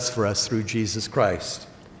God does for us through Jesus Christ,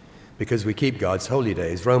 because we keep God's holy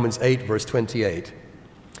days. Romans 8, verse 28.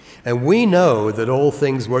 And we know that all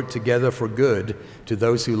things work together for good to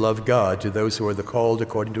those who love God, to those who are the called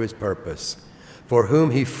according to his purpose. For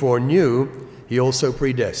whom he foreknew, he also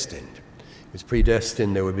predestined. He was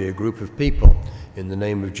predestined there would be a group of people in the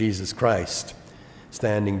name of Jesus Christ,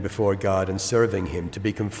 standing before God and serving him, to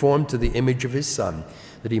be conformed to the image of his Son,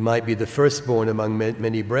 that he might be the firstborn among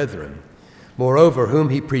many brethren. Moreover, whom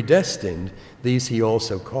he predestined, these he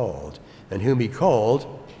also called. And whom he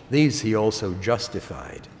called, these he also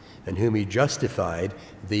justified. And whom he justified,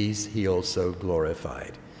 these he also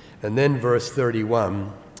glorified. And then verse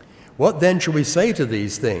 31, what then shall we say to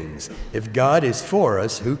these things? If God is for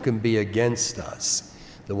us, who can be against us?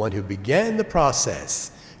 The one who began the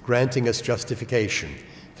process, granting us justification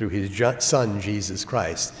through his Son, Jesus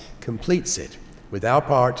Christ, completes it with our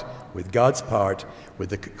part, with God's part, with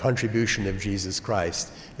the contribution of Jesus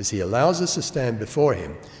Christ, as he allows us to stand before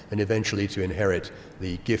him and eventually to inherit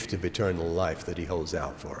the gift of eternal life that he holds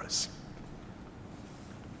out for us.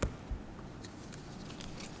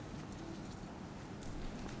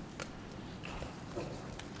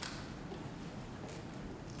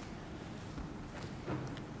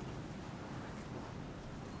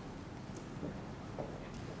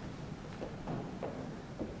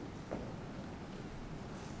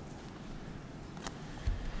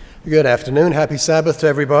 Good afternoon. Happy Sabbath to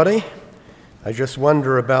everybody. I just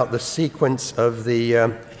wonder about the sequence of the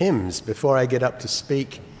hymns. Before I get up to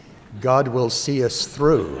speak, God will see us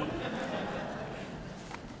through.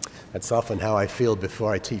 That's often how I feel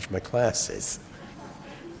before I teach my classes.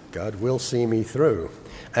 God will see me through.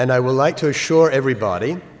 And I would like to assure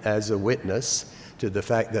everybody, as a witness, to the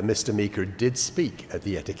fact that Mr. Meeker did speak at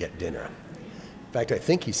the etiquette dinner. In fact, I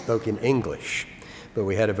think he spoke in English. But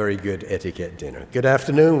we had a very good etiquette dinner. Good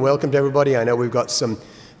afternoon. Welcome to everybody. I know we've got some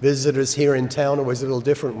visitors here in town. Always a little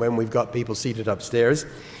different when we've got people seated upstairs.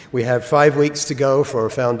 We have 5 weeks to go for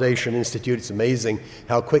Foundation Institute. It's amazing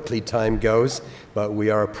how quickly time goes. But we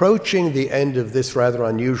are approaching the end of this rather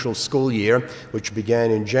unusual school year, which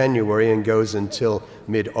began in January and goes until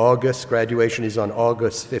mid-August. Graduation is on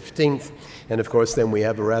August 15th. And of course, then we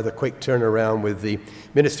have a rather quick turnaround with the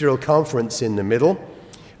ministerial conference in the middle.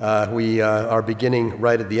 We are beginning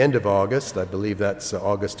right at the end of August. I believe that's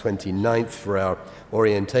August 29th for our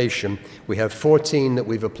orientation. We have 14 that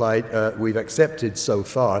we've accepted so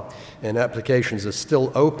far, and applications are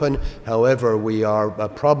still open. However, we are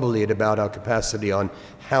probably at about our capacity on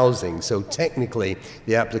housing. So technically,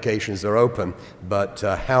 the applications are open, but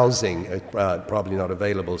housing is probably not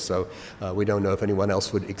available. So we don't know if anyone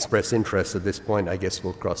else would express interest at this point. I guess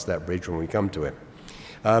we'll cross that bridge when we come to it.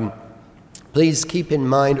 Please keep in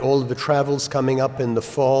mind all of the travels coming up in the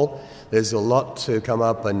fall. There's a lot to come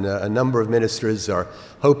up, and a number of ministers are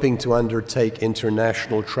hoping to undertake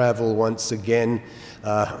international travel once again.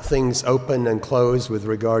 Things open and close with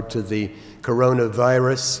regard to the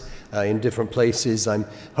coronavirus in different places. I'm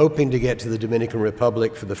hoping to get to the Dominican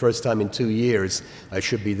Republic for the first time in 2 years. I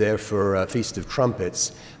should be there for Feast of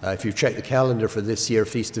Trumpets. If you check the calendar for this year,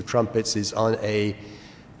 Feast of Trumpets is on a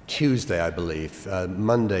Tuesday, I believe.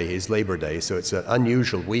 Monday is Labor Day, so it's an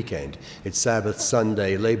unusual weekend. It's Sabbath,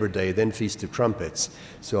 Sunday, Labor Day, then Feast of Trumpets.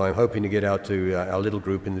 So I'm hoping to get out to our little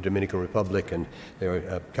group in the Dominican Republic, and there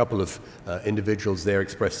are a couple of individuals there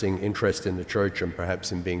expressing interest in the church and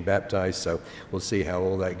perhaps in being baptized, so we'll see how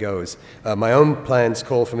all that goes. My own plans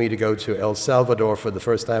call for me to go to El Salvador for the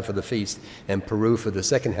first half of the feast and Peru for the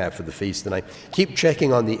second half of the feast, and I keep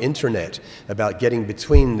checking on the internet about getting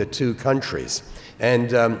between the two countries.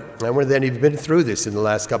 And I wonder if you've been through this in the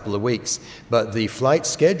last couple of weeks, but the flight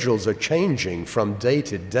schedules are changing from day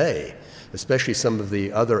to day, especially some of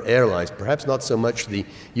the other airlines, perhaps not so much the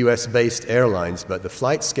U.S.-based airlines, but the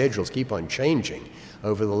flight schedules keep on changing.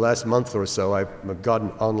 Over the last month or so, I've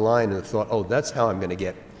gotten online and thought, oh, that's how I'm going to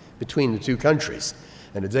get between the two countries.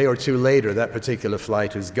 And a day or two later, that particular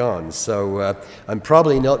flight is gone. So I'm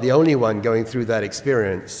probably not the only one going through that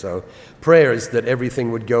experience. So prayers that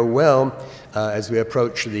everything would go well as we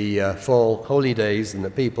approach the fall holy days, and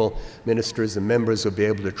that people, ministers and members, will be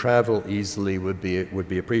able to travel easily would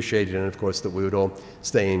be appreciated, and of course that we would all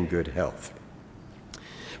stay in good health.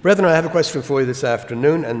 Brethren, I have a question for you this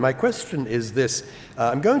afternoon, and my question is this.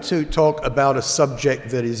 I'm going to talk about a subject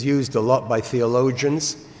that is used a lot by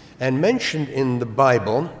theologians and mentioned in the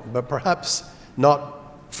Bible, but perhaps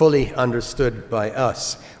not fully understood by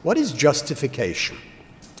us. What is justification?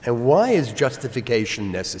 And why is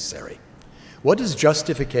justification necessary? What does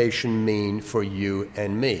justification mean for you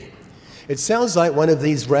and me? It sounds like one of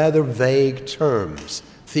these rather vague terms,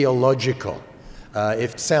 theological.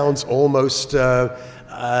 It sounds almost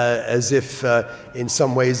as if in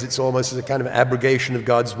some ways it's almost a kind of abrogation of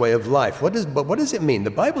God's way of life. But what does it mean?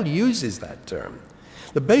 The Bible uses that term.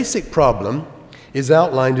 The basic problem is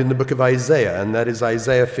outlined in the book of Isaiah, and that is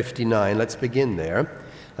Isaiah 59. Let's begin there.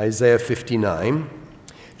 Isaiah 59.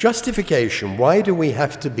 Justification. Why do we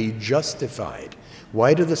have to be justified?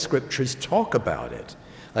 Why do the scriptures talk about it?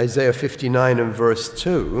 Isaiah 59 and verse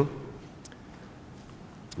 2,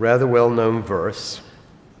 rather well-known verse.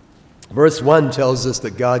 Verse 1 tells us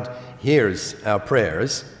that God hears our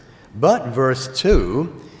prayers, but verse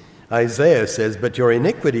 2, Isaiah says, "But your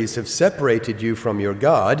iniquities have separated you from your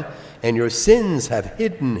God, and your sins have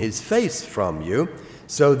hidden his face from you,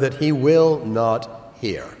 so that he will not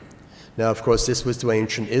hear." Now, of course, this was to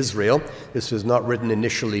ancient Israel. This was not written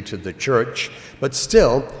initially to the church, but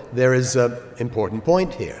still, there is an important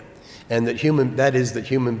point here, and that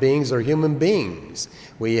human beings are human beings.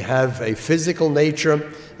 We have a physical nature,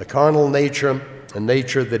 a carnal nature, a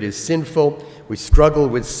nature that is sinful. We struggle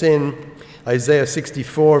with sin. Isaiah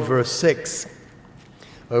 64, verse 6.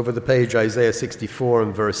 Over the page, Isaiah 64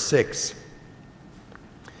 and verse 6.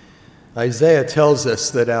 Isaiah tells us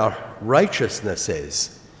that our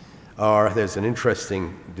righteousnesses there's an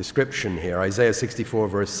interesting description here. Isaiah 64,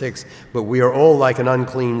 verse 6. "But we are all like an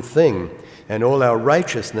unclean thing, and all our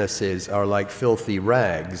righteousnesses are like filthy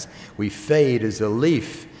rags. We fade as a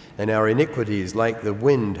leaf, and our iniquities like the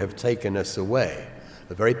wind have taken us away.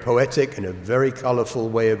 A very poetic and a very colorful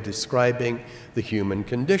way of describing the human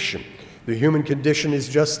condition. The human condition is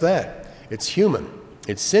just that. It's human.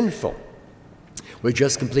 It's sinful. We're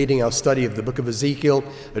just completing our study of the book of Ezekiel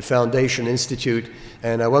at Foundation Institute,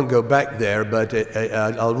 and I won't go back there, but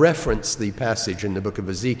I'll reference the passage in the book of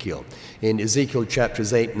Ezekiel. In Ezekiel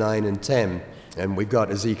chapters 8, 9, and 10, and we've got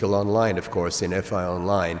Ezekiel online, of course, in FI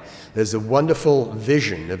Online, there's a wonderful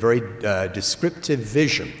vision, a very descriptive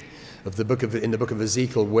vision of in the book of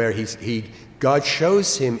Ezekiel, where God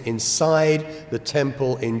shows him inside the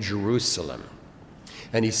temple in Jerusalem.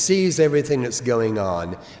 And he sees everything that's going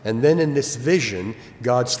on. And then in this vision,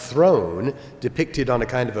 God's throne depicted on a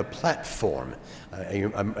kind of a platform. I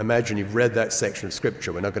imagine you've read that section of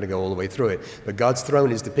Scripture. We're not going to go all the way through it. But God's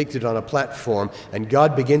throne is depicted on a platform, and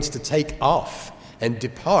God begins to take off and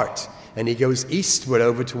depart. And he goes eastward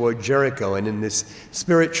over toward Jericho. And in this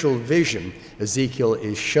spiritual vision, Ezekiel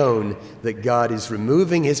is shown that God is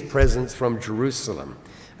removing his presence from Jerusalem.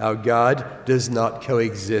 Our God does not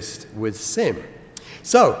coexist with sin.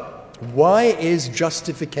 So, why is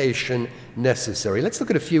justification necessary? Let's look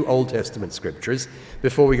at a few Old Testament scriptures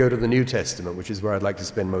before we go to the New Testament, which is where I'd like to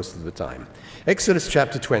spend most of the time. Exodus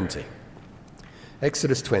chapter 20.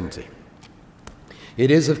 Exodus 20. It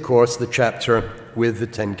is, of course, the chapter with the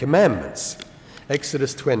Ten Commandments.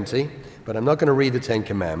 Exodus 20, but I'm not going to read the Ten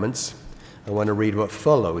Commandments. I want to read what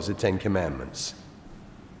follows the Ten Commandments.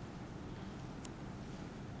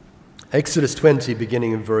 Exodus 20,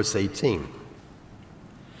 beginning in verse 18.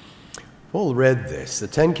 All read this. The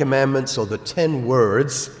Ten Commandments, or the 10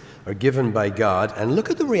 words, are given by God, and look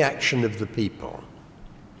at the reaction of the people.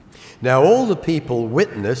 Now all the people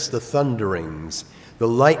witnessed the thunderings, the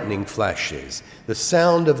lightning flashes, the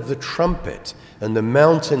sound of the trumpet, and the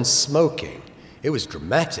mountain smoking. It was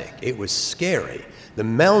dramatic. It was scary. The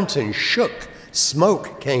mountain shook.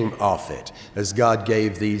 Smoke came off it as God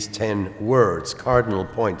gave these 10 words, cardinal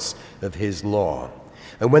points of his law.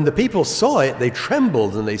 And when the people saw it, they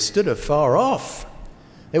trembled and they stood afar off.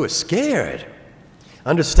 They were scared,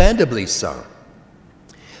 understandably so.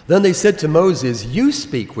 Then they said to Moses, "You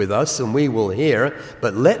speak with us and we will hear,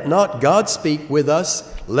 but let not God speak with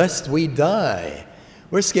us, lest we die."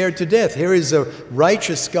 We're scared to death. Here is a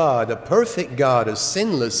righteous God, a perfect God, a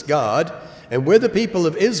sinless God, and we're the people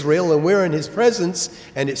of Israel and we're in his presence,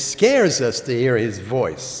 and it scares us to hear his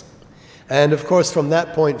voice. And of course, from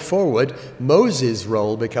that point forward, Moses'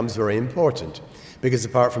 role becomes very important, because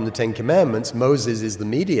apart from the Ten Commandments, Moses is the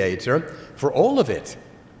mediator for all of it.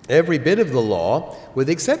 Every bit of the law, with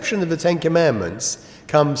the exception of the Ten Commandments,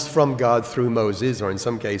 comes from God through Moses, or in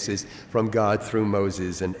some cases, from God through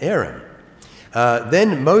Moses and Aaron.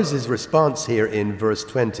 Then Moses' response here in verse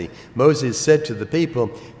 20. Moses said to the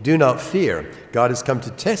people, "Do not fear. God has come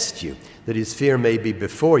to test you, that his fear may be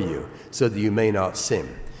before you, so that you may not sin."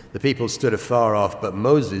 The people stood afar off, but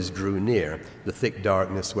Moses drew near, the thick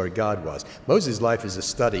darkness where God was. Moses' life is a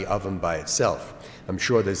study of him by itself. I'm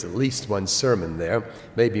sure there's at least one sermon there,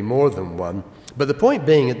 maybe more than one. But the point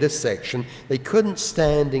being, at this section, they couldn't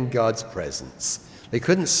stand in God's presence. They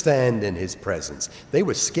couldn't stand in his presence. They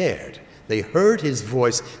were scared. They heard his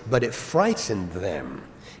voice, but it frightened them.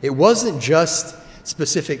 It wasn't just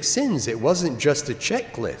specific sins. It wasn't just a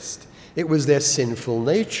checklist. It was their sinful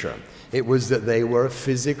nature. It was that they were a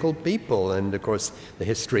physical people, and of course the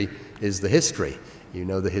history is the history. You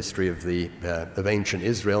know the history of ancient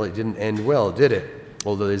Israel. It didn't end well, did it?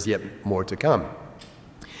 Although there's yet more to come.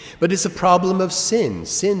 But it's a problem of sin.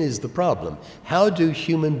 Sin is the problem. How do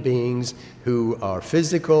human beings who are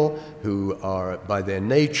physical, who are by their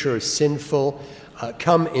nature sinful,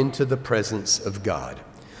 come into the presence of God?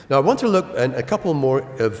 Now, I want to look at a couple more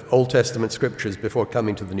of Old Testament scriptures before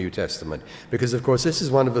coming to the New Testament, because, of course, this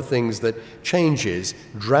is one of the things that changes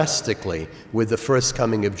drastically with the first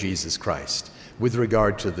coming of Jesus Christ with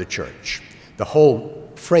regard to the church. The whole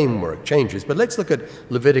framework changes. But let's look at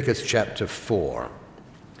Leviticus chapter 4.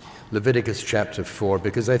 Leviticus chapter 4,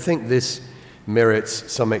 because I think this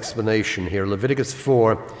merits some explanation here. Leviticus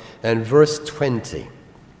 4 and verse 20.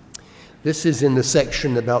 This is in the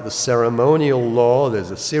section about the ceremonial law.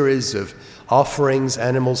 There's a series of offerings,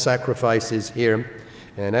 animal sacrifices here.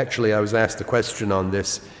 And actually, I was asked a question on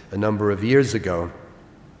this a number of years ago.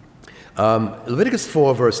 Leviticus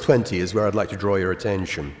 4, verse 20 is where I'd like to draw your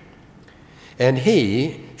attention. "And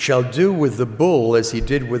he shall do with the bull as he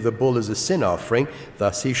did with the bull as a sin offering,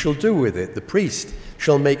 thus he shall do with it. The priest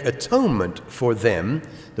shall make atonement for them."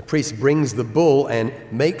 The priest brings the bull and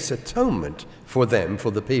makes atonement for them,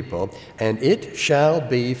 for the people, "and it shall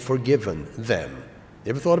be forgiven them."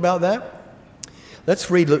 You ever thought about that?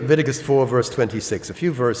 Let's read Leviticus 4, verse 26, a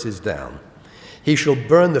few verses down. He shall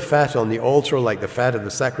burn the fat on the altar like the fat of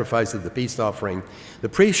the sacrifice of the peace offering. The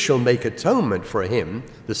priest shall make atonement for him,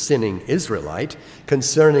 the sinning Israelite,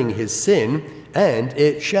 concerning his sin, and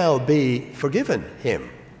it shall be forgiven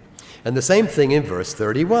him. And the same thing in verse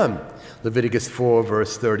 31, Leviticus 4,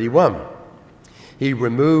 verse 31. He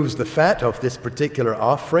removes the fat of this particular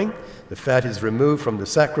offering. The fat is removed from the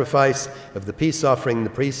sacrifice of the peace offering.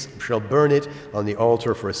 The priest shall burn it on the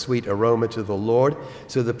altar for a sweet aroma to the Lord.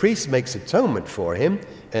 So the priest makes atonement for him,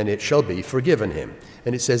 and it shall be forgiven him.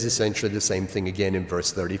 And it says essentially the same thing again in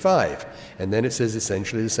verse 35. And then it says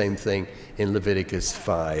essentially the same thing in Leviticus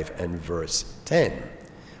 5 and verse 10.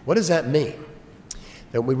 What does that mean?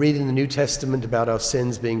 That we read in the New Testament about our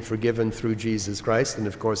sins being forgiven through Jesus Christ, and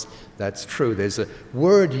of course that's true. There's a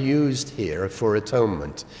word used here for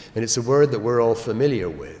atonement, and it's a word that we're all familiar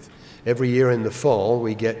with. Every year in the fall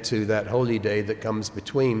we get to that holy day that comes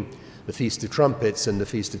between the Feast of Trumpets and the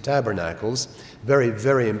Feast of Tabernacles, very,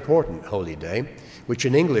 very important holy day, which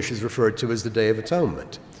in English is referred to as the Day of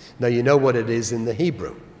Atonement. Now you know what it is in the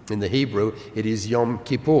Hebrew. In the Hebrew it is Yom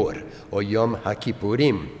Kippur, or Yom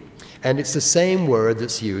HaKippurim. And it's the same word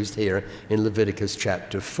that's used here in Leviticus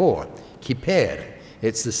chapter 4, kippur.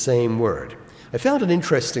 It's the same word. I found an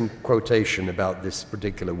interesting quotation about this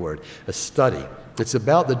particular word, a study. It's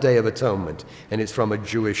about the Day of Atonement, and it's from a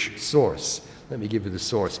Jewish source. Let me give you the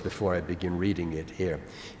source before I begin reading it here.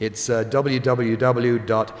 It's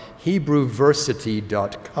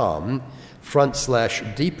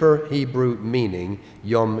www.hebrewversity.com/deeper Hebrew meaning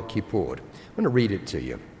Yom Kippur. I'm going to read it to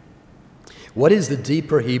you. What is the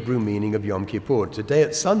deeper Hebrew meaning of Yom Kippur? Today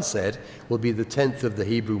at sunset will be the 10th of the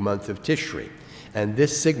Hebrew month of Tishri, and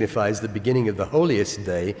this signifies the beginning of the holiest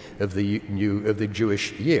day of the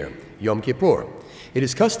Jewish year, Yom Kippur. It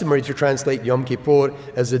is customary to translate Yom Kippur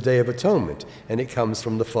as a day of atonement, and it comes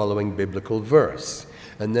from the following biblical verse.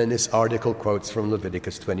 And then this article quotes from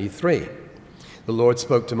Leviticus 23. The Lord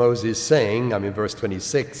spoke to Moses, saying, I'm in verse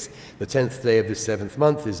 26, the 10th day of the 7th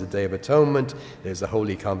month is the Day of Atonement. There's a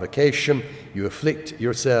holy convocation. You afflict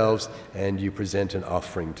yourselves, and you present an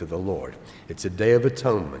offering to the Lord. It's a Day of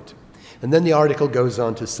Atonement. And then the article goes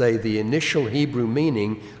on to say the initial Hebrew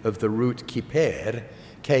meaning of the root kippur,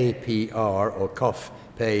 K-P-R, or kof,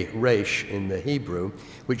 pei, resh in the Hebrew,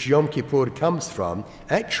 which Yom Kippur comes from,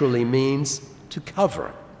 actually means to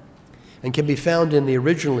cover, and can be found in the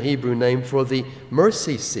original Hebrew name for the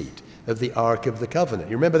mercy seat of the Ark of the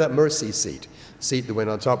Covenant. You remember that mercy seat that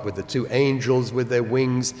went on top with the two angels with their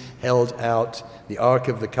wings held out, the Ark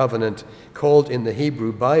of the Covenant, called in the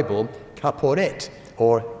Hebrew Bible kaporet,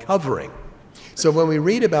 or covering. So when we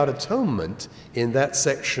read about atonement in that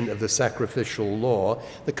section of the sacrificial law,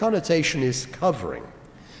 the connotation is covering.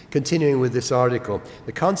 Continuing with this article,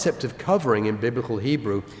 the concept of covering in biblical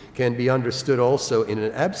Hebrew can be understood also in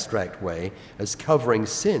an abstract way as covering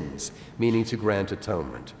sins, meaning to grant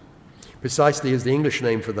atonement. Precisely as the English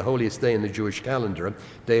name for the holiest day in the Jewish calendar,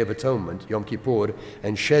 Day of Atonement, Yom Kippur,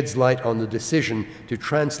 and sheds light on the decision to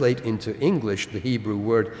translate into English the Hebrew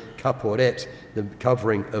word kaporet, the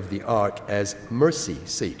covering of the ark, as mercy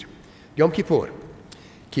seat. Yom Kippur,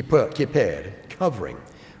 kippur, covering,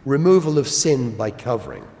 removal of sin by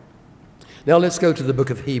covering. Now let's go to the book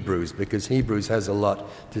of Hebrews, because Hebrews has a lot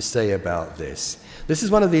to say about this. This is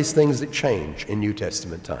one of these things that change in New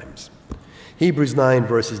Testament times. Hebrews 9,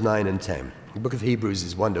 verses 9 and 10. The book of Hebrews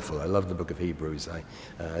is wonderful. I love the book of Hebrews. I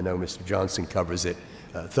know Mr. Johnson covers it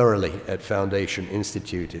thoroughly at Foundation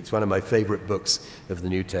Institute. It's one of my favorite books of the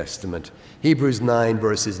New Testament. Hebrews 9,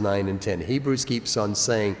 verses 9 and 10. Hebrews keeps on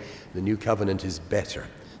saying the new covenant is better.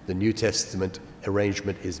 The New Testament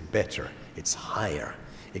arrangement is better. It's higher.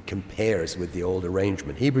 It compares with the old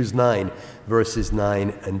arrangement. Hebrews 9, verses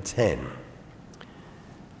 9 and 10.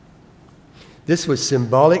 This was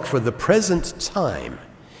symbolic for the present time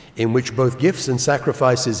in which both gifts and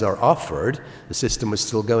sacrifices are offered. The system was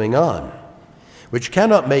still going on, which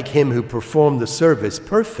cannot make him who performed the service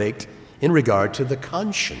perfect in regard to the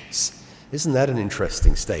conscience. Isn't that an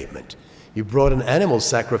interesting statement? You brought an animal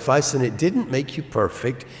sacrifice and it didn't make you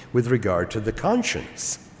perfect with regard to the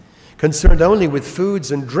conscience. Concerned only with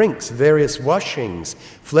foods and drinks, various washings,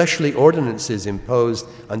 fleshly ordinances imposed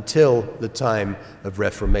until the time of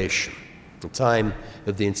Reformation, the time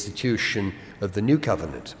of the institution of the new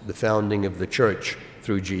covenant, the founding of the church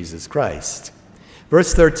through Jesus Christ.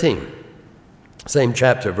 Verse 13, same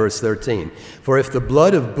chapter, verse 13. For if the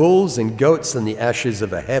blood of bulls and goats and the ashes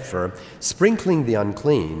of a heifer, sprinkling the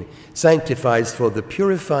unclean, sanctifies for the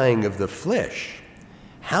purifying of the flesh,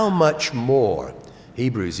 how much more,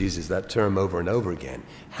 Hebrews uses that term over and over again,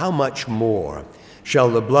 how much more shall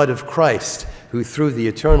the blood of Christ, who through the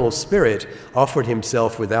eternal Spirit offered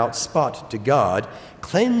himself without spot to God,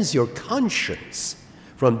 cleanse your conscience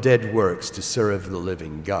from dead works to serve the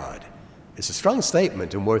living God. It's a strong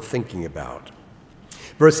statement and worth thinking about.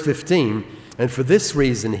 Verse 15, and for this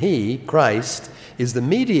reason he, Christ, is the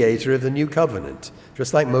mediator of the new covenant,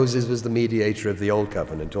 just like Moses was the mediator of the old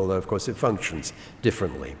covenant, although of course it functions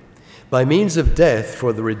differently. By means of death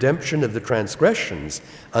for the redemption of the transgressions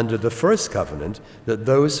under the first covenant, that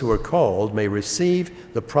those who are called may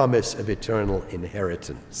receive the promise of eternal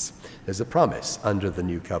inheritance. There's a promise under the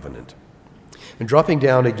new covenant. And dropping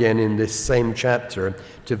down again in this same chapter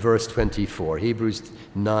to verse 24, Hebrews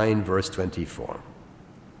 9, verse 24.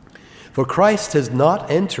 For Christ has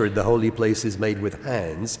not entered the holy places made with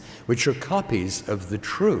hands, which are copies of the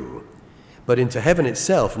true, but into heaven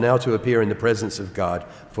itself, now to appear in the presence of God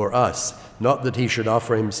for us, not that he should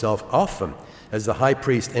offer himself often, as the high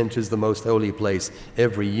priest enters the most holy place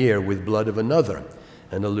every year with blood of another,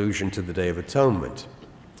 an allusion to the Day of Atonement.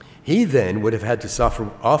 He then would have had to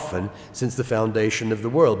suffer often since the foundation of the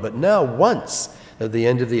world, but now once at the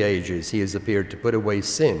end of the ages he has appeared to put away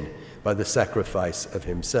sin by the sacrifice of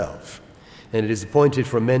himself. And it is appointed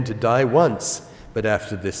for men to die once, but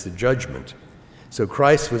after this the judgment. So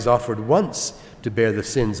Christ was offered once to bear the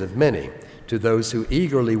sins of many. To those who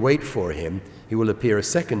eagerly wait for him, he will appear a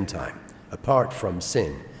second time, apart from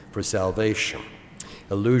sin, for salvation.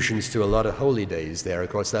 Allusions to a lot of holy days there. Of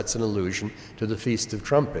course, that's an allusion to the Feast of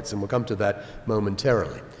Trumpets, and we'll come to that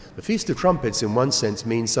momentarily. The Feast of Trumpets, in one sense,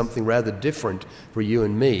 means something rather different for you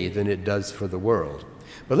and me than it does for the world.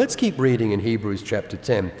 But let's keep reading in Hebrews chapter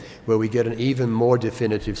 10, where we get an even more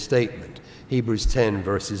definitive statement. Hebrews 10,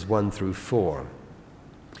 verses 1 through 4.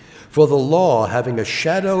 For the law, having a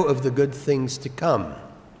shadow of the good things to come,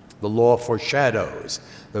 the law foreshadows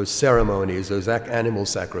those ceremonies, those animal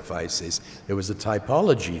sacrifices. There was a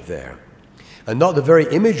typology there. And not the very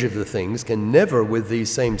image of the things can never, with these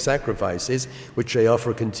same sacrifices, which they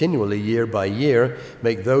offer continually year by year,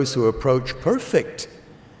 make those who approach perfect.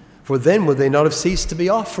 For then would they not have ceased to be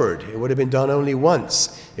offered? It would have been done only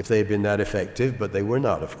once if they had been that effective, but they were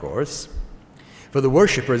not, of course. For the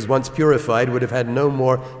worshippers, once purified, would have had no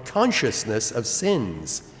more consciousness of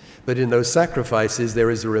sins. But in those sacrifices,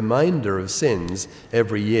 there is a reminder of sins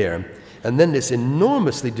every year. And then this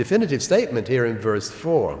enormously definitive statement here in verse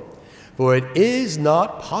 4. For it is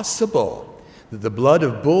not possible that the blood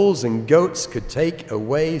of bulls and goats could take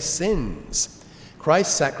away sins.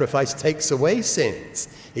 Christ's sacrifice takes away sins.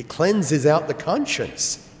 It cleanses out the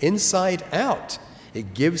conscience, inside out.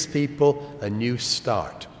 It gives people a new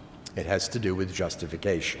start. It has to do with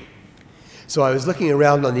justification. So I was looking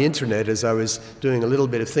around on the internet as I was doing a little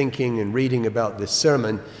bit of thinking and reading about this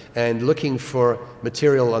sermon and looking for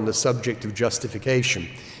material on the subject of justification.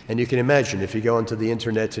 And you can imagine if you go onto the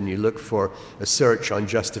internet and you look for a search on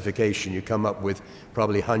justification, you come up with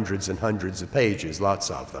probably hundreds and hundreds of pages, lots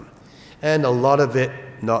of them. And a lot of it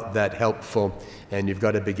not that helpful, and you've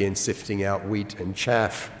got to begin sifting out wheat and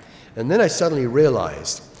chaff. And then I suddenly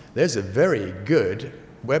realized there's a very good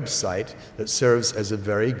website that serves as a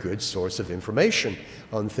very good source of information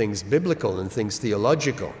on things biblical and things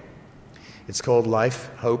theological. It's called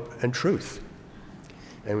Life, Hope, and Truth.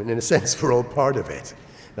 And in a sense, we're all part of it.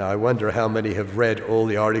 Now, I wonder how many have read all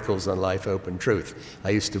the articles on Life, Hope, and Truth.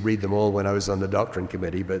 I used to read them all when I was on the Doctrine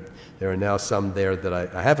Committee, but there are now some there that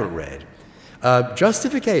I haven't read.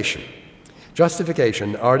 Justification,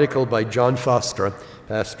 an article by John Foster,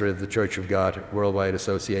 pastor of the Church of God Worldwide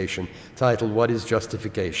Association, titled, What is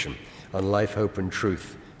Justification? On Life, Hope, and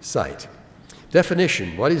Truth site.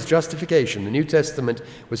 Definition, what is justification? The New Testament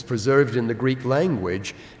was preserved in the Greek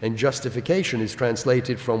language, and justification is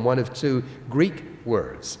translated from one of two Greek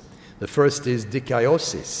words. The first is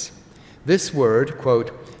dikaiosis. This word,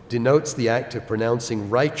 quote, denotes the act of pronouncing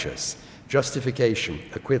righteous, justification,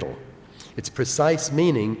 acquittal. Its precise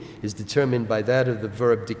meaning is determined by that of the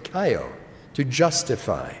verb dikaio, to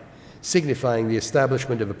justify, signifying the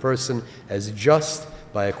establishment of a person as just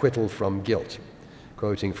by acquittal from guilt,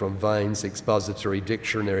 quoting from Vine's Expository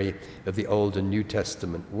Dictionary of the Old and New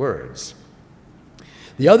Testament words.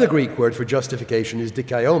 The other Greek word for justification is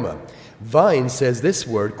dikaioma. Vine says this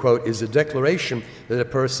word, quote, is a declaration that a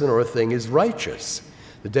person or a thing is righteous.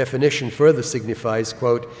 The definition further signifies,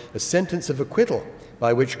 quote, a sentence of acquittal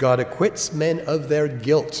by which God acquits men of their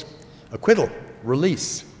guilt. Acquittal,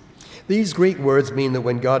 release. These Greek words mean that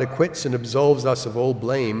when God acquits and absolves us of all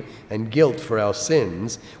blame and guilt for our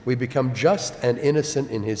sins, we become just and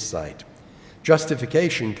innocent in his sight.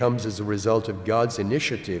 Justification comes as a result of God's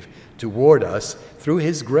initiative toward us through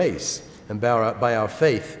his grace and by our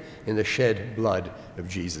faith in the shed blood of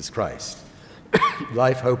Jesus Christ.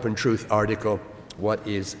 Life, Hope, and Truth article, What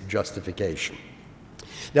is Justification?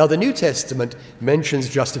 Now, the New Testament mentions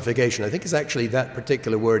justification. I think it's actually that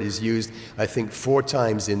particular word is used, 4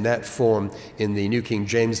 times in that form in the New King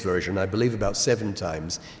James Version. I believe about 7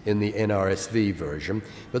 times in the NRSV version.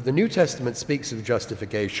 But the New Testament speaks of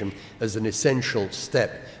justification as an essential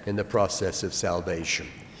step in the process of salvation.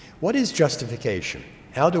 What is justification?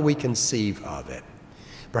 How do we conceive of it?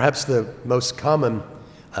 Perhaps the most common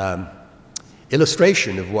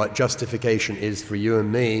illustration of what justification is for you and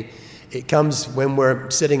me, it comes when we're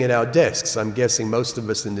sitting at our desks. I'm guessing most of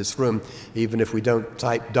us in this room, even if we don't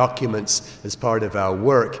type documents as part of our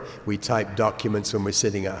work, we type documents when we're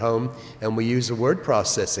sitting at home, and we use a word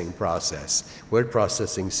processing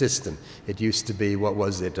system. It used to be, what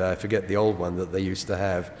was it? I forget the old one that they used to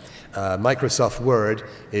have. Microsoft Word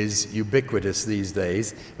is ubiquitous these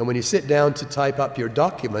days, and when you sit down to type up your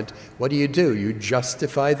document, what do? You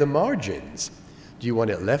justify the margins. Do you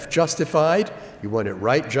want it left justified? You want it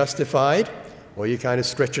right justified? Or you kind of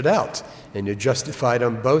stretch it out and you justify it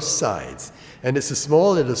on both sides. And it's a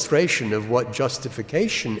small illustration of what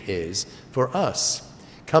justification is for us,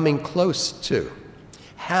 coming close to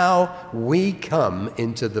how we come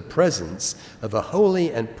into the presence of a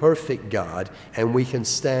holy and perfect God, and we can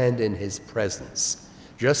stand in his presence.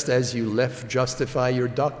 Just as you left justify your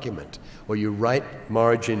document, or you right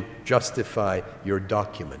margin justify your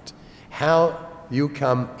document. How you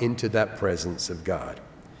come into that presence of God.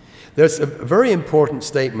 There's a very important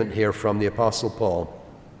statement here from the Apostle Paul.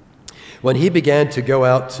 When he began to go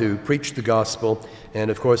out to preach the gospel,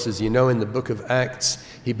 and of course, as you know, in the book of Acts,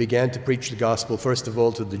 he began to preach the gospel, first of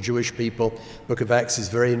all, to the Jewish people. Book of Acts is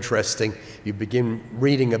very interesting. You begin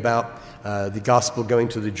reading about the gospel going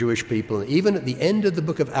to the Jewish people. And even at the end of the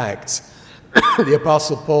book of Acts, the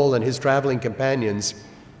Apostle Paul and his traveling companions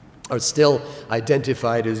are still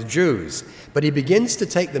identified as Jews. But he begins to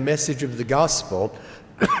take the message of the gospel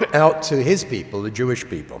out to his people, the Jewish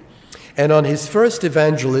people. And on his first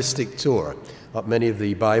evangelistic tour, many of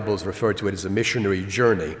the Bibles refer to it as a missionary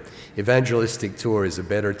journey. Evangelistic tour is a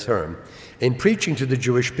better term. In preaching to the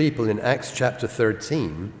Jewish people in Acts chapter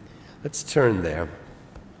 13, let's turn there.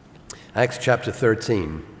 Acts chapter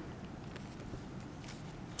 13.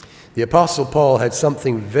 The Apostle Paul had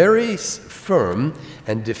something very firm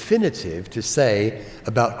and definitive to say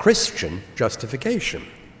about Christian justification.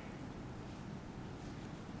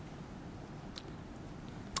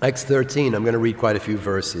 Acts 13, I'm going to read quite a few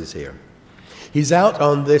verses here. He's out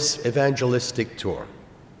on this evangelistic tour.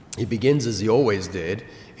 He begins, as he always did,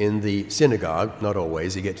 in the synagogue. Not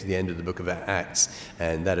always. You get to the end of the book of Acts,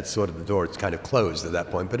 and that is sort of the door. It's kind of closed at that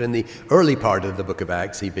point. But in the early part of the book of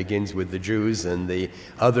Acts, he begins with the Jews and the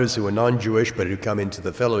others who are non-Jewish but who come into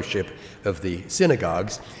the fellowship of the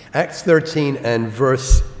synagogues. Acts 13 and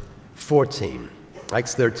verse 14.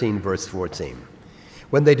 Acts 13, verse 14.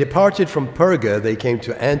 When they departed from Perga, they came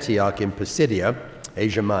to Antioch in Pisidia,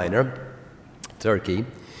 Asia Minor, Turkey,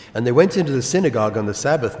 and they went into the synagogue on the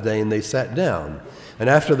Sabbath day, and they sat down. And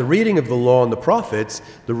after the reading of the law and the prophets,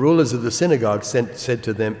 the rulers of the synagogue sent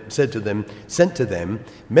to them,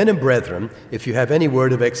 men and brethren, if you have any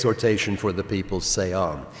word of exhortation for the people, say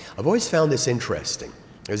on. I've always found this interesting,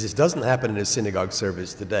 because this doesn't happen in a synagogue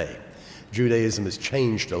service today. Judaism has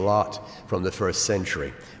changed a lot from the first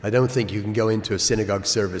century. I don't think you can go into a synagogue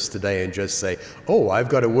service today and just say, oh, I've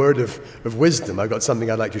got a word of wisdom. I've got something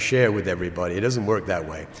I'd like to share with everybody. It doesn't work that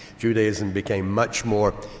way. Judaism became much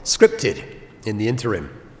more scripted in the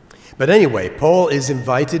interim. But anyway, Paul is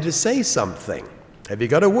invited to say something. Have you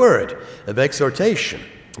got a word of exhortation?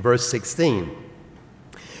 Verse 16.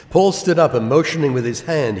 Paul stood up and motioning with his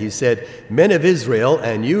hand, he said, Men of Israel,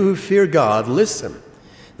 and you who fear God, listen.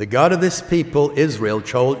 The God of this people, Israel,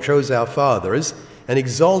 chose our fathers and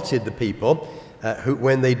exalted the people who,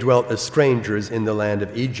 when they dwelt as strangers in the land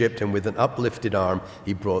of Egypt, and with an uplifted arm,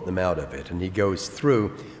 he brought them out of it. And he goes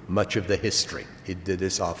through much of the history. He did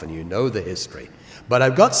this often. You know the history. But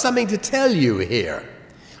I've got something to tell you here.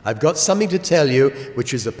 I've got something to tell you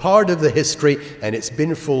which is a part of the history, and it's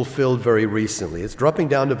been fulfilled very recently. It's dropping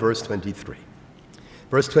down to verse 23.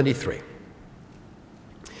 Verse 23.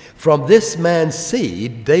 From this man's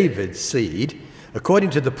seed, David's seed,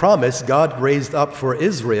 according to the promise, God raised up for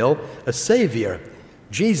Israel a Savior,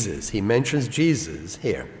 Jesus. He mentions Jesus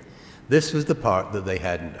here. This was the part that they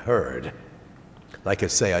hadn't heard. Like I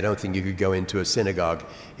say, I don't think you could go into a synagogue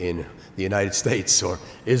in the United States or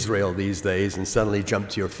Israel these days and suddenly jump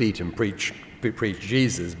to your feet and preach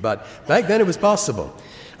Jesus. But back then it was possible.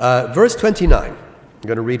 Verse 29. I'm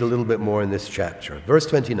going to read a little bit more in this chapter. Verse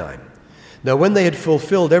 29. Now when they had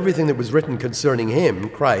fulfilled everything that was written concerning him,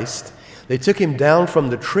 Christ, They took him down from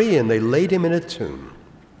the tree and they laid him in a tomb.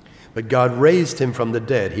 But God raised him from the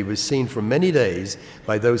dead. He was seen for many days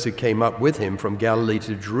by those who came up with him from Galilee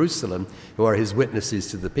to Jerusalem, who are his witnesses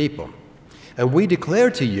to the people. And we declare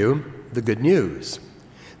to you the good news,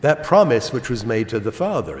 that promise which was made to the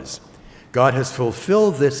fathers. God has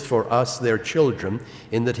fulfilled this for us, their children,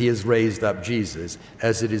 in that he has raised up Jesus,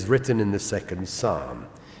 as it is written in the second Psalm.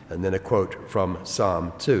 And then a quote from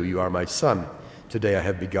Psalm 2, "You are my son, today I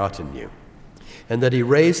have begotten you." And that he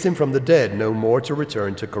raised him from the dead, no more to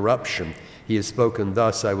return to corruption. He has spoken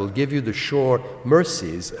thus, "I will give you the sure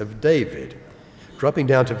mercies of David." Dropping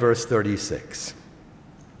down to verse 36.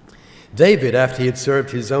 David, after he had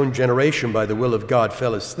served his own generation by the will of God,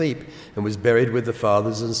 fell asleep and was buried with the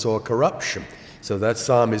fathers and saw corruption. So that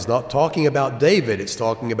psalm is not talking about David, it's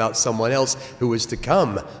talking about someone else who was to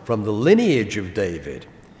come from the lineage of David.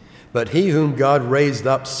 But he whom God raised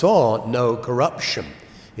up saw no corruption.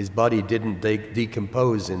 His body didn't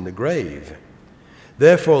decompose in the grave.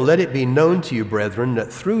 Therefore, let it be known to you, brethren,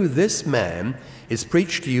 that through this man is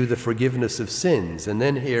preached to you the forgiveness of sins. And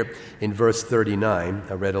then here in verse 39,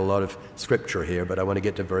 I read a lot of scripture here, but I want to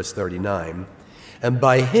get to verse 39. And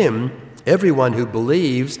by him, everyone who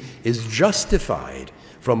believes is justified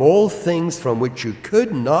from all things from which you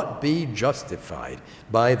could not be justified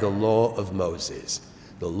by the law of Moses.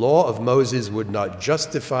 The law of Moses would not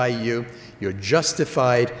justify you. You're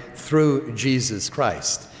justified through Jesus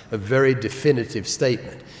Christ. A very definitive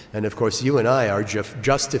statement. And of course, you and I are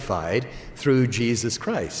justified through Jesus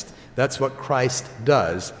Christ. That's what Christ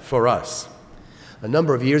does for us. A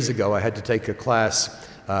number of years ago, I had to take a class,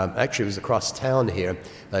 actually it was across town here,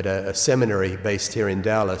 at a seminary based here in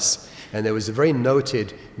Dallas. And there was a very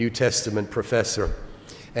noted New Testament professor.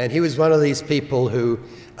 And he was one of these people who,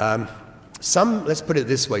 let's put it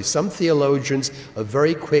this way, some theologians are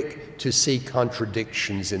very quick to see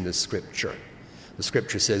contradictions in the Scripture. The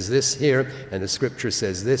Scripture says this here, and the Scripture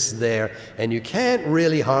says this there, and you can't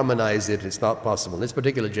really harmonize it. It's not possible. This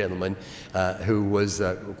particular gentleman, who was,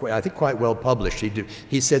 I think, quite well published,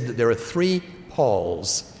 he said that there are three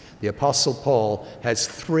Pauls. The Apostle Paul has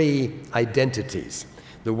three identities.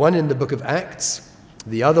 The one in the book of Acts,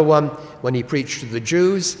 the other one when he preached to the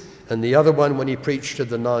Jews, and the other one when he preached to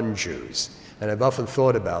the non-Jews. And I've often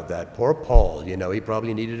thought about that. Poor Paul, you know, he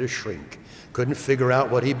probably needed a shrink. Couldn't figure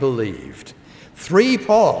out what he believed. Three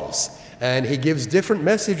Pauls, and he gives different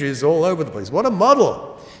messages all over the place. What a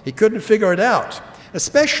muddle. He couldn't figure it out,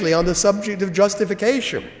 especially on the subject of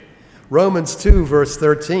justification. Romans 2, verse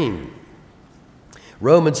 13.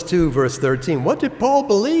 Romans 2, verse 13. What did Paul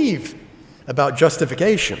believe about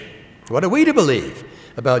justification? What are we to believe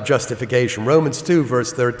about justification? Romans 2,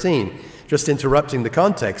 verse 13. Just interrupting the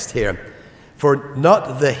context here. For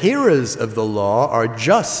not the hearers of the law are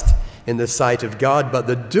just in the sight of God, but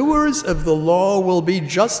the doers of the law will be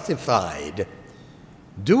justified.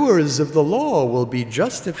 Doers of the law will be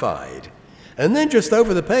justified. And then just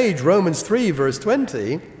over the page, Romans 3, verse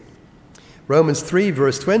 20. Romans 3,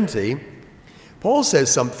 verse 20. Paul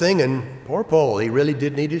says something, and poor Paul, he really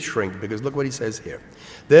did need his shrink, because look what he says here.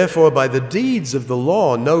 Therefore, by the deeds of the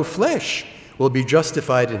law, no flesh will be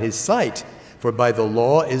justified in his sight, for by the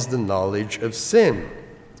law is the knowledge of sin.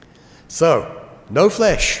 So, no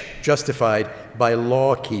flesh justified by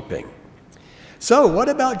law keeping. So, what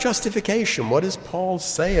about justification? What does Paul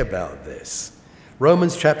say about this?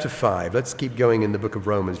 Romans chapter 5. Let's keep going in the book of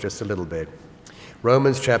Romans just a little bit.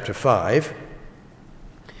 Romans chapter 5.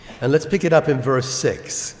 And let's pick it up in verse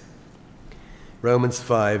 6. Romans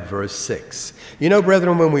 5, verse 6. You know,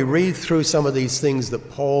 brethren, when we read through some of these things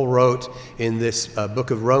that Paul wrote in this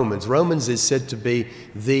book of Romans, Romans is said to be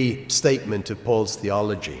the statement of Paul's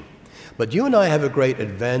theology. But you and I have a great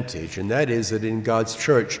advantage, and that is that in God's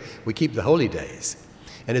church, we keep the holy days.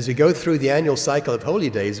 And as we go through the annual cycle of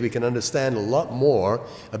holy days, we can understand a lot more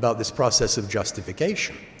about this process of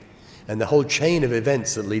justification and the whole chain of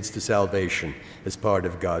events that leads to salvation as part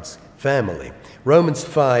of God's family. Romans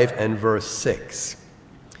 5 and verse 6.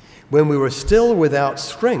 When we were still without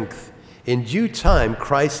strength, in due time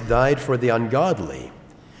Christ died for the ungodly.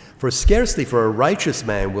 For scarcely for a righteous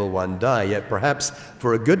man will one die, yet perhaps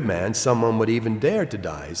for a good man someone would even dare to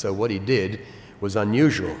die. So what he did was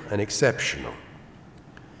unusual and exceptional.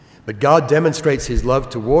 But God demonstrates his love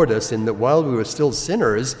toward us in that while we were still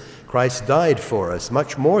sinners, Christ died for us.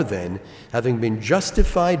 Much more then, having been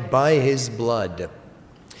justified by his blood.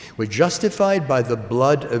 We're justified by the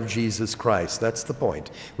blood of Jesus Christ. That's the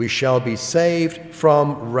point. We shall be saved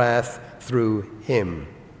from wrath through him.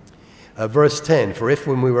 Verse 10, for if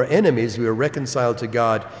when we were enemies we were reconciled to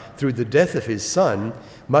God through the death of his Son,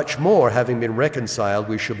 much more, having been reconciled,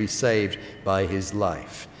 we shall be saved by his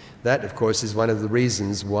life. That, of course, is one of the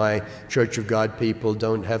reasons why Church of God people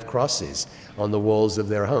don't have crosses on the walls of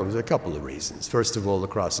their homes. A couple of reasons. First of all, the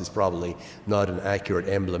cross is probably not an accurate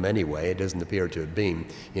emblem anyway. It doesn't appear to have been,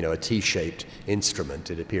 a T-shaped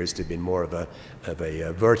instrument. It appears to have been more of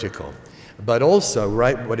a vertical. But also,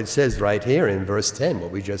 what it says right here in verse 10,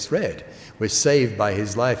 what we just read, we're saved by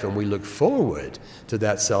his life, and we look forward to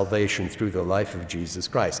that salvation through the life of Jesus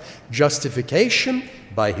Christ. Justification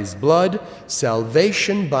by his blood,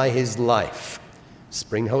 salvation by his life.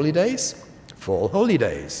 Spring holy days, fall holy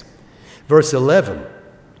days. Verse 11,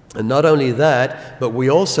 and not only that, but we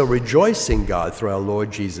also rejoice in God through our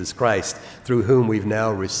Lord Jesus Christ, through whom we've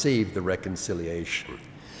now received the reconciliation.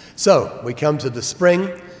 So, we come to the spring,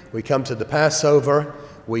 we come to the Passover,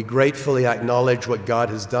 we gratefully acknowledge what God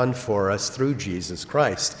has done for us through Jesus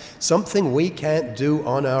Christ, something we can't do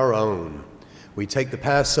on our own. We take the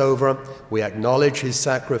Passover, we acknowledge his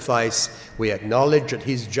sacrifice, we acknowledge that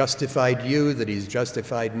he's justified you, that he's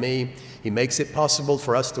justified me. He makes it possible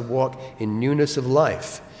for us to walk in newness of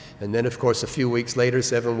life. And then, of course, a few weeks later,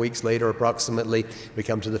 7 weeks later approximately, we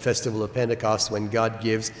come to the Festival of Pentecost, when God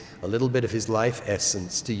gives a little bit of his life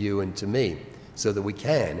essence to you and to me, so that we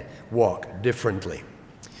can walk differently.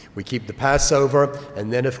 We keep the Passover,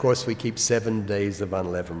 and then, of course, we keep 7 days of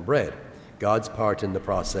unleavened bread. God's part in the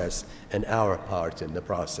process and our part in the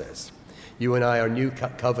process. You and I are new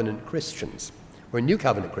covenant Christians. We're new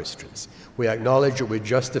covenant Christians. We acknowledge that we're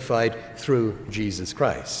justified through Jesus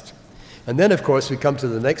Christ. And then, of course, we come to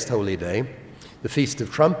the next holy day, the Feast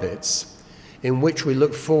of Trumpets, in which we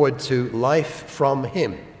look forward to life from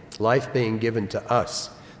him, life being given to us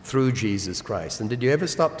through Jesus Christ. And did you ever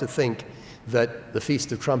stop to think that the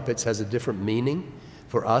Feast of Trumpets has a different meaning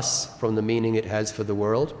for us from the meaning it has for the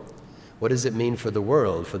world? What does it mean for the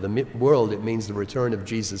world? For the world, it means the return of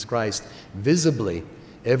Jesus Christ visibly.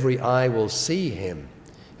 Every eye will see him,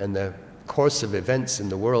 and the course of events in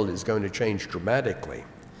the world is going to change dramatically.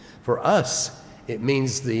 For us, it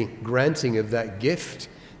means the granting of that gift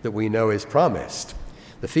that we know is promised.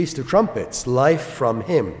 The Feast of Trumpets, life from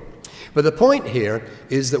him. But the point here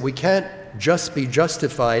is that we can't just be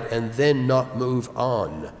justified and then not move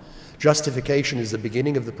on. Justification is the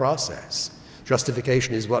beginning of the process.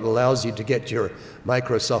 Justification is what allows you to get your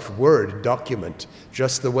Microsoft Word document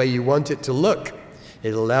just the way you want it to look.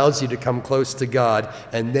 It allows you to come close to God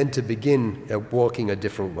and then to begin walking a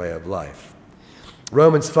different way of life.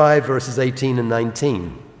 Romans 5, verses 18 and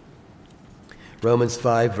 19. Romans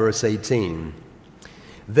 5, verse 18.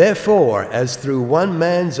 Therefore, as through one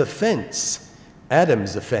man's offense,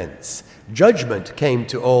 Adam's offense, judgment came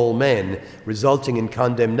to all men, resulting in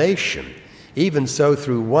condemnation, even so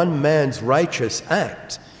through one man's righteous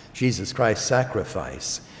act, Jesus Christ's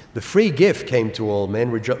sacrifice, the free gift came to all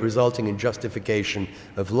men, resulting in justification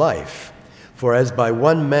of life. For as by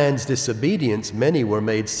one man's disobedience many were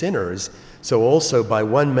made sinners, so also by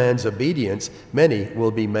one man's obedience many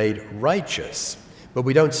will be made righteous. But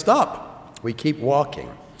we don't stop. We keep walking.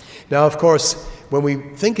 Now, of course, when we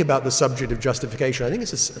think about the subject of justification, I think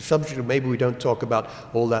it's a subject that maybe we don't talk about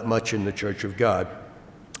all that much in the Church of God.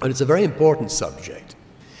 But it's a very important subject.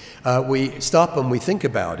 We stop and we think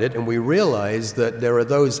about it, and we realize that there are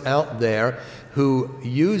those out there who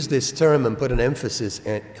use this term and put an emphasis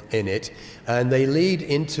in it, and they lead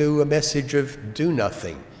into a message of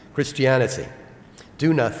do-nothing Christianity.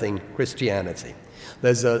 Do-nothing Christianity.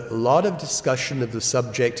 There's a lot of discussion of the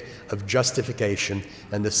subject of justification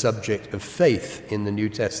and the subject of faith in the New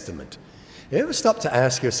Testament. You ever stop to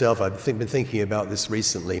ask yourself, I've been thinking about this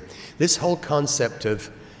recently, this whole concept of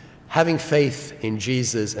having faith in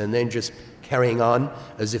Jesus and then just carrying on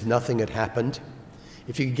as if nothing had happened.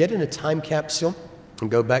 If you could get in a time capsule and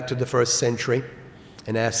go back to the first century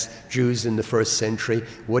and ask Jews in the first century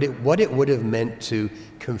what it would have meant to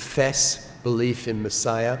confess belief in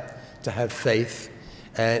Messiah, to have faith,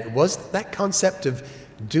 and was that concept of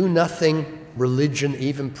do-nothing religion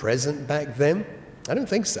even present back then? I don't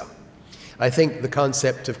think so. I think the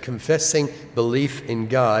concept of confessing belief in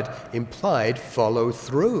God implied follow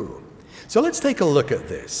through. So let's take a look at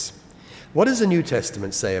this. What does the New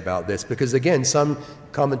Testament say about this? Because again, some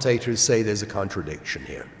commentators say there's a contradiction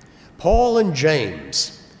here. Paul and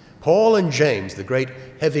James, the great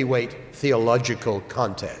heavyweight theological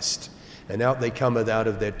contest. And out they come out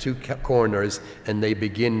of their two corners and they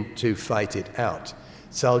begin to fight it out.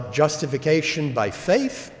 So justification by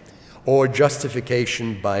faith or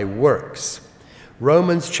justification by works.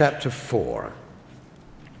 Romans chapter 4.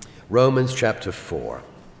 Romans chapter 4.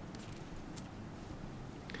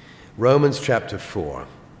 Romans chapter 4.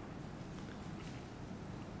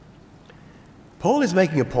 Paul is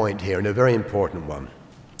making a point here, and a very important one.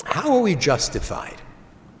 How are we justified?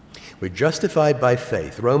 We're justified by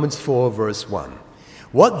faith. Romans 4, verse 1.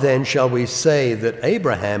 What then shall we say that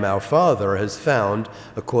Abraham, our father, has found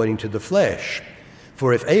according to the flesh?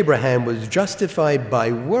 For if Abraham was justified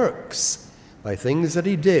by works, by things that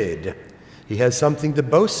he did, he has something to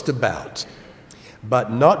boast about,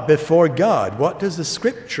 but not before God. What does the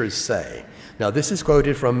Scriptures say? Now, this is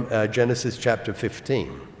quoted from Genesis chapter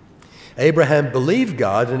 15. Abraham believed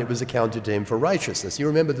God, and it was accounted to him for righteousness. You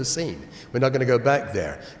remember the scene. We're not going to go back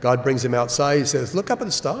there. God brings him outside. He says, look up at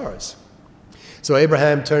the stars. So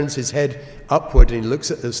Abraham turns his head upward, and he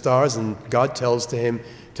looks at the stars, and God tells him,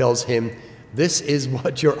 this is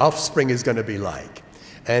what your offspring is going to be like.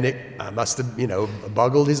 And it must have,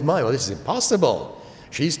 boggled his mind. Well, this is impossible.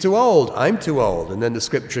 She's too old. I'm too old. And then the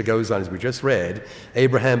Scripture goes on, as we just read,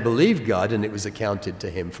 Abraham believed God, and it was accounted to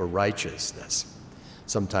him for righteousness.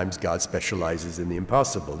 Sometimes God specializes in the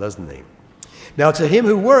impossible, doesn't he? Now, to him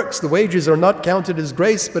who works, the wages are not counted as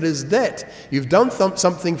grace, but as debt. You've done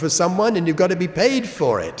something for someone, and you've got to be paid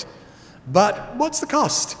for it. But what's the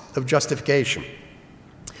cost of justification?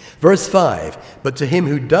 Verse 5, but to him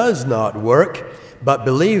who does not work, but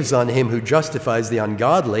believes on him who justifies the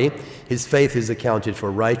ungodly, his faith is accounted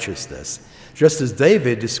for righteousness. Just as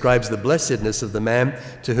David describes the blessedness of the man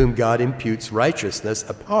to whom God imputes righteousness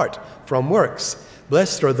apart from works.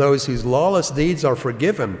 Blessed are those whose lawless deeds are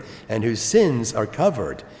forgiven and whose sins are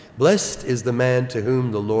covered. Blessed is the man to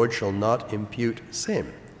whom the Lord shall not impute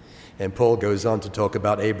sin. And Paul goes on to talk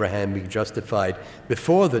about Abraham being justified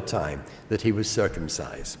before the time that he was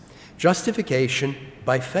circumcised. Justification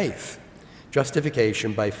by faith.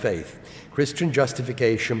 Justification by faith. Christian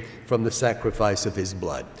justification from the sacrifice of his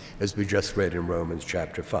blood, as we just read in Romans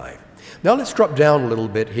chapter 5. Now let's drop down a little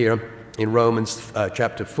bit here in Romans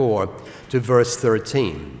chapter 4 to verse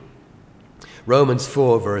 13. Romans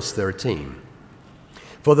 4, verse 13.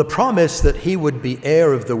 For the promise that he would be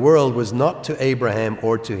heir of the world was not to Abraham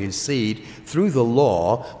or to his seed through the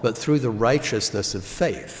law, but through the righteousness of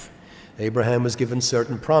faith. Abraham was given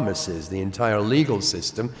certain promises. The entire legal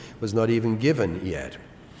system was not even given yet.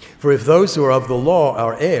 For if those who are of the law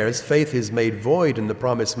are heirs, faith is made void and the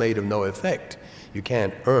promise made of no effect. You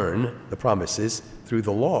can't earn the promises through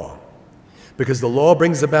the law. Because the law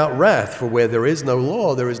brings about wrath, for where there is no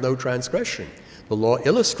law, there is no transgression. The law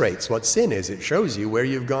illustrates what sin is. It shows you where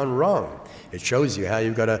you've gone wrong. It shows you how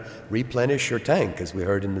you've got to replenish your tank, as we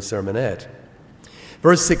heard in the sermonette.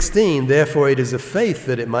 Verse 16, therefore it is of faith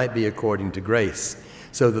that it might be according to grace,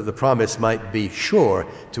 so that the promise might be sure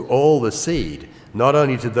to all the seed, not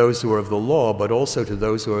only to those who are of the law, but also to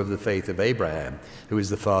those who are of the faith of Abraham, who is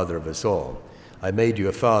the father of us all. I made you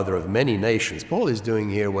a father of many nations. Paul is doing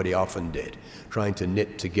here what he often did, trying to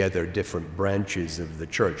knit together different branches of the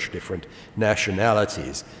church, different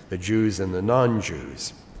nationalities, the Jews and the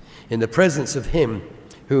non-Jews. In the presence of him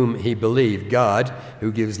whom he believed, God,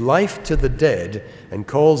 who gives life to the dead and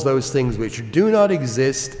calls those things which do not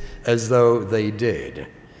exist as though they did.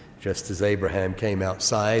 Just as Abraham came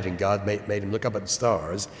outside and God made him look up at the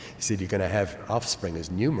stars, he said, you're going to have offspring as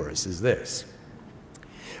numerous as this.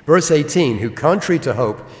 Verse 18, who contrary to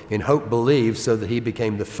hope, in hope believed, so that he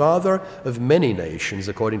became the father of many nations,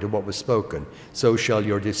 according to what was spoken, so shall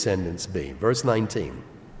your descendants be. Verse 19,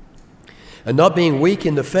 and not being weak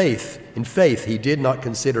in faith, he did not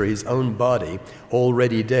consider his own body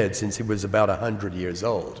already dead, since he was about 100 years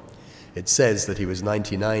old. It says that he was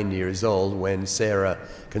 99 years old when Sarah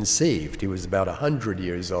conceived. He was about 100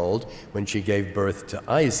 years old when she gave birth to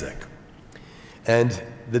Isaac. And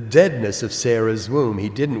the deadness of Sarah's womb, he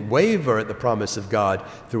didn't waver at the promise of God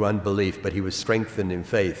through unbelief, but he was strengthened in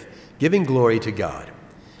faith, giving glory to God,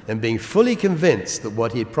 and being fully convinced that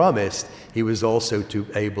what he had promised, he was also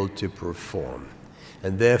able to perform.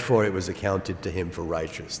 And therefore it was accounted to him for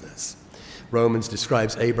righteousness. Romans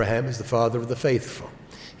describes Abraham as the father of the faithful.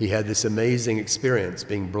 He had this amazing experience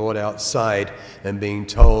being brought outside and being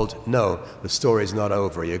told, no, the story's not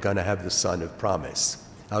over. You're going to have the son of promise.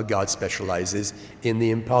 How God specializes in the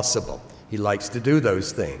impossible. He likes to do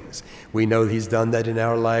those things. We know he's done that in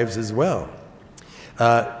our lives as well.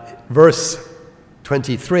 Verse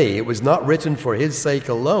 23, it was not written for his sake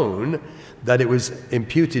alone that it was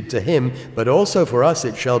imputed to him, but also for us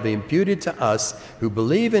it shall be imputed to us who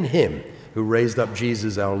believe in him, who raised up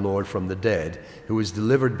Jesus our Lord from the dead, who was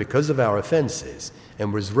delivered because of our offenses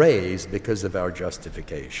and was raised because of our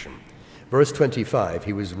justification. Verse 25,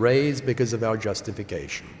 he was raised because of our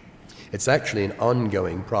justification. It's actually an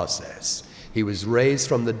ongoing process. He was raised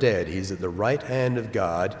from the dead. He's at the right hand of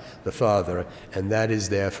God, the Father, and that is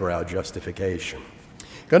there for our justification.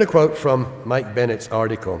 I'm going to quote from Mike Bennett's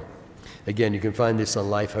article. Again, you can find this on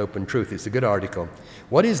Life, Hope, and Truth. It's a good article.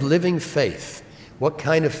 What is living faith? What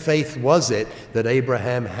kind of faith was it that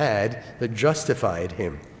Abraham had that justified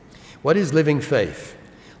him? What is living faith?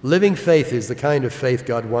 Living faith is the kind of faith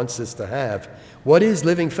God wants us to have. What is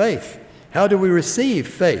living faith? How do we receive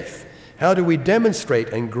faith? How do we demonstrate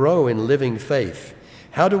and grow in living faith?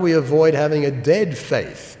 How do we avoid having a dead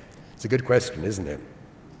faith? It's a good question, isn't it?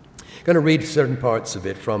 I'm going to read certain parts of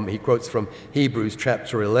it he quotes from Hebrews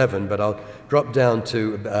chapter 11, but I'll drop down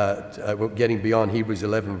to getting beyond Hebrews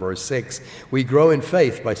 11, verse 6. We grow in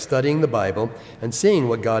faith by studying the Bible and seeing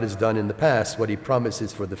what God has done in the past, what he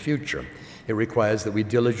promises for the future. It requires that we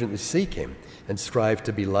diligently seek him and strive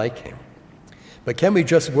to be like him. But can we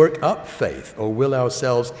just work up faith or will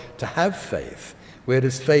ourselves to have faith? Where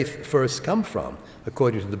does faith first come from,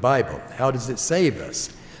 according to the Bible? How does it save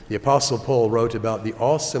us? The Apostle Paul wrote about the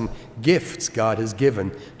awesome gifts God has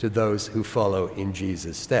given to those who follow in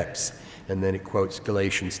Jesus' steps. And then it quotes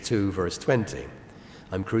Galatians 2, verse 20.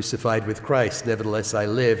 I'm crucified with Christ, nevertheless I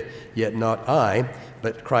live, yet not I,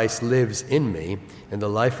 but Christ lives in me. And the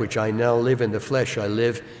life which I now live in the flesh, I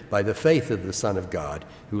live by the faith of the Son of God,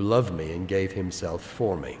 who loved me and gave himself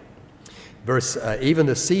for me. Even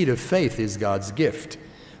the seed of faith is God's gift.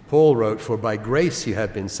 Paul wrote, for by grace you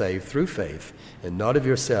have been saved through faith, and not of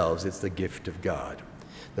yourselves, it's the gift of God.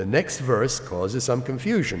 The next verse causes some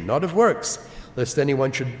confusion, not of works, lest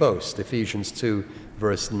anyone should boast, Ephesians 2,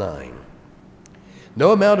 verse 9.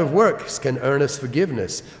 No amount of works can earn us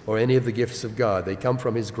forgiveness or any of the gifts of God. They come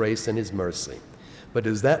from his grace and his mercy. But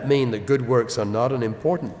does that mean that good works are not an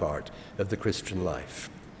important part of the Christian life?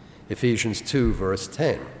 Ephesians 2, verse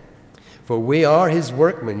 10. For we are his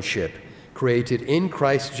workmanship, created in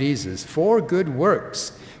Christ Jesus for good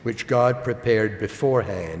works, which God prepared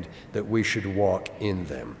beforehand that we should walk in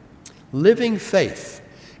them. Living faith.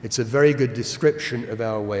 It's a very good description of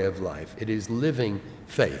our way of life. It is living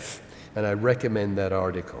faith, and I recommend that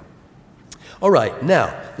article. All right,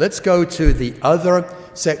 now let's go to the other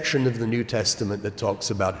section of the New Testament that talks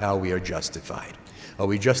about how we are justified. Are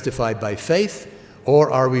we justified by faith, or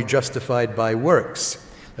are we justified by works?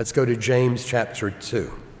 Let's go to James chapter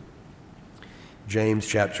 2. James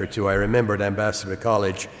chapter 2. I remember at Ambassador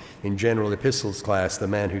College in General Epistles class, the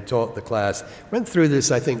man who taught the class went through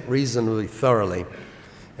this, I think, reasonably thoroughly,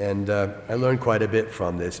 and I learned quite a bit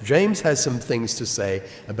from this. James has some things to say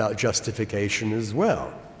about justification as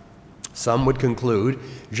well. Some would conclude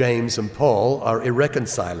James and Paul are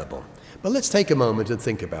irreconcilable. But let's take a moment and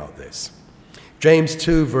think about this. James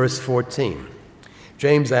 2, verse 14.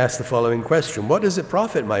 James asks the following question: what does it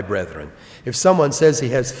profit, my brethren, if someone says he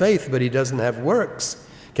has faith but he doesn't have works?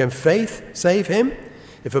 Can faith save him?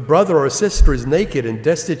 If a brother or a sister is naked and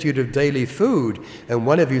destitute of daily food, and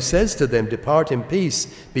one of you says to them, depart in peace,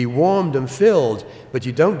 be warmed and filled, but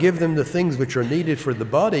you don't give them the things which are needed for the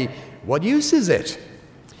body, what use is it?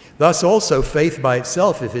 Thus also faith by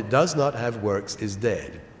itself, if it does not have works, is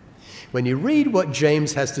dead. When you read what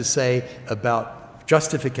James has to say about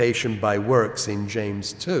justification by works in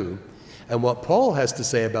James 2, and what Paul has to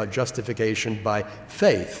say about justification by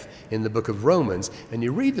faith in the book of Romans, and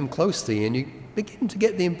you read them closely and you begin to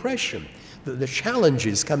get the impression that the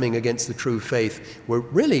challenges coming against the true faith were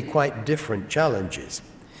really quite different challenges.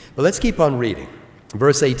 But let's keep on reading.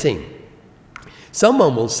 Verse 18.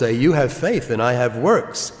 Someone will say, you have faith and I have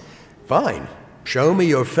works. Fine. Show me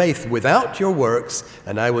your faith without your works,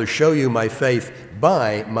 and I will show you my faith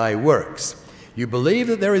by my works. You believe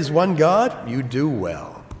that there is one God? You do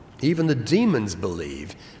well. Even the demons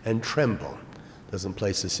believe and tremble. Doesn't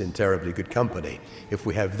place us in terribly good company if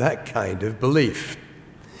we have that kind of belief.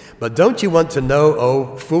 But don't you want to know,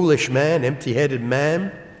 O foolish man, empty-headed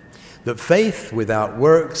man, that faith without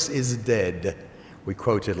works is dead? We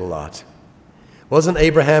quote it a lot. Wasn't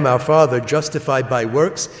Abraham, our father, justified by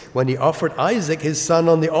works when he offered Isaac, his son,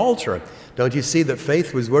 on the altar? Don't you see that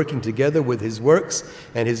faith was working together with his works,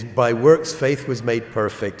 and by works faith was made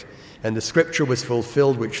perfect? And the scripture was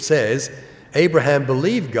fulfilled which says, Abraham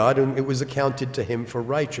believed God and it was accounted to him for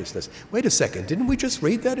righteousness. Wait a second, didn't we just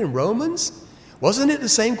read that in Romans? Wasn't it the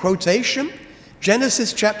same quotation?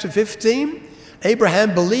 Genesis chapter 15,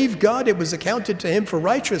 Abraham believed God, it was accounted to him for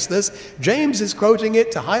righteousness. James is quoting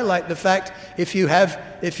it to highlight the fact if you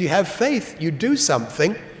have faith, you do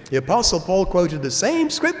something. The Apostle Paul quoted the same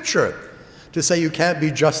scripture to say you can't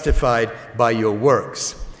be justified by your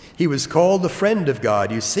works. He was called the friend of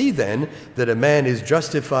God. You see then that a man is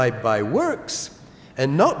justified by works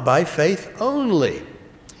and not by faith only.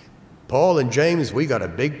 Paul and James, we got a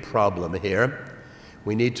big problem here.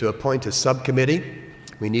 We need to appoint a subcommittee.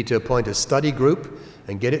 We need to appoint a study group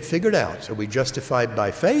and get it figured out. Are we justified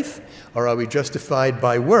by faith or are we justified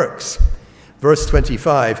by works? Verse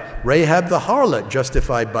 25, Rahab the harlot,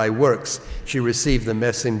 justified by works, she received the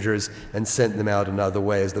messengers and sent them out another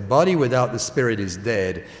way. As the body without the spirit is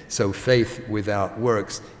dead, so faith without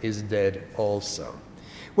works is dead also.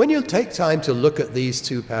 When you take time to look at these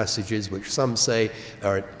two passages, which some say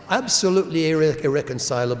are an absolutely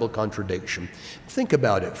irreconcilable contradiction, think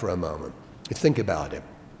about it for a moment. Think about it.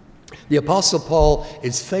 The Apostle Paul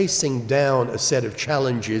is facing down a set of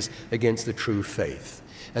challenges against the true faith.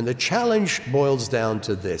 And the challenge boils down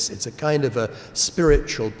to this. It's a kind of a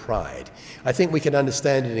spiritual pride. I think we can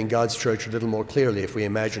understand it in God's church a little more clearly if we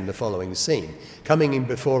imagine the following scene. Coming in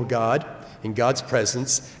before God, in God's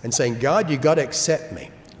presence, and saying, God, you've got to accept me.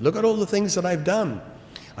 Look at all the things that I've done.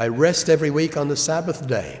 I rest every week on the Sabbath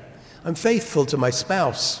day. I'm faithful to my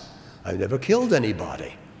spouse. I've never killed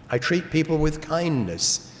anybody. I treat people with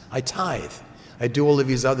kindness. I tithe. I do all of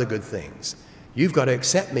these other good things. You've got to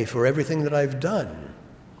accept me for everything that I've done.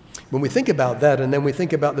 When we think about that, and then we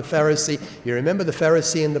think about the Pharisee, you remember the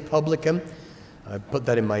Pharisee and the publican? I put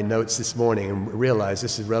that in my notes this morning and realized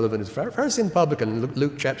this is relevant. Pharisee and publican,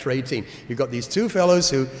 Luke chapter 18. You've got these two fellows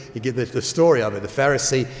who, you get the story of it. The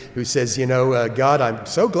Pharisee who says, God, I'm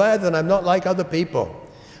so glad that I'm not like other people.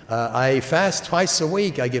 I fast twice a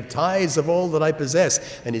week. I give tithes of all that I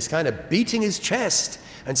possess. And he's kind of beating his chest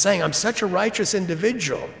and saying, I'm such a righteous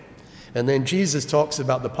individual. And then Jesus talks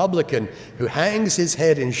about the publican who hangs his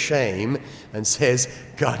head in shame and says,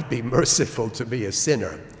 God, be merciful to me, a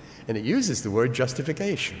sinner. And it uses the word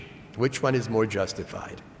justification. Which one is more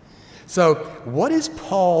justified? So what is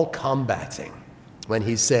Paul combating when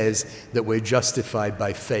he says that we're justified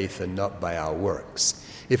by faith and not by our works?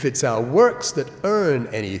 If it's our works that earn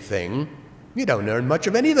anything, you don't earn much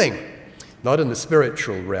of anything. Not in the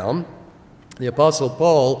spiritual realm. The Apostle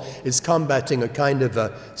Paul is combating a kind of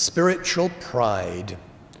a spiritual pride,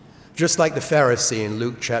 just like the Pharisee in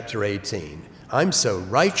Luke chapter 18. I'm so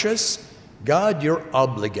righteous, God, you're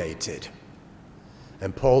obligated.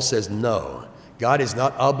 And Paul says, no, God is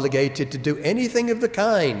not obligated to do anything of the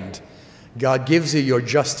kind. God gives you your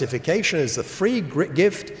justification as a free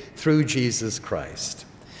gift through Jesus Christ.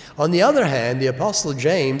 On the other hand, the Apostle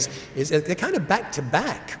James, they're kind of back to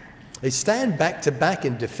back. They stand back to back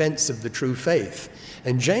in defense of the true faith.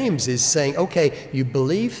 And James is saying, okay, you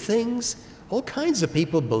believe things? All kinds of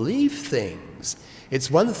people believe things. It's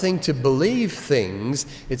one thing to believe things,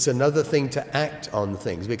 it's another thing to act on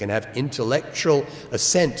things. We can have intellectual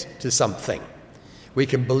assent to something. We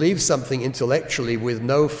can believe something intellectually with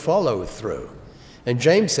no follow-through. And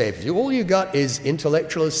James says, if all you got is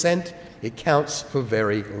intellectual assent, it counts for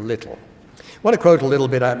very little. I want to quote a little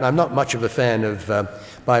bit. I'm not much of a fan of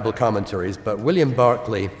Bible commentaries, but William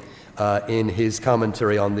Barclay, in his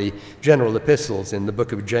commentary on the general epistles in the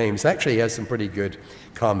book of James, actually has some pretty good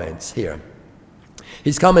comments here.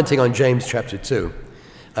 He's commenting on James chapter 2,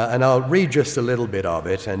 and I'll read just a little bit of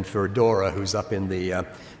it, and for Dora, who's up in the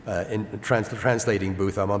translating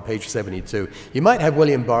booth, I'm on page 72. You might have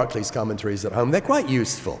William Barclay's commentaries at home. They're quite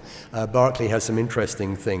useful. Barclay has some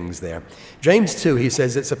interesting things there. James 2, he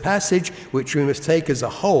says, it's a passage which we must take as a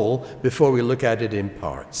whole before we look at it in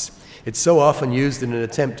parts. It's so often used in an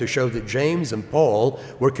attempt to show that James and Paul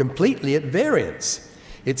were completely at variance.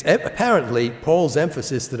 It's apparently Paul's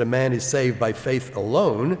emphasis that a man is saved by faith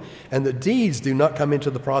alone and that deeds do not come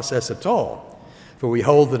into the process at all. For we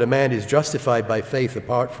hold that a man is justified by faith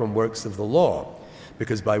apart from works of the law,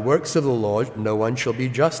 because by works of the law no one shall be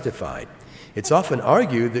justified. It's often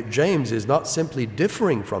argued that James is not simply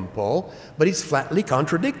differing from Paul, but he's flatly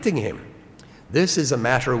contradicting him. This is a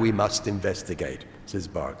matter we must investigate, says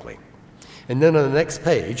Barclay. And then on the next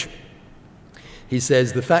page, he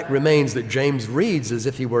says, the fact remains that James reads as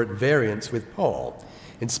if he were at variance with Paul.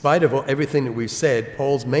 In spite of everything that we've said,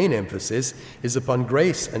 Paul's main emphasis is upon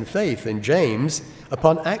grace and faith, and James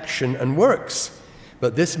upon action and works.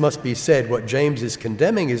 But this must be said, what James is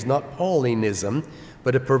condemning is not Paulinism,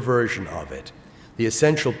 but a perversion of it. The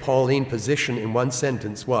essential Pauline position in one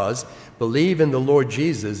sentence was, believe in the Lord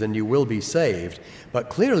Jesus and you will be saved. But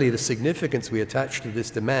clearly the significance we attach to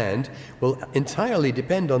this demand will entirely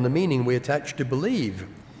depend on the meaning we attach to believe.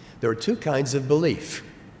 There are two kinds of belief.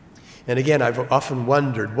 And again, I've often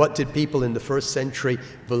wondered, what did people in the first century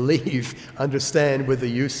believe, understand with the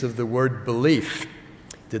use of the word belief?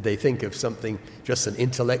 Did they think of something, just an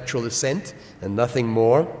intellectual assent and nothing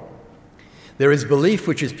more? There is belief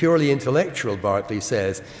which is purely intellectual, Barclay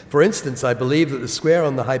says. For instance, I believe that the square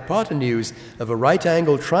on the hypotenuse of a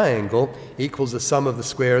right-angled triangle equals the sum of the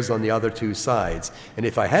squares on the other two sides. And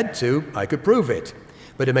if I had to, I could prove it.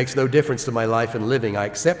 But it makes no difference to my life and living. I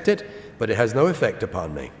accept it, but it has no effect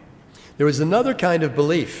upon me. There is another kind of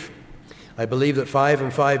belief. I believe that 5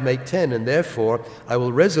 and 5 make 10, and therefore I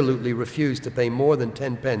will resolutely refuse to pay more than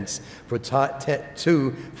 10 pence for 2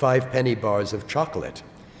 5-penny bars of chocolate.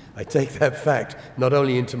 I take that fact not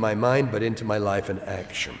only into my mind, but into my life and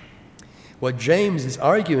action. What James is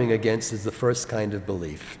arguing against is the first kind of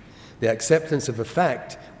belief, the acceptance of a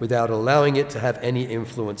fact without allowing it to have any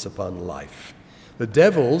influence upon life. The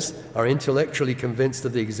devils are intellectually convinced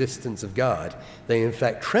of the existence of God. They in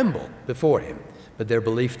fact tremble before him, but their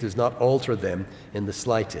belief does not alter them in the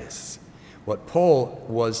slightest. What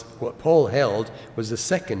Paul held was the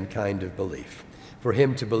second kind of belief. For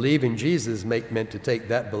him to believe in Jesus meant to take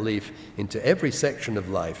that belief into every section of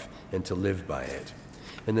life and to live by it.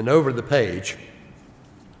 And then over the page,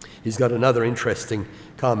 he's got another interesting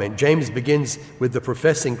comment. James begins with the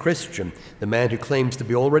professing Christian, the man who claims to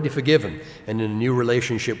be already forgiven and in a new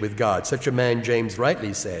relationship with God. Such a man, James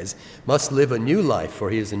rightly says, must live a new life,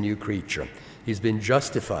 for he is a new creature. He's been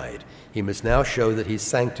justified. He must now show that he's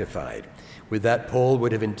sanctified. With that, Paul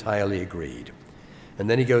would have entirely agreed. And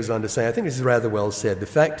then he goes on to say, I think this is rather well said. The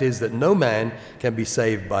fact is that no man can be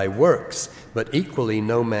saved by works, but equally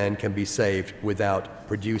no man can be saved without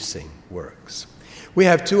producing works. We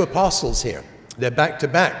have 2 apostles here. They're back to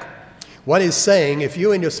back. One is saying, if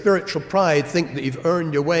you in your spiritual pride think that you've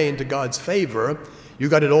earned your way into God's favor, you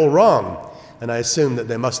got it all wrong. And I assume that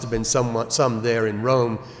there must have been some there in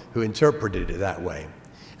Rome who interpreted it that way.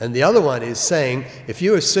 And the other one is saying, if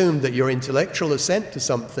you assume that your intellectual assent to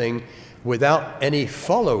something without any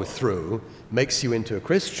follow-through makes you into a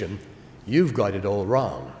Christian, you've got it all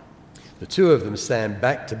wrong. The 2 of them stand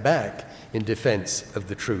back to back in defense of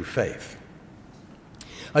the true faith.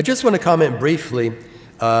 I just want to comment briefly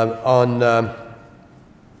let's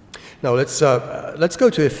go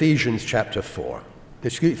to Ephesians chapter 4.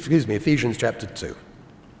 Excuse me, Ephesians chapter 2.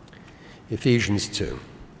 Ephesians 2.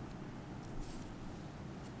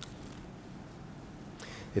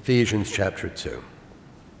 Ephesians chapter 2.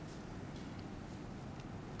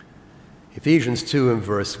 Ephesians 2 and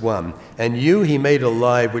verse 1. And you he made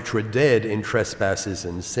alive which were dead in trespasses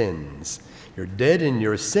and sins. You're dead in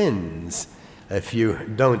your sins if you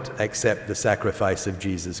don't accept the sacrifice of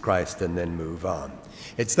Jesus Christ and then move on.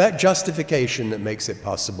 It's that justification that makes it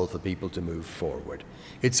possible for people to move forward.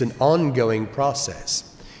 It's an ongoing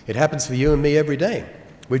process. It happens for you and me every day.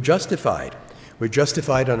 We're justified. We're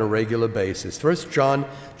justified on a regular basis. 1 John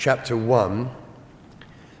chapter 1,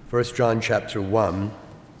 verses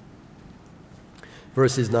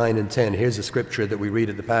 9 and 10. Here's a scripture that we read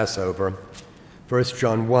at the Passover. 1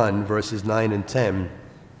 John 1, verses 9 and 10.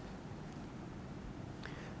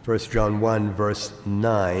 1 John 1, verse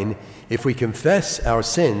 9. If we confess our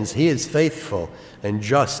sins, he is faithful and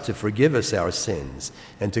just to forgive us our sins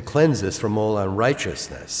and to cleanse us from all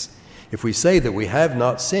unrighteousness. If we say that we have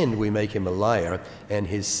not sinned, we make him a liar, and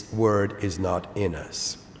his word is not in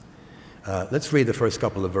us. Let's read the first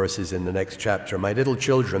couple of verses in the next chapter. My little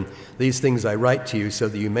children, these things I write to you so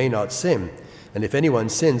that you may not sin. And if anyone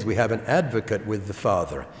sins, we have an advocate with the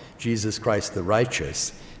Father, Jesus Christ the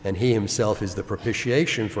righteous, and he himself is the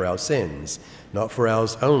propitiation for our sins, not for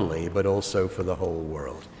ours only, but also for the whole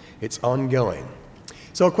world. It's ongoing.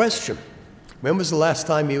 So a question. When was the last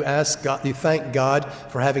time you thanked God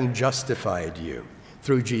for having justified you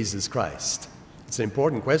through Jesus Christ? It's an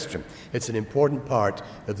important question. It's an important part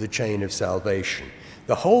of the chain of salvation.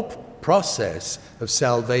 The whole process of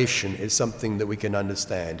salvation is something that we can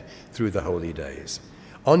understand through the holy days.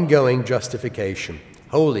 Ongoing justification,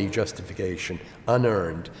 holy justification,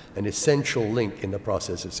 unearned, an essential link in the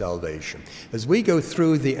process of salvation. As we go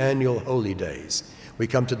through the annual holy days, we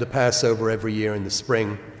come to the Passover every year in the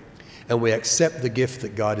spring, and we accept the gift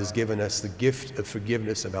that God has given us, the gift of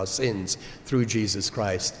forgiveness of our sins through Jesus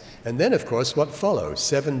Christ. And then, of course, what follows?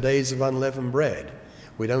 7 days of unleavened bread.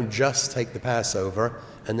 We don't just take the Passover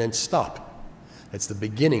and then stop. It's the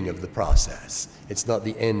beginning of the process. It's not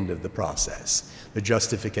the end of the process, the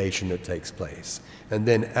justification that takes place. And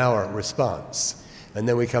then our response. And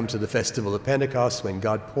then we come to the festival of Pentecost, when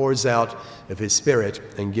God pours out of his Spirit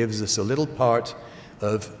and gives us a little part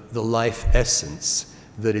of the life essence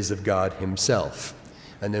that is of God himself.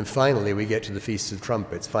 And then finally we get to the Feast of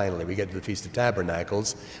Trumpets. Finally we get to the Feast of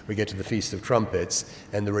Tabernacles. We get to the Feast of Trumpets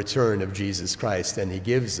and the return of Jesus Christ. And he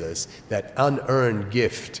gives us that unearned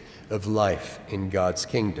gift of life in God's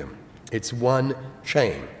kingdom. It's one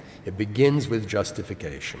chain. It begins with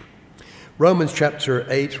justification. Romans chapter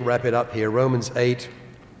 8, wrap it up here. Romans 8,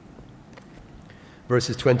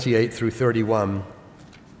 verses 28 through 31.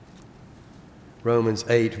 Romans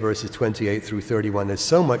 8, verses 28 through 31. There's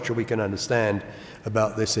so much that we can understand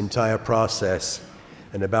about this entire process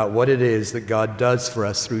and about what it is that God does for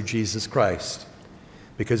us through Jesus Christ.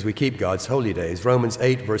 because we keep God's holy days. Romans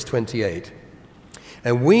 8, verse 28.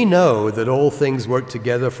 And we know that all things work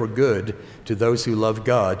together for good to those who love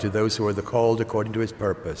God, to those who are the called according to his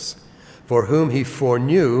purpose. For whom he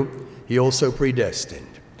foreknew, he also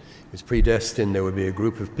predestined. He was predestined there would be a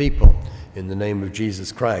group of people in the name of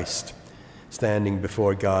Jesus Christ, standing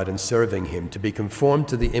before God and serving him, to be conformed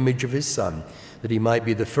to the image of his Son, that he might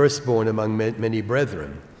be the firstborn among many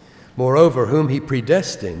brethren. Moreover, whom he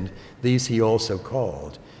predestined, these he also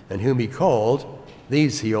called. And whom he called,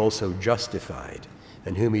 these he also justified.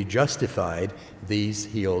 And whom he justified, these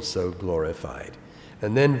he also glorified.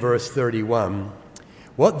 And then verse 31,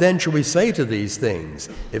 what then shall we say to these things?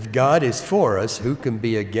 If God is for us, who can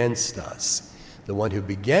be against us? The one who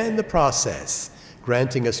began the process,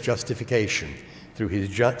 granting us justification through his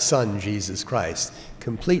Son, Jesus Christ,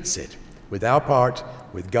 completes it with our part,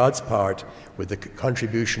 with God's part, with the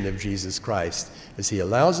contribution of Jesus Christ, as he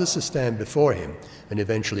allows us to stand before him and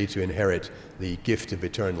eventually to inherit the gift of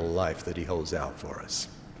eternal life that he holds out for us.